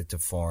narrative started to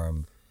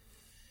form,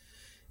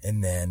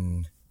 and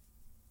then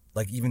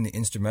like even the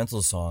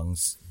instrumental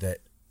songs that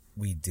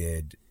we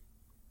did,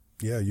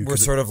 were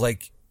sort of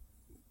like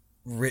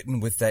written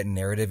with that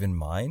narrative in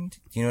mind.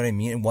 Do you know what I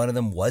mean? And one of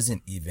them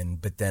wasn't even,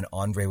 but then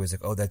Andre was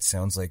like, "Oh, that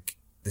sounds like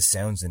the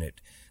sounds in it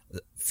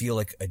feel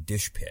like a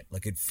dish pit.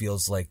 Like it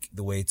feels like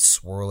the way it's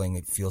swirling,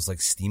 it feels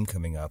like steam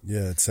coming up."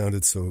 Yeah, it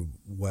sounded so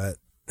wet.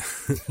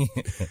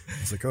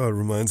 It's like, it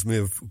reminds me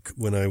of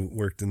when I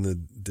worked in the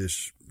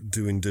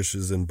doing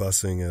dishes and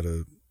bussing at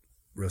a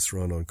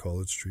restaurant on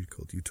College Street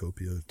called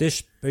Utopia.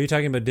 Are you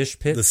talking about Dish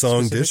Pit? The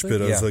song Dish specifically?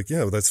 Pit. I was like,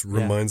 that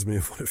reminds me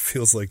of what it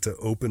feels like to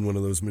open one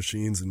of those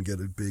machines and get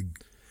a big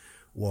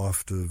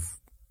waft of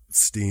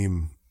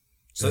steam.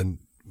 So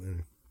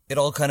it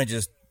all kind of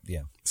just,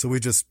 So we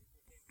just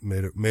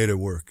made it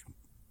work.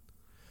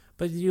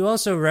 But you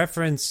also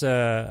reference,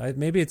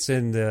 maybe it's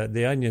in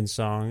the Onion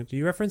song. Do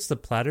you reference the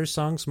Platter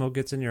song, "Smoke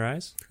Gets in Your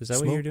Eyes"? Is that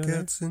what you're doing? Smoke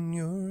gets in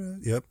your eyes.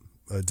 Yep,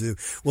 I do.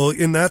 Well,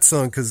 in that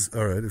song, because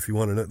all right, if you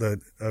want to know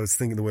that, I was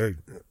thinking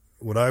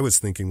what I was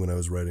thinking when I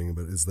was writing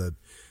about it is that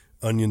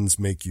onions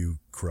make you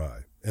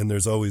cry, and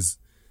there's always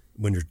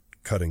when you're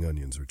cutting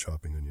onions or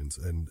chopping onions,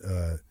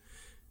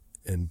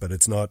 but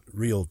it's not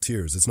real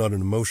tears. It's not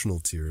an emotional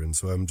tear, and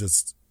so I'm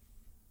just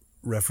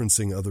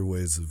referencing other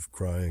ways of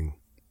crying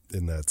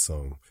in that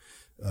song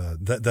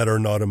that are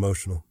not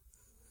emotional.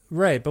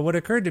 Right, but what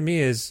occurred to me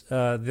is the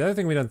other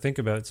thing we don't think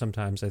about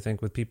sometimes, I think,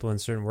 with people in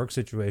certain work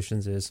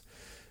situations is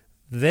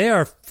they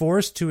are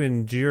forced to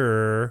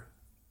endure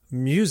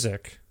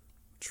music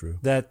True.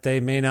 that they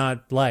may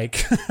not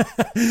like.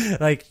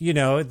 Like,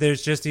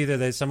 there's just either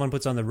that someone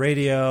puts on the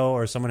radio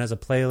or someone has a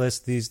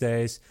playlist these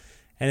days,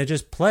 and it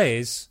just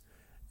plays.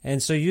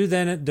 And so you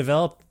then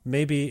develop,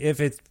 maybe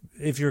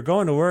if you're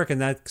going to work and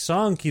that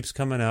song keeps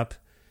coming up,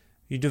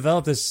 you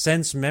develop this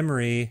sense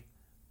memory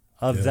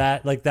of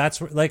that. Like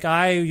like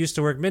I used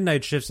to work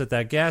midnight shifts at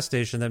that gas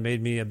station that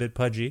made me a bit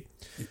pudgy.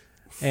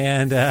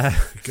 And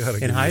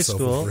in high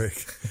school,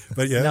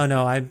 but yeah,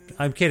 no,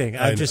 I'm kidding.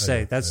 I'm just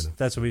saying that's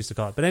what we used to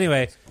call it. But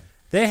anyway,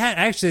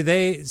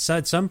 they so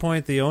at some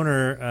point the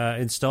owner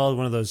installed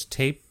one of those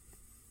tape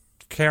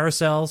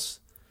carousels,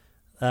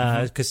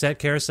 cassette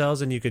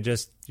carousels, and you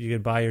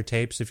could buy your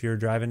tapes if you were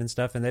driving and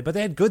stuff. But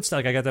they had good stuff.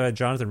 Like I got the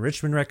Jonathan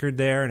Richman record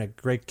there and a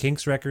great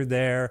Kinks record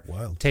there.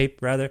 Wild.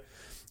 Tape rather.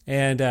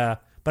 And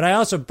but I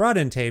also brought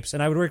in tapes,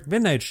 and I would work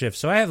midnight shifts,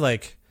 so I have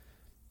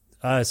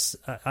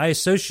I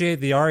associate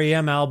the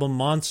REM album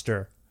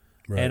Monster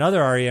and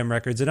other REM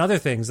records and other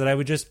things that I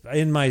would just,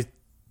 in my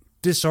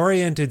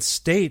disoriented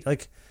state,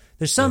 like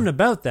there's something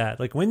about that.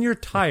 Like when you're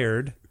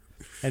tired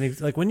and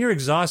like when you're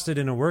exhausted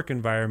in a work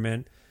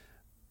environment,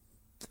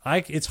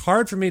 it's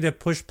hard for me to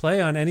push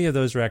play on any of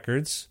those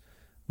records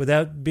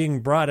without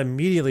being brought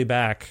immediately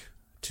back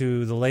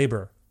to the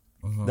labor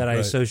that I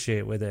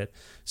associate with it.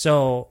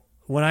 So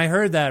when I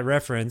heard that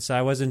reference,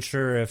 I wasn't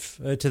sure if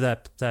to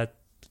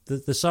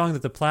the song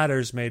that the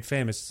Platters made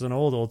famous. It's an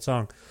old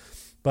song,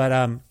 but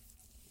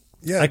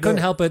I couldn't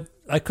help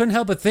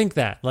but think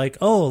that, like,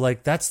 oh,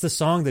 like that's the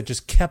song that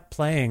just kept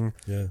playing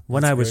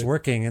when I was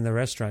working in the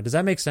restaurant. Does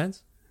that make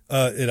sense?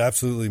 It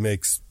absolutely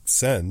makes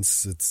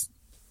sense. It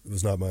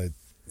was not my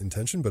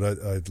intention, but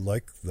I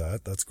like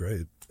that. That's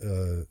great.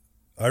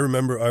 I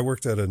remember I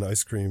worked at an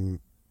ice cream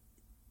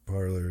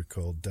parlor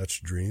called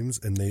Dutch Dreams,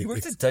 and You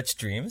worked at Dutch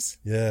Dreams?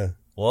 Yeah.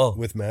 Whoa.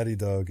 With Matty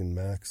Dog and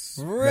Max.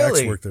 Really?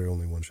 Max worked there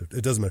only one shift.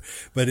 It doesn't matter.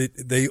 But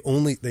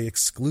they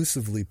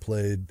exclusively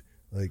played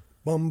like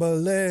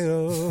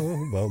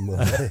Bambaleo,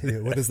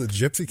 Bambaleo. What is the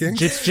Gypsy Kings?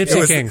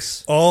 Gypsy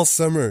Kings. All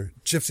summer,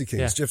 Gypsy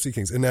Kings, Gypsy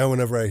Kings. And now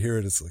whenever I hear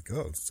it, it's like,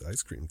 oh, it's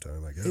ice cream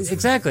time, I guess.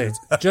 Exactly.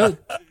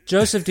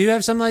 Joseph, do you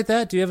have something like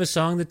that? Do you have a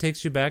song that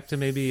takes you back to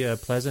maybe a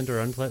pleasant or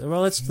unpleasant?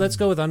 Well, let's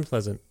go with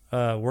unpleasant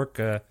work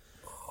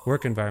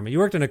environment. You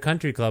worked in a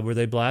country club. Were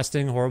they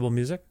blasting horrible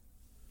music?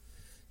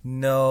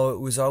 No, it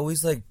was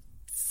always like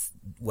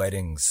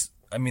weddings.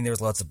 I mean, there was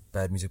lots of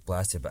bad music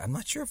blasted, but I'm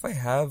not sure if I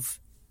have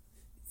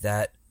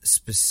that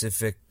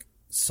specific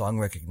song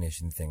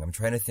recognition thing. I'm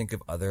trying to think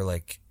of other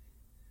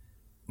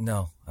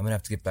no, I'm gonna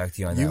have to get back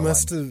to you on that. You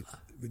must have.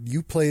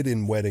 You played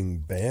in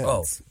wedding bands.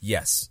 Oh,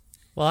 yes.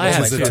 Well, I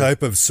have the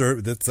type of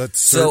service.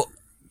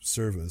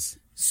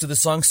 So the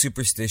song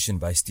 "Superstition"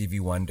 by Stevie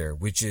Wonder,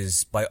 which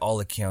is by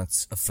all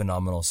accounts a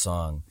phenomenal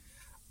song,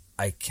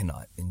 I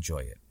cannot enjoy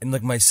it. And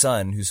like my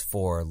son, who's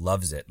 4,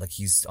 loves it. Like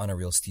he's on a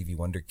real Stevie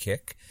Wonder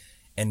kick,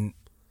 and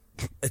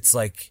it's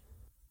like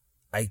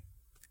I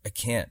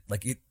can't.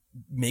 Like it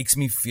makes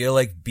me feel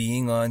like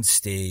being on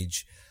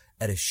stage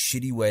at a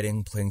shitty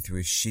wedding playing through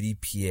a shitty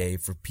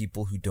PA for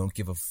people who don't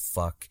give a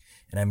fuck,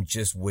 and I'm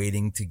just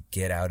waiting to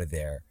get out of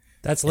there.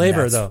 That's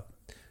labor, though.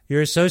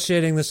 You're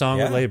associating the song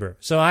with labor.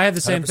 So I had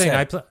the same 100%.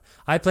 Thing.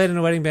 I played in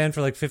a wedding band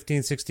for like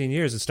 15, 16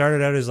 years. It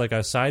started out as like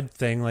a side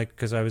thing, like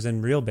because I was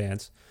in real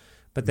bands.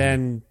 But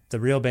then the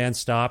real band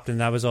stopped, and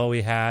that was all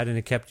we had, and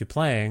it kept you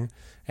playing.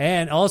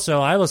 And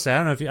also, I will say, I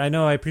don't know if I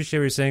know I appreciate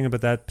what you're saying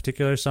about that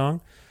particular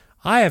song.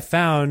 I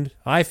found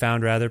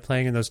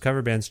playing in those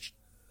cover bands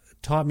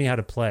taught me how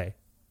to play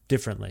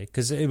differently,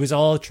 because it was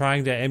all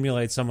trying to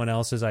emulate someone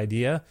else's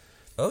idea.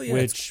 Oh yeah,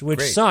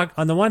 which sucked.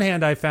 On the one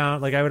hand, I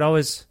found like I would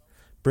always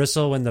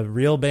bristle when the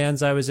real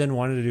bands I was in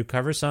wanted to do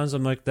cover songs.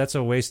 I'm like, that's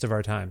a waste of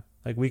our time.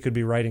 Like we could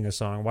be writing a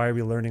song. Why are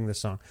we learning this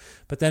song?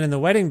 But then in the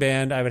wedding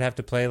band, I would have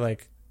to play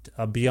like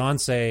a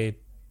Beyonce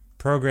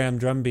programmed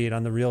drum beat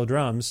on the real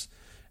drums.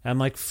 And I'm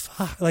like,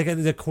 fuck. Like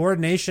the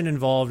coordination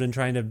involved in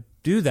trying to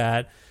do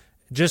that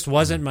just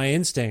wasn't my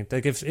instinct.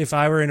 Like if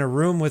I were in a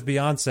room with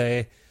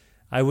Beyonce,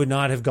 I would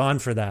not have gone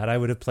for that. I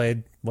would have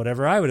played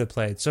whatever I would have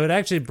played. So it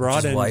actually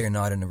brought in... why you're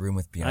not in a room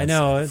with Beyonce. I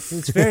know.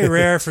 It's very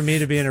rare for me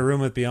to be in a room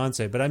with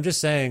Beyonce. But I'm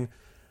just saying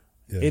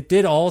it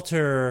did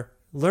alter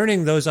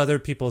learning those other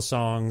people's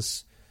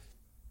songs.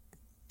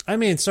 I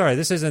mean, sorry,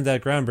 this isn't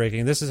that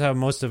groundbreaking. This is how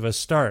most of us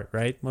start,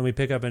 right? When we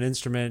pick up an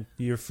instrument,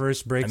 your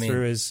first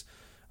breakthrough is,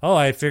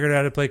 I figured out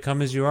how to play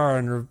Come As You Are.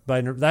 And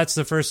that's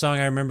the first song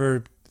I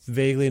remember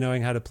vaguely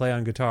knowing how to play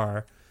on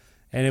guitar.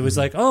 And it was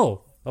like,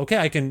 okay,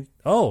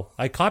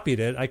 I copied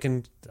it.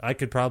 I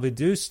could probably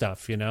do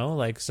stuff,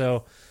 like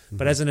so.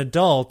 But as an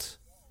adult,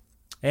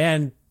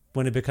 and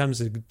when it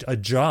becomes a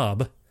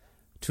job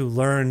to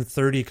learn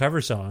 30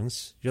 cover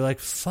songs, you're like,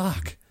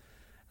 fuck.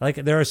 Like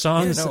there are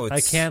songs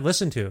I can't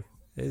listen to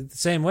the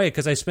same way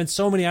because I spent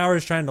so many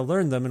hours trying to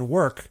learn them and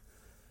work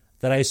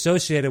that I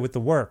associated with the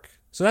work.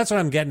 So that's what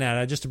I'm getting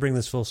at, just to bring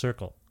this full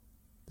circle.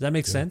 Does that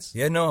make sense?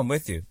 Yeah, no, I'm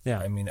with you. Yeah.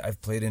 I mean,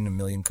 I've played in a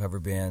million cover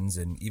bands,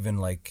 and even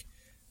like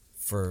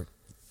for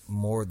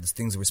more the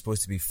things that were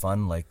supposed to be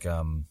fun, like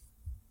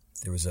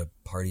there was a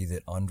party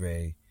that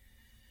Andre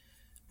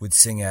would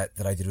sing at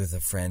that I did with a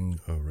friend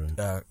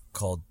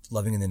called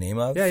Loving in the Name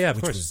of. Yeah, of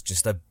which course. was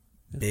just a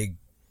big,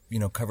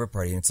 cover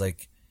party. And it's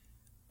like,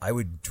 I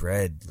would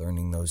dread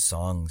learning those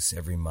songs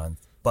every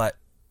month, but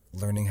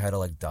learning how to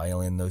like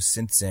dial in those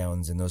synth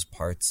sounds and those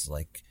parts,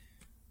 like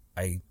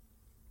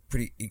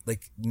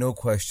no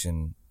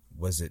question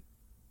was it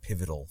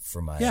pivotal for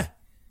my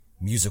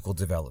musical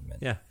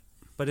development. Yeah.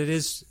 But it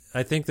is,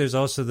 I think there's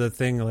also the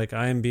thing, like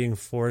I am being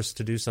forced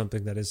to do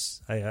something that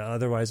is I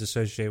otherwise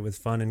associate with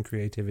fun and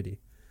creativity.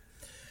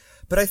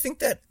 But I think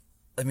that,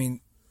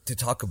 to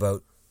talk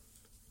about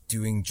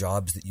doing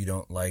jobs that you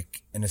don't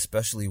like, and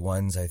especially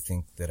ones I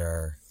think that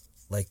are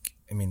like,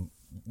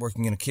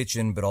 working in a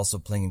kitchen, but also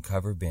playing in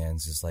cover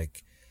bands is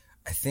like,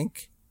 I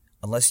think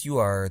unless you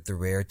are the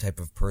rare type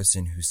of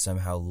person who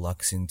somehow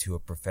lucks into a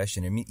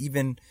profession,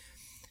 even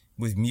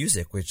with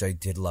music, which I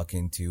did luck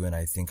into, and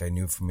I think I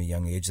knew from a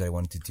young age that I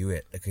wanted to do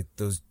it. Like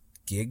those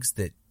gigs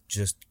that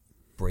just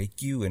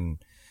break you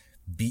and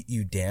beat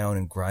you down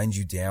and grind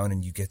you down,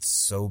 and you get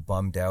so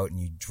bummed out and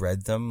you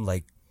dread them,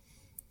 like,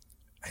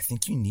 I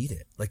think you need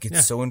it. Like,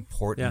 it's so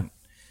important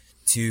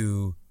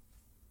to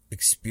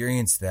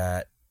experience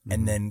that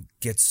and then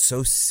get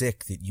so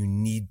sick that you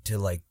need to,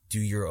 like, do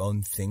your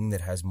own thing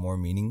that has more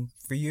meaning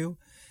for you.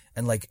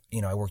 And, like,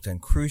 you know, I worked on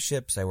cruise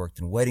ships, I worked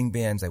in wedding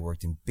bands, I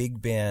worked in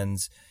big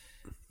bands,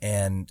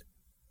 and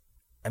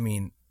I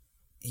mean,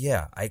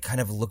 yeah, I kind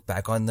of look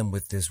back on them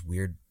with this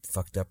weird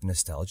fucked up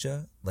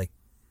nostalgia, like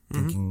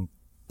thinking,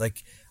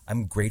 like,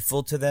 I'm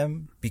grateful to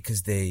them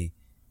because they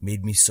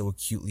made me so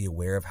acutely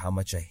aware of how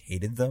much I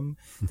hated them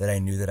that I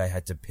knew that I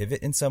had to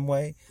pivot in some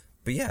way.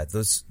 But yeah,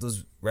 those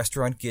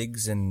restaurant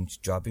gigs and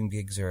jobbing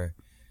gigs are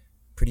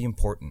pretty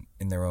important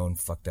in their own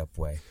fucked up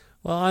way.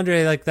 Well,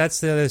 Andre, like,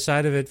 that's the other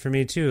side of it for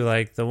me too.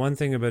 Like, the one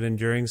thing about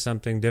enduring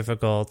something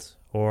difficult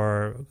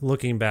or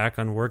looking back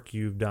on work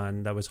you've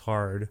done that was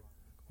hard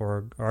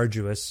or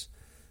arduous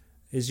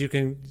is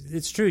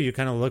it's true, you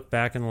kind of look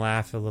back and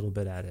laugh a little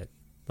bit at it.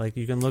 Like,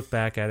 you can look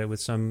back at it with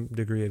some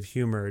degree of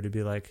humor to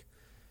be like,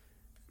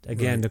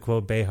 again, to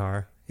quote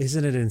Behar,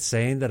 isn't it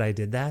insane that I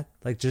did that?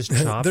 Like, just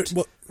chopped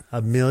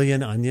a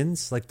million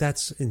onions? Like,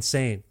 that's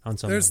insane on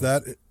some There's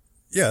level. that.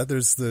 Yeah,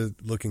 there's the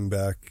looking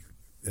back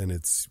and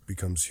it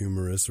becomes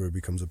humorous or it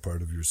becomes a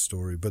part of your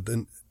story. But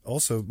then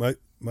also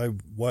my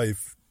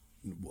wife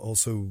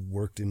also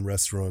worked in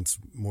restaurants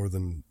more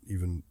than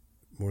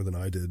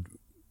I did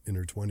in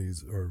her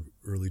 20s or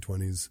early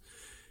 20s.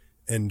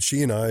 And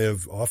she and I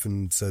have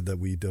often said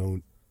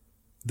that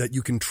that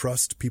you can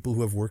trust people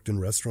who have worked in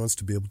restaurants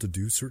to be able to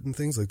do certain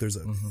things. Like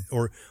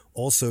or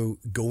also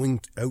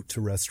going out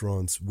to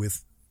restaurants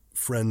with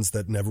friends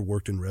that never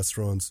worked in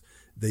restaurants,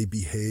 they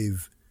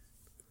behave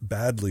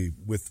badly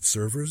with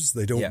servers.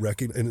 They don't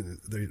recognize, and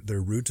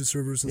they're rude to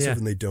servers and stuff,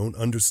 and they don't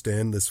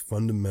understand this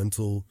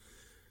fundamental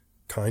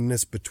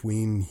kindness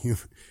between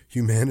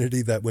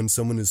humanity that when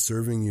someone is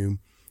serving you,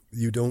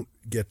 you don't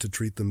get to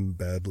treat them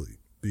badly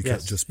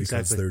because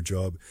it's their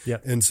job. Yeah.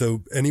 And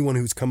so anyone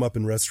who's come up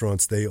in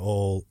restaurants, they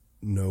all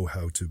know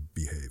how to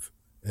behave.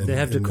 And they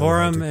have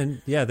decorum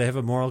and they have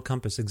a moral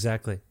compass.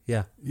 Exactly.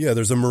 Yeah. Yeah.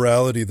 There's a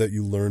morality that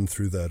you learn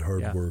through that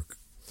hard work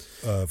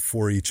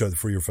for each other,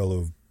 for your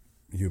fellow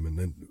human,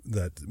 and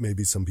that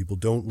maybe some people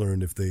don't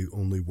learn if they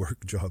only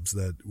work jobs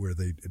where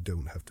they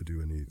don't have to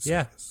do any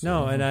service.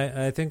 And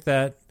I think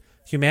that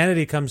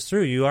humanity comes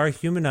through. You are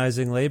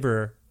humanizing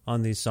labor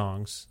on these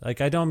songs.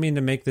 Like, I don't mean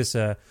to make this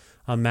a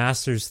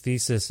master's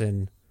thesis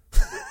in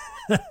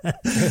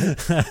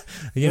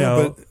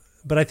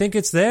but I think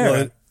it's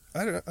there.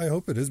 Well, I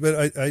hope it is,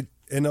 but I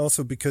and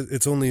also because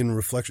it's only in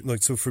reflection.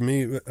 Like, so for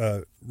me,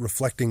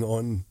 reflecting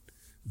on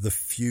the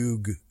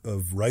fugue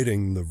of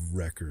writing the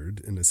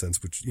record, in a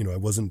sense, which, I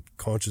wasn't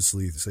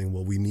consciously saying,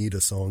 well, we need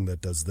a song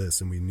that does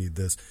this and we need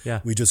this.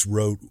 Yeah. We just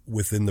wrote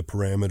within the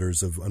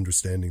parameters of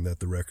understanding that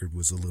the record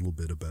was a little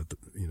bit about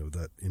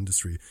that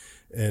industry.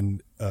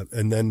 And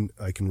then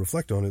I can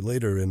reflect on it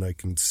later and I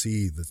can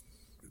see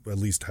at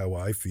least how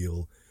I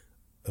feel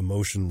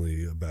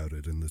emotionally about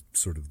it and the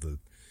sort of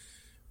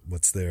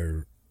what's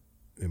there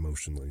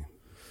emotionally.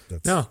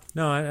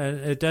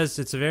 It does.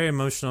 It's a very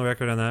emotional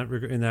record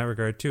in that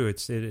regard too.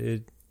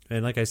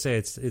 And like I say,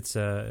 it's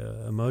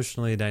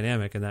emotionally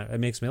dynamic, and that it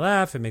makes me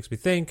laugh. It makes me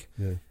think.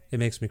 Yeah. It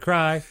makes me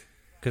cry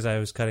because I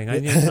was cutting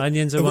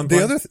onions at one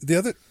point.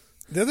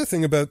 The other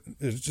thing about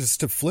it, just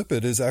to flip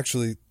it, is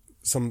actually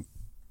some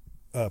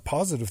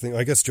positive thing.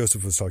 I guess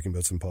Joseph was talking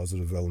about some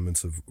positive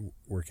elements of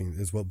working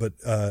as well, but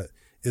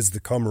is the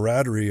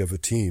camaraderie of a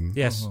team.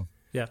 Yes.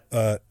 Yeah.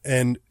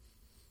 And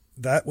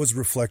that was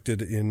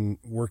reflected in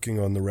working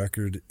on the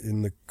record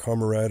in the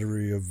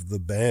camaraderie of the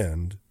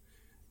band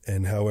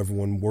and how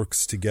everyone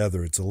works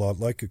together. It's a lot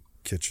like a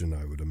kitchen,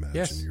 I would imagine.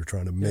 Yes. You're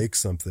trying to make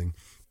something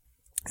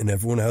and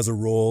everyone has a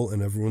role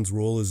and everyone's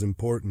role is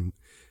important,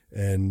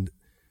 and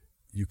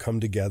you come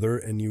together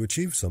and you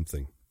achieve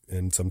something.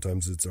 And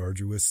sometimes it's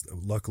arduous.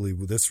 Luckily,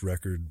 this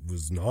record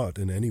was not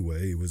in any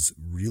way. It was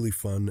really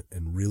fun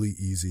and really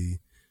easy,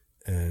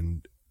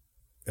 and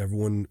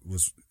everyone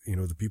was,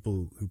 the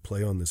people who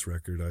play on this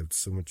record, I have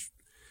so much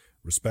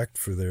respect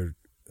for their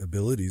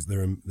abilities.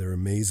 They're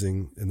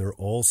amazing, and they're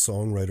all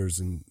songwriters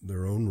in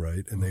their own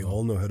right, and they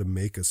all know how to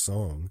make a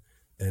song.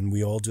 And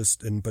we all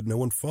but no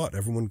one fought.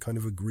 Everyone kind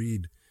of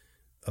agreed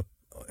up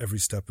every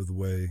step of the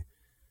way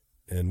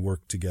and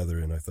worked together.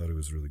 And I thought it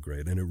was really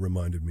great. And it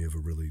reminded me of a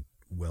really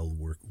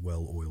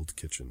well-oiled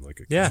kitchen, like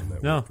a kitchen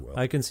that worked well.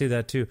 I can see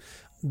that too.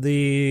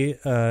 The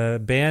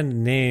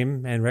band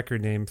name and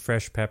record name,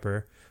 Fresh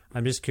Pepper,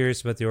 I'm just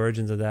curious about the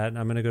origins of that.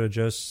 I'm going to go to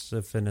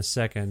Joseph in a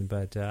second,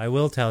 but I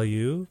will tell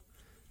you,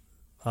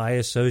 I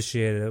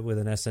associated it with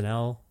an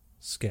SNL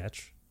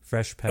sketch,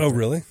 Fresh Pepper. Oh,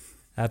 really?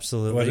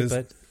 Absolutely. What is,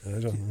 I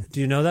don't know.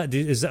 Do you know that?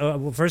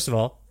 Well, first of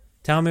all,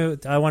 tell me.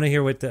 I want to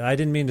hear I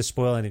didn't mean to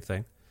spoil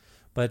anything,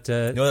 but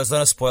no, that's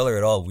not a spoiler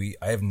at all.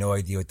 I have no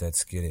idea what that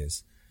skit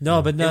is.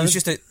 No, but no. It was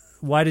just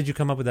why did you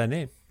come up with that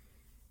name?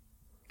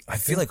 I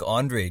feel like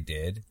Andre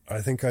did.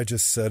 I think I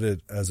just said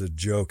it as a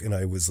joke, and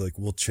I was like,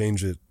 "We'll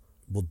change it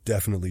will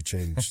definitely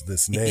change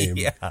this name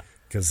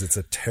because it's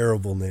a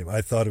terrible name.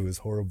 I thought it was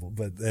horrible,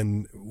 but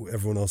then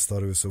everyone else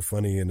thought it was so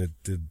funny, and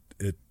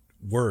it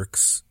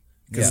works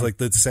because like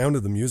the sound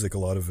of the music, a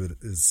lot of it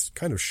is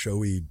kind of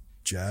showy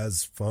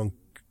jazz funk,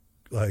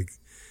 like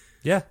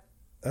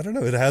I don't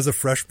know. It has a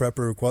Fresh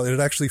Pepper quality. It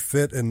actually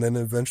fit, and then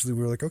eventually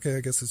we were like, okay,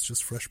 I guess it's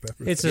just Fresh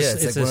Pepper. It's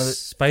a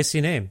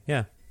spicy name.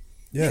 Yeah,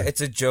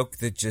 it's a joke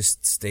that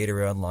just stayed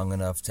around long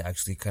enough to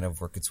actually kind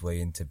of work its way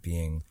into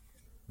being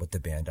what the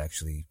band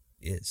actually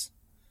is.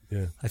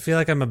 Yeah, I feel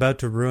like I'm about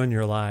to ruin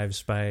your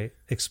lives by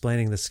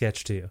explaining the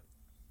sketch to you.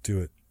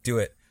 Do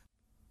it.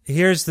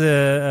 Here's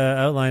the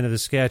outline of the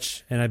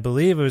sketch, and I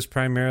believe it was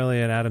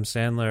primarily an Adam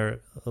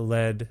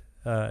Sandler-led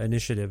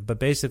initiative, but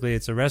basically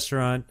it's a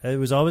restaurant. It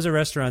was always a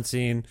restaurant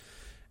scene,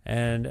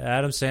 and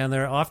Adam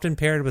Sandler, often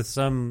paired with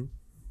some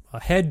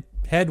head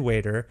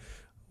waiter,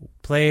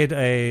 played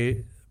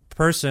a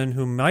person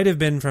who might have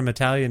been from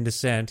Italian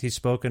descent. He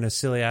spoke in a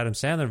silly Adam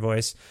Sandler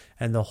voice,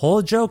 and the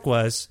whole joke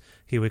was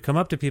he would come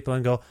up to people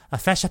and go, "A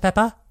fresh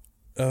pepper?"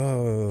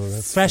 Oh,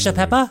 that's fresh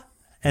pepper?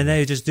 And then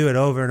he'd just do it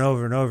over and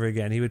over and over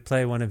again. He would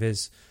play one of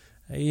his,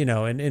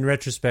 in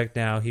retrospect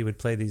now, he would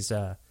play these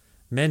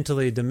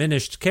mentally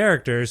diminished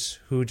characters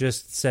who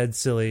just said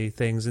silly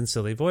things in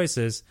silly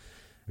voices.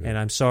 Yeah. And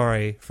I'm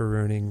sorry for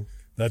ruining.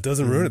 That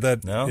doesn't ruin it.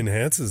 That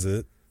enhances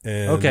it.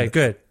 And okay,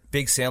 good.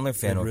 Big Sandler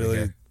fan over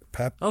here.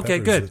 Okay,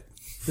 good. It.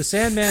 The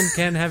Sandman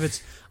can have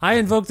its... I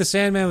invoked the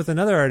Sandman with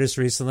another artist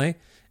recently,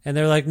 and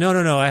they're like,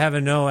 no, I have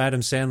a no Adam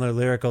Sandler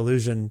lyric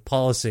illusion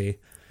policy.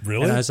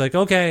 Really? And I was like,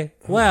 okay,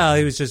 well,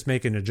 he was just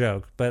making a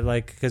joke. But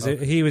because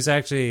he was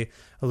actually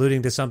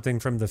alluding to something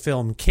from the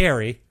film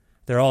Carrie.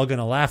 They're all going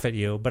to laugh at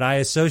you, but I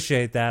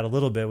associate that a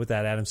little bit with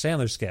that Adam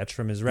Sandler sketch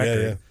from his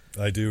record.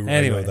 Yeah, I do.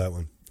 Anyway. I know that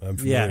one. I'm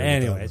familiar with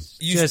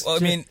anyways. I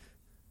mean,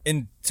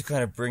 and to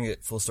kind of bring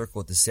it full circle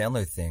with the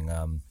Sandler thing,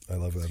 I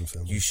love Adam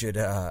Sandler. You should.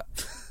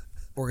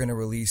 We're going to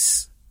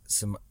release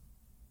some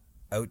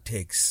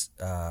outtakes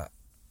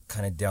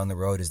kind of down the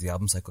road as the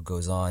album cycle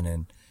goes on,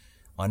 and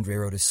Andre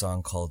wrote a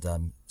song called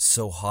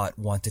 "So Hot,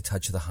 Want to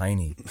Touch the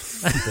Heiny."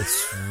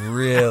 That's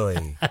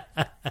really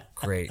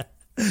great.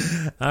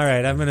 All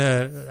right, I'm going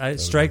to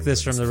strike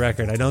this from the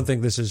record. I don't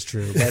think this is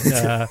true,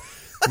 but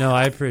no,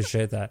 I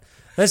appreciate that.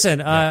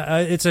 Listen,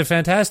 it's a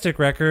fantastic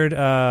record.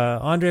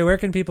 Andre, where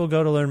can people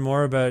go to learn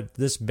more about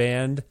this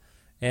band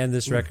and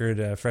this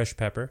record, Fresh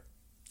Pepper?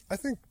 I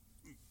think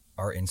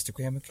our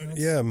Instagram account?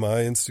 Yeah,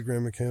 my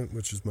Instagram account,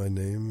 which is my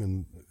name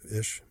and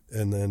ish,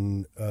 and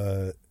then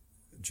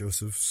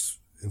Joseph's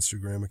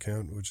Instagram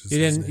account, which is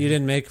You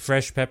didn't make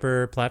Fresh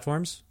Pepper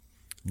platforms?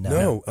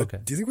 No. Okay.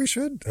 Do you think we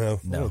should? No,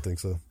 I don't think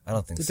so. I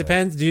don't think so. It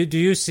depends. Do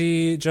you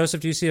see,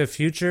 Joseph, do you see a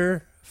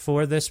future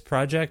for this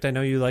project? I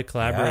know you like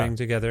collaborating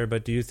together,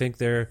 but do you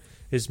think are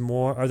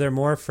there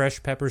more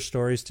Fresh Pepper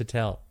stories to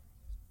tell?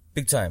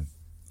 Big time.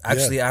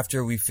 Actually,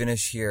 after we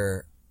finish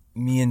here,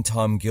 me and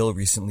Tom Gill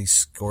recently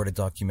scored a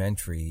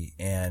documentary,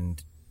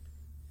 and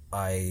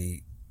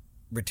I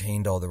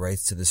retained all the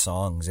rights to the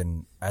songs.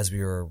 And as we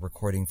were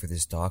recording for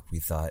this doc, we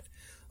thought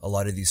a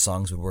lot of these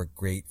songs would work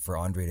great for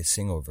Andre to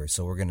sing over.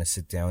 So we're going to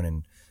sit down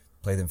and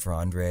play them for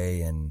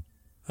Andre and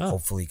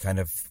hopefully kind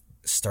of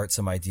start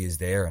some ideas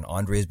there. And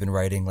Andre's been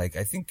writing, I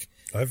think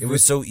it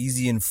was so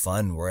easy and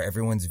fun where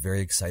everyone's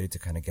very excited to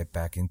kind of get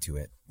back into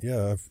it.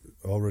 Yeah, I've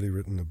already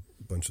written a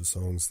bunch of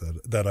songs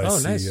that I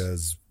see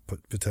as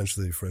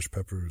potentially Fresh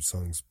Pepper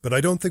songs. But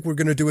I don't think we're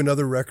going to do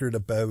another record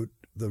about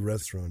the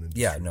restaurant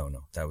industry. Yeah, no.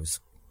 That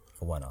was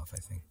a one-off, I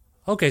think.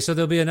 Okay, so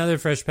there'll be another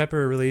Fresh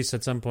Pepper release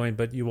at some point,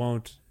 but you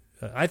won't...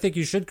 I think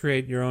you should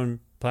create your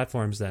own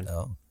platforms then.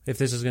 Oh. If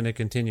this is going to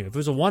continue. If it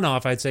was a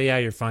one-off, I'd say, yeah,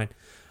 you're fine.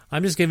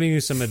 I'm just giving you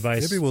some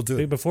advice. Maybe we'll do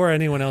it. Before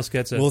anyone else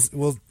gets it.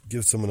 We'll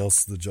give someone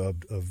else the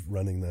job of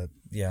running that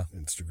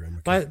Instagram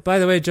account. By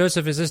the way,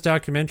 Joseph, is this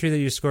documentary that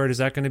you scored, is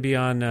that going to be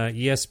on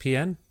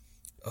ESPN?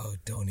 Oh,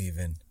 don't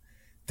even.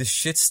 The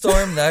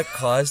shitstorm that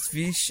caused,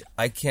 Vish,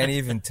 I can't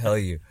even tell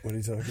you. What are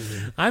you talking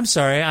about? I'm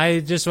sorry. I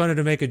just wanted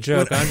to make a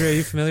joke. Andre, are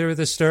you familiar with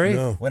this story?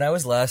 No. When I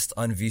was last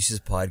on Vish's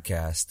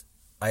podcast,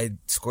 I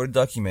scored a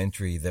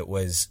documentary that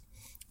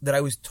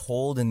I was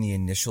told in the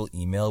initial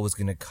email was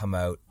going to come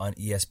out on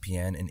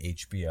ESPN and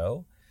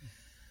HBO.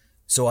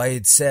 So I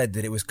had said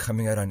that it was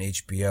coming out on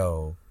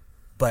HBO,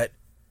 but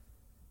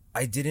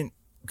I didn't.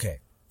 Okay.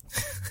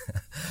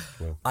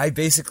 Well. I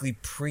basically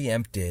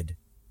preempted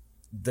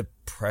the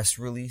press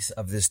release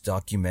of this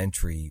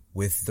documentary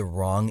with the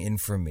wrong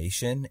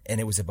information, and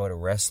it was about a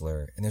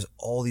wrestler, and there's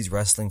all these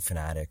wrestling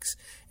fanatics,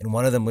 and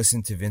one of them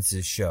listened to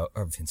Vince's show,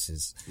 or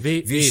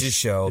Vish's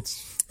show,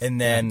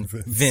 and then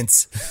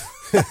Vince,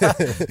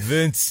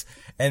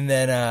 and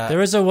then there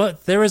was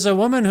a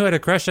woman who had a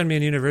crush on me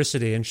in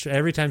university, and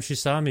every time she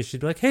saw me,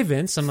 she'd be like, "Hey,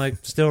 Vince." I'm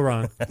like, still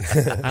wrong. I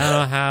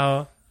don't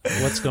know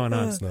what's going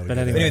on, but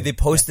anyway, they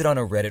posted on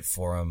a Reddit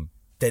forum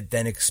that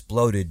then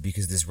exploded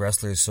because this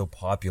wrestler is so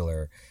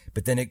popular.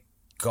 But then it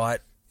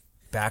got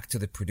back to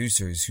the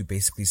producers who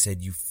basically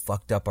said, you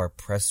fucked up our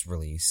press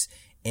release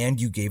and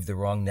you gave the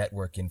wrong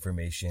network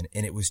information.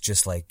 And it was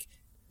just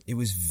it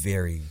was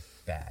very,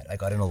 bad. I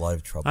got in a lot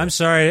of trouble. I'm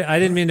sorry, I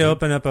didn't mean to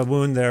open up a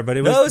wound there, but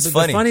it was, No, it's the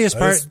funny. funniest I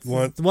part. just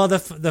want Well, the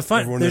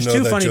fun. everyone There's to know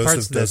two that funny Joseph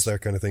parts to does this.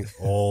 that kind of thing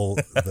all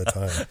the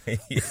time.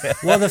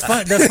 Well, the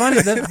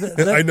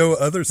funny. I know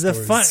other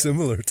stories fun-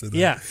 similar to that.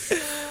 Yeah.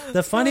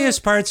 The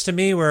funniest parts to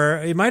me were,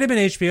 it might have been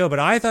HBO, but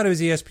I thought it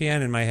was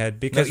ESPN in my head No,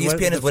 because ESPN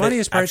the is what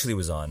funniest it part. actually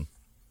was on.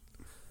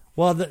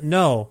 Well,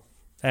 no,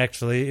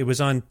 actually, it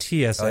was on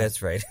TSN. Oh,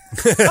 that's right.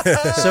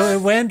 So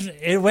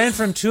it went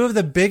from two of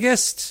the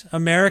biggest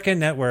American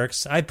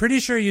networks. I'm pretty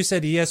sure you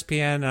said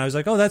ESPN, and I was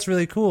like, oh, that's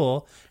really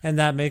cool, and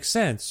that makes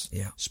sense.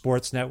 Yeah.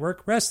 Sports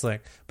network, wrestling.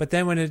 But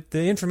then when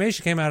the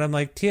information came out, I'm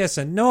like,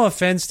 TSN. No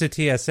offense to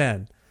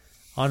TSN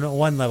on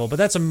one level, but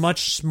that's a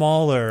much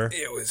smaller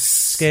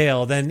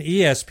scale than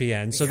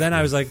ESPN. So then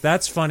I was like,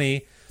 that's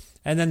funny.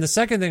 And then the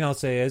second thing I'll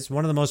say is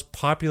one of the most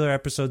popular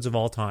episodes of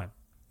all time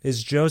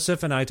is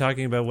Joseph and I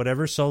talking about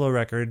whatever solo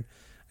record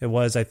it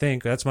was. I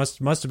think that must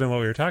have been what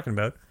we were talking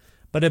about.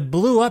 But it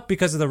blew up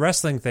because of the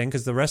wrestling thing,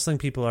 because the wrestling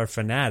people are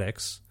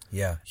fanatics.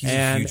 Yeah, he's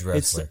And a huge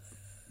wrestler.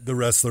 The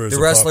wrestler is The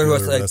a wrestler who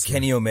popular has wrestler.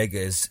 Kenny Omega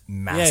is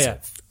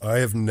massive. I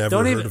have never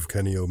Don't heard even- of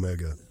Kenny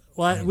Omega.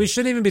 Well, we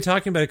shouldn't even be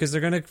talking about it because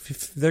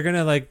they're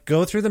gonna like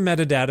go through the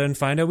metadata and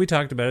find out we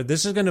talked about it.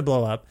 This is gonna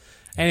blow up.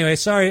 Anyway,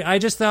 sorry. I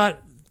just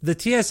thought the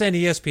TSN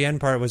ESPN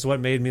part was what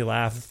made me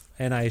laugh,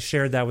 and I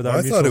shared that with our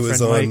I mutual thought it was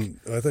friend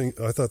Mike.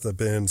 I thought the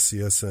band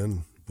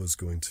CSN was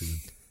going to.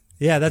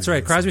 Yeah, that's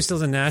right. Crosby,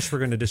 Stills, and Nash were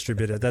going to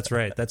distribute it. That's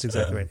right. That's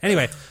exactly right.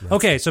 Anyway,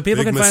 okay, so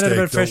people Big can find out mistake.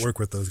 about Fresh. Don't work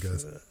with those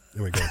guys.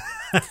 There we go.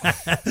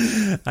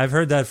 I've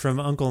heard that from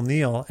Uncle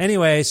Neil.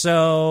 Anyway,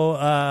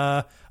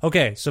 so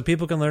okay, so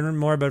people can learn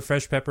more about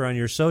Fresh Pepper on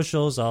your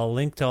socials. I'll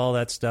link to all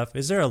that stuff.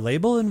 Is there a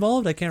label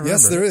involved? I can't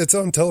remember. Yes, it's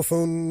on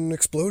Telephone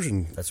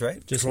Explosion. That's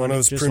right.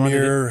 Toronto's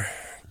premier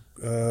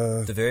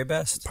The very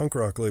best. punk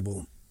rock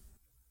label.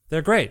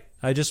 They're great.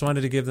 I just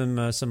wanted to give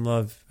them some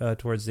love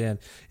towards the end.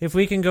 If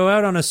we can go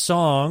out on a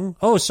song.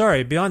 Oh,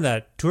 sorry. Beyond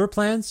that, tour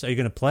plans. Are you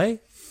going to play?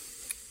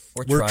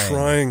 We're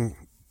trying.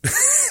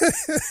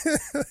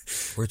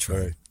 We're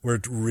trying. We're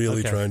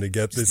really Okay. trying to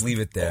get Just this. leave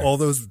it there. All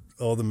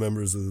the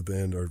members of the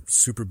band are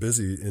super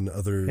busy in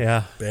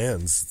other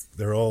bands.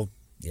 They're all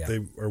they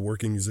are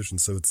working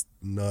musicians, so it's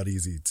not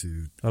easy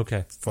to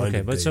find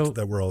a but date so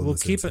that we're all in we'll the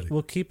same keep city.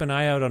 We'll keep an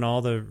eye out on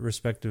all the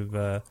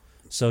respective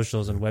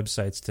socials and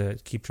websites to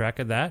keep track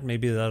of that.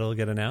 Maybe that'll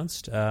get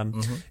announced.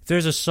 If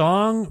there's a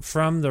song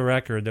from the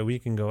record that we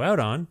can go out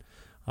on,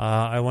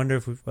 I wonder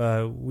if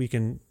we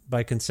can,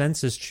 by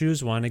consensus,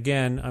 choose one.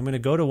 Again, I'm going to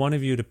go to one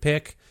of you to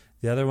pick.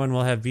 The other one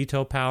will have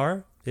veto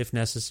power, if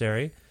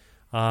necessary.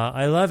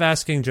 I love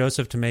asking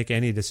Joseph to make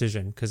any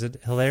decision because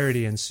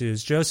hilarity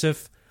ensues.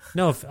 Joseph,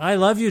 I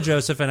love you,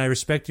 Joseph, and I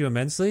respect you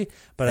immensely,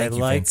 but Thank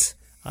you, Vince.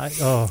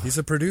 He's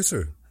a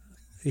producer.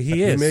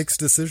 He is. He makes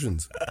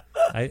decisions.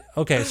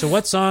 Okay, so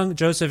what song,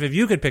 Joseph, if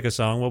you could pick a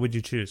song, what would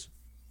you choose?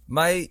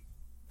 My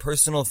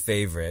personal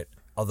favorite,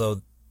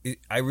 although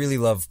I really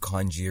love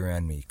Kanji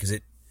Around Me because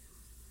it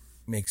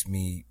makes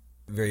me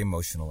very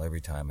emotional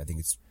every time. I think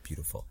it's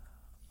beautiful.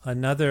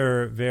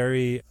 Another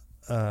very,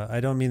 I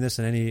don't mean this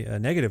in any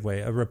negative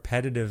way, a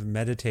repetitive,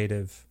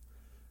 meditative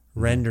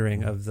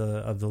rendering of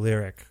the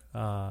lyric.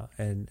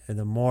 And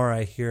the more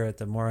I hear it,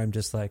 the more I'm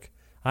just like,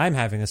 I'm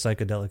having a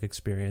psychedelic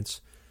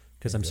experience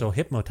because I'm so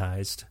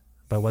hypnotized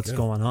by what's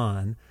going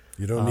on.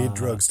 You don't need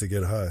drugs to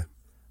get high.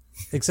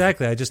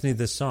 Exactly. I just need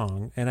this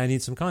song, and I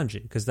need some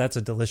kanji because that's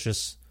a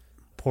delicious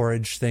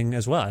porridge thing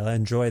as well. I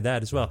enjoy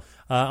that as well.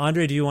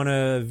 Andre, do you want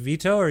to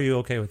veto, or are you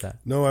okay with that?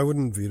 No, I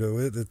wouldn't veto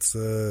it. It's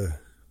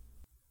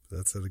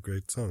that's a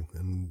great song,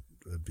 and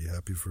I'd be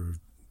happy for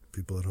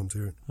people at home to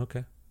hear it.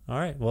 Okay. All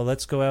right. Well,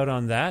 let's go out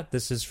on that.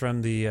 This is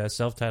from the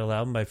self-titled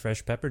album by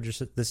Fresh Pepper.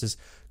 This is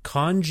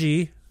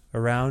Kanji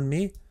Around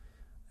Me.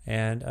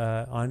 And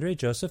Andre,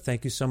 Joseph,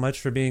 thank you so much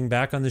for being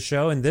back on the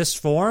show in this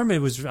form.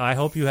 I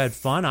hope you had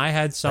fun. I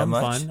had some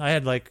fun. I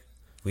had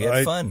we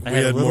had fun. I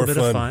had a little bit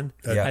of fun.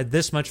 Yeah. I had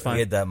this much fun. We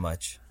had that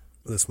much.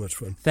 This much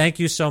fun. Thank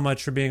you so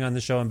much for being on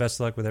the show, and best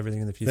of luck with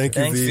everything in the future. Thank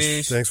you, Thanks,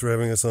 Vish. Thanks for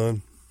having us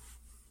on.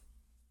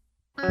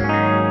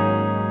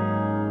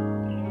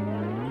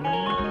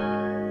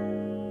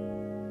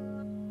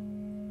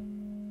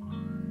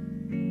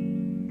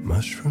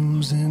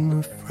 Mushrooms in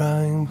a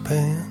frying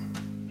pan.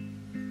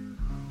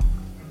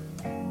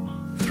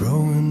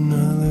 Throw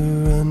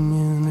another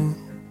onion in.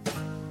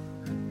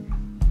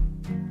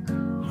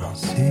 I'll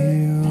see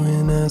you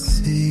when I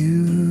see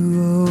you.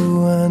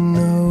 Oh, I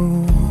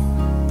know.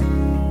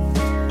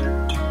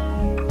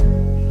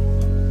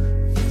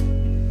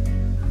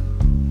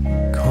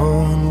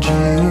 Conjure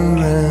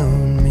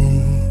around me.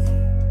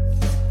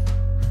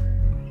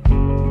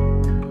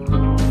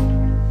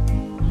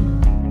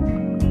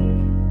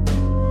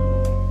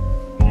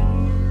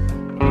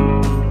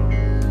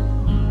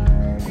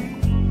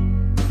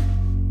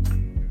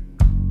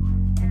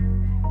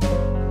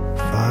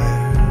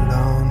 Fired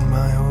on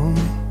my own.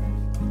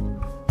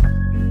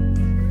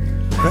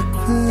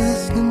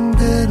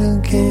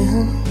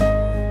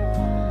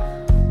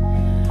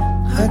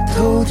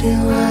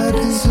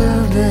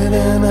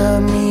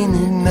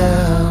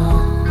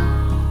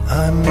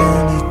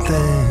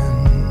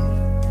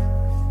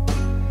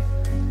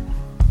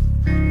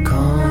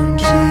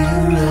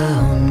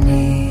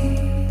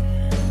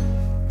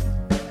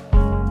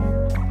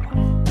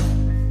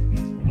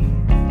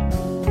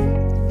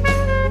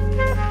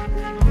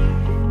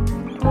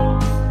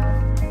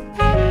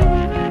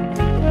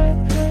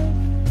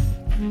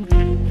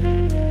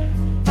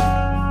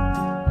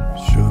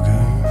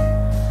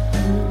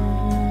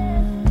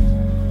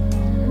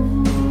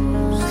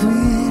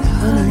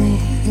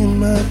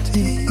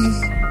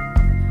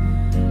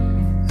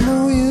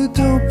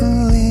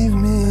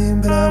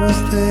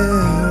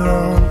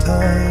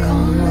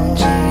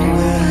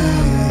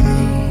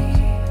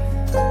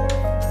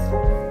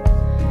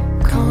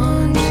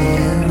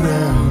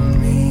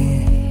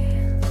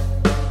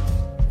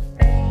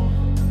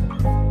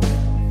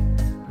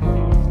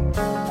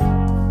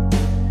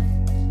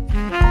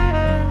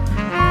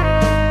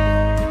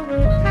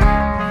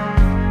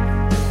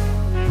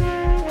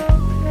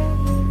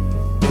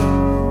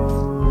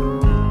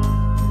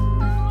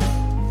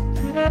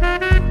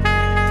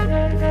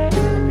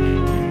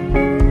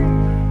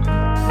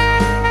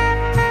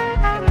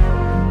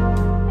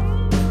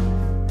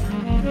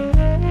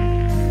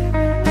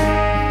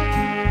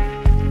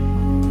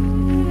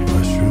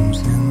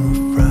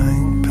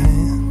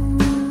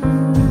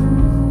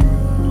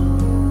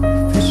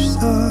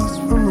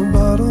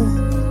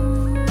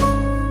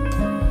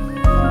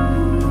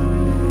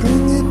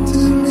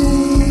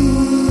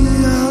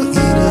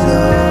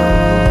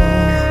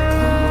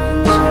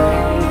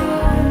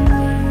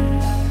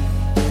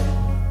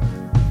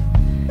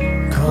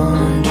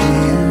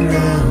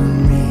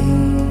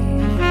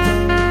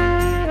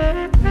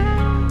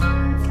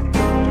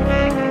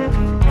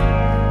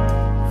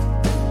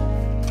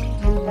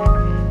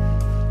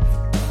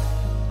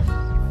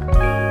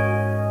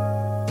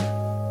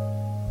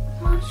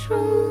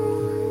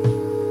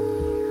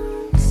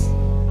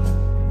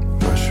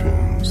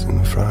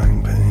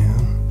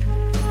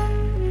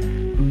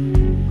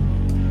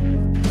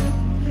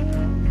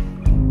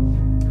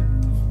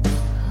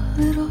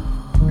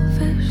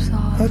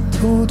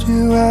 told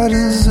you I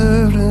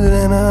deserved it,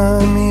 and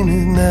I mean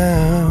it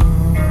now.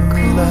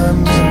 And I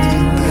meant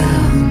it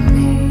then.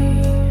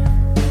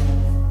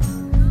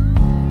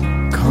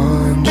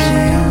 Conjure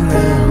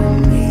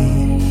around me.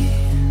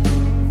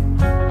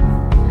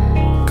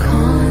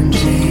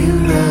 Conjure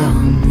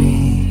around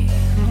me.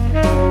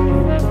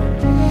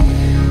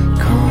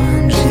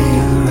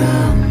 Conjure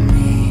around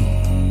me.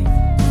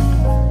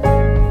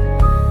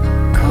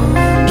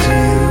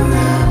 Conjure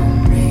around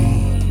me. Conjure around me.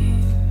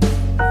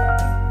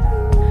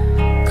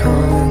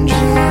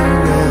 Conjure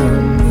around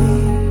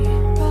me.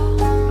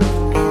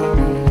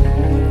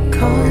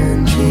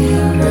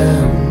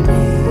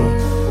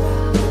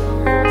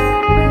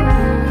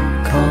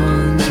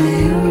 Conjure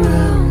around me. Conjure around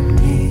me.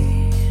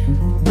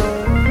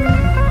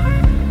 Conjure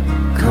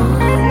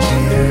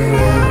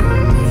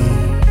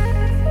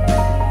around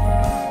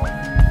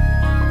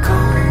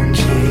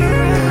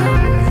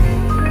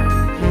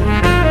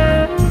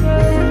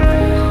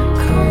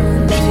me.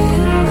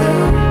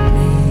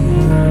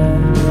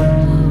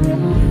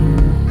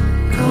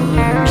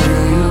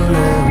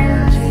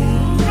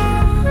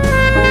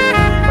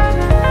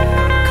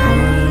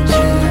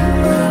 Conjure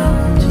around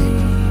me.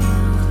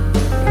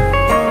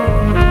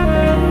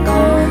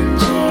 Conjure around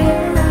me.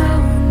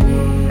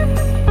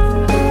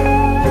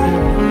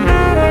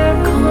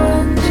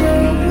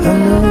 I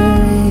know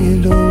you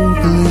don't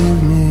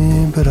believe me,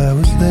 but I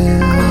was there.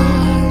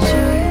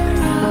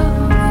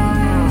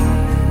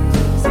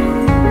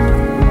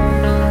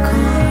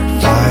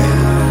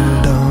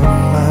 Fired on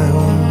my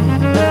own.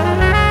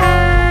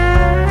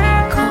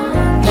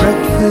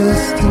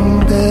 Breakfast in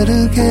bed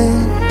again.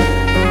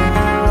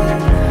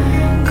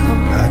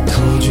 I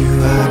told you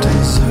I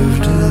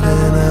deserved it,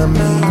 and I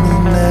mean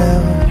it now.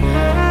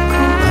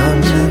 I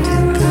meant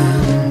it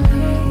then.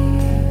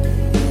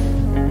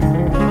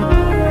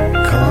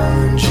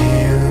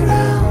 Conjure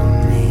around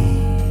me.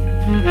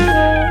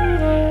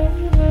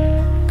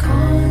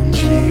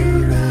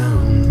 Conjure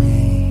around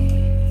me.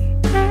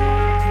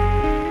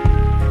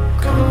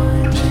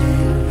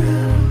 Conjure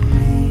around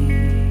me.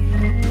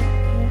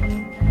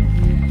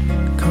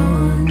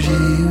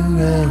 Conjure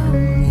around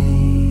me.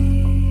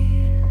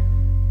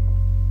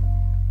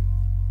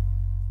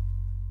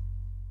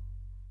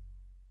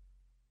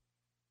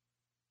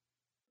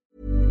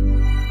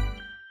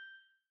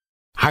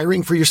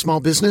 Hiring for your small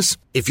business?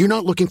 If you're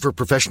not looking for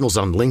professionals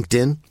on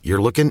LinkedIn,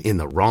 you're looking in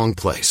the wrong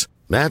place.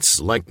 That's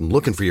like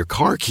looking for your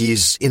car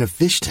keys in a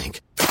fish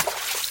tank.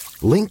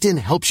 LinkedIn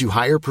helps you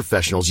hire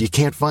professionals you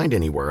can't find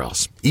anywhere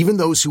else, even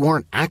those who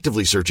aren't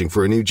actively searching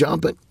for a new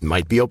job but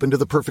might be open to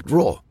the perfect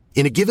role.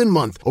 In a given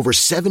month, over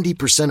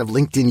 70% of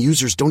LinkedIn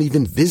users don't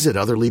even visit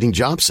other leading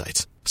job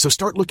sites. So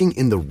start looking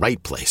in the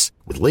right place.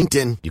 With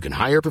LinkedIn, you can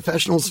hire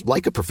professionals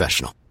like a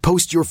professional.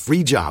 Post your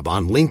free job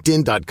on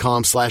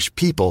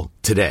linkedin.com/people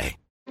today.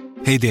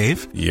 Hey,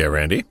 Dave. Yeah,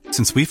 Randy.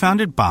 Since we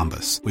founded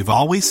Bombas, we've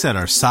always said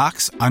our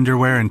socks,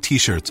 underwear, and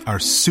T-shirts are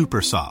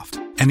super soft.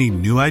 Any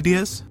new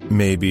ideas?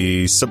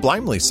 Maybe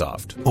sublimely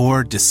soft.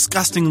 Or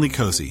disgustingly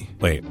cozy.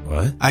 Wait,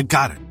 what? I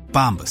got it.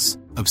 Bombas.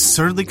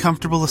 Absurdly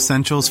comfortable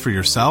essentials for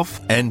yourself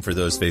And for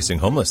those facing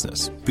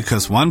homelessness.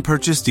 because one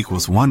purchased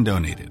equals one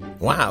donated.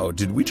 Wow,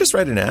 did we just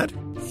write an ad?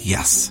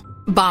 Yes.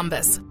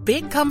 Bombas.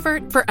 Big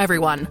comfort for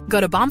everyone. Go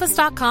to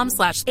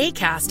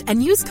bombas.com/ACAST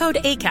and use code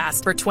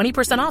ACAST for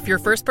 20% off your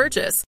first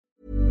purchase.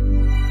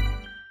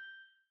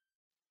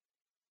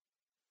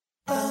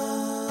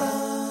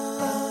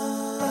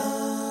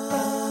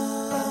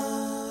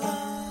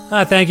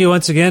 Thank you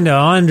once again to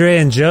Andre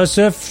and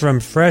Joseph from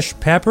Fresh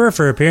Pepper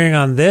for appearing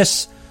on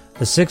this,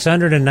 the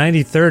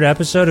 693rd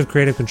episode of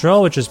Creative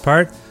Control, which is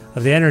part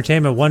of the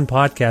Entertainment One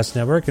Podcast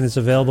Network, and it's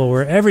available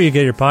wherever you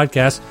get your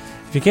podcasts.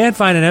 If you can't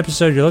find an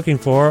episode you're looking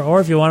for,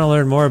 or if you want to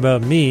learn more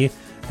about me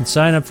and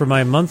sign up for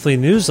my monthly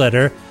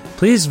newsletter,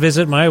 please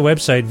visit my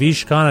website,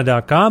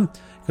 vishkhanna.com. You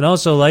can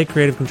also like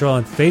Creative Control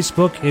on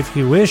Facebook if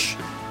you wish. You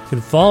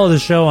can follow the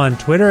show on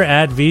Twitter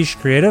at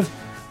VishCreative,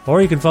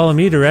 or you can follow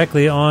me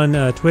directly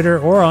on Twitter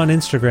or on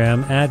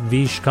Instagram at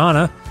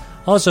vishkhanna.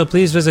 Also,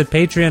 please visit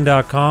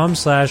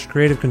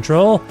patreon.com/Creative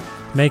Control.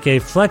 Make a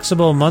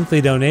flexible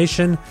monthly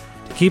donation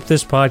to keep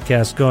this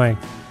podcast going.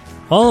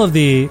 All of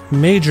the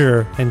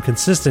major and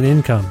consistent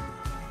income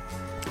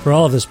for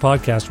all of this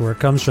podcast work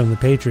comes from the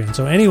Patreon.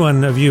 So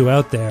anyone of you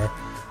out there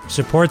who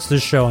supports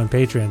this show on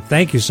Patreon,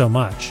 thank you so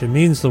much. It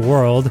means the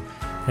world.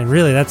 And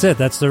really, that's it.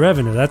 That's the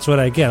revenue. That's what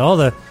I get. All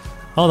the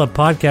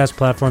podcast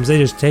platforms, they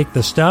just take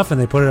the stuff and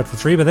they put it up for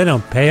free, but they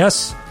don't pay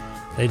us.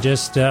 They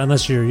just,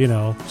 unless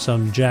you're,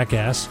 some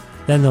jackass,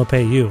 then they'll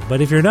pay you. But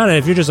if you're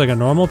just like a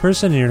normal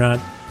person and you're not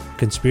a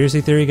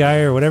conspiracy theory guy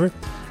or whatever,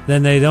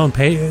 then they don't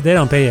pay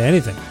you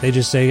anything. They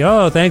just say,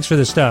 "Oh, thanks for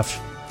the stuff,"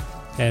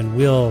 and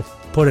we'll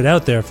put it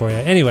out there for you.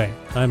 Anyway,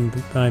 I'm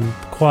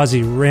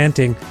quasi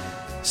ranting.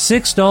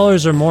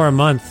 $6 or more a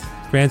month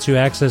grants you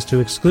access to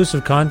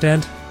exclusive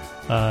content,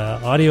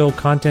 audio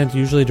content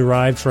usually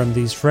derived from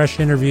these fresh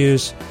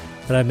interviews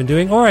that I've been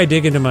doing, or I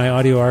dig into my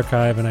audio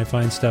archive and I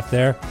find stuff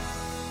there,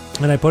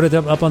 and I put it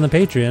up on the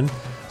Patreon.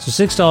 So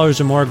 $6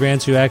 or more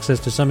grants you access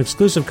to some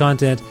exclusive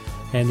content,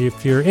 and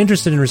if you're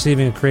interested in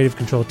receiving a Creative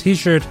Control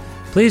t-shirt,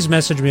 please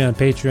message me on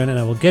Patreon and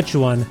I will get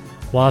you one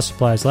while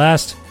supplies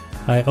last.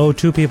 I owe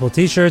 2 people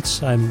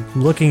t-shirts. I'm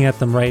looking at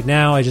them right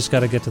now. I just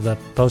got to get to the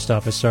post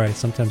office. Sorry,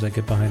 sometimes I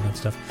get behind on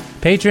stuff.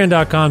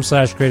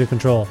 Patreon.com/Creative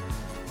Control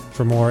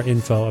for more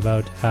info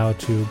about how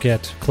to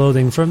get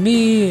clothing from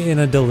me in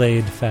a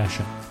delayed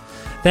fashion.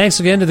 Thanks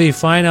again to the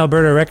fine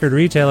Alberta record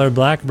retailer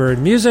Blackbird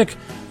Music,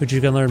 which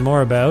you can learn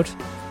more about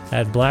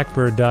at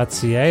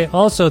blackbird.ca.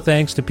 Also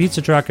thanks to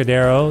Pizza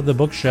Trocadero, The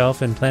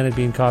Bookshelf, and Planet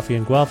Bean Coffee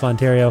in Guelph,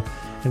 Ontario,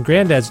 and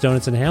Grandad's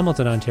Donuts in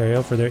Hamilton,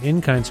 Ontario for their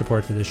in-kind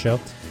support for this show.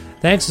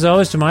 Thanks as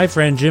always to my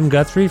friend Jim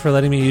Guthrie for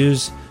letting me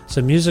use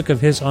some music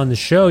of his on the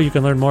show. You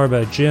can learn more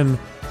about Jim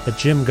at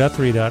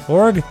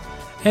jimguthrie.org.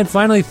 And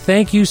finally,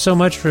 thank you so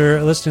much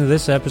for listening to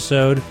this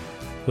episode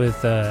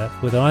with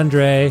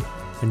Andre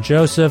and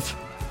Joseph.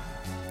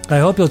 I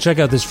hope you'll check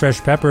out this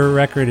Fresh Pepper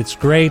record. It's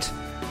great.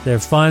 They're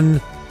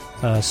fun,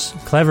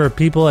 clever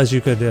people, as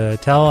you could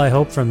tell, I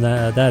hope, from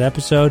that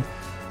episode.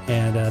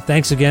 And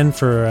thanks again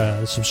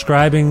for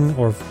subscribing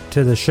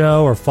to the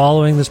show or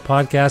following this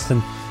podcast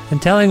and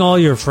telling all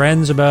your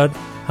friends about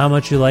how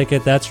much you like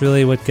it. That's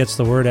really what gets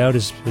the word out,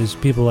 is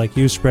people like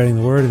you spreading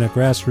the word in a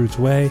grassroots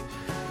way.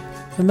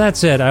 And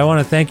that's it. I want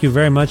to thank you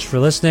very much for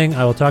listening.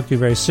 I will talk to you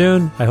very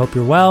soon. I hope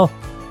you're well.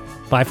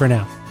 Bye for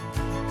now.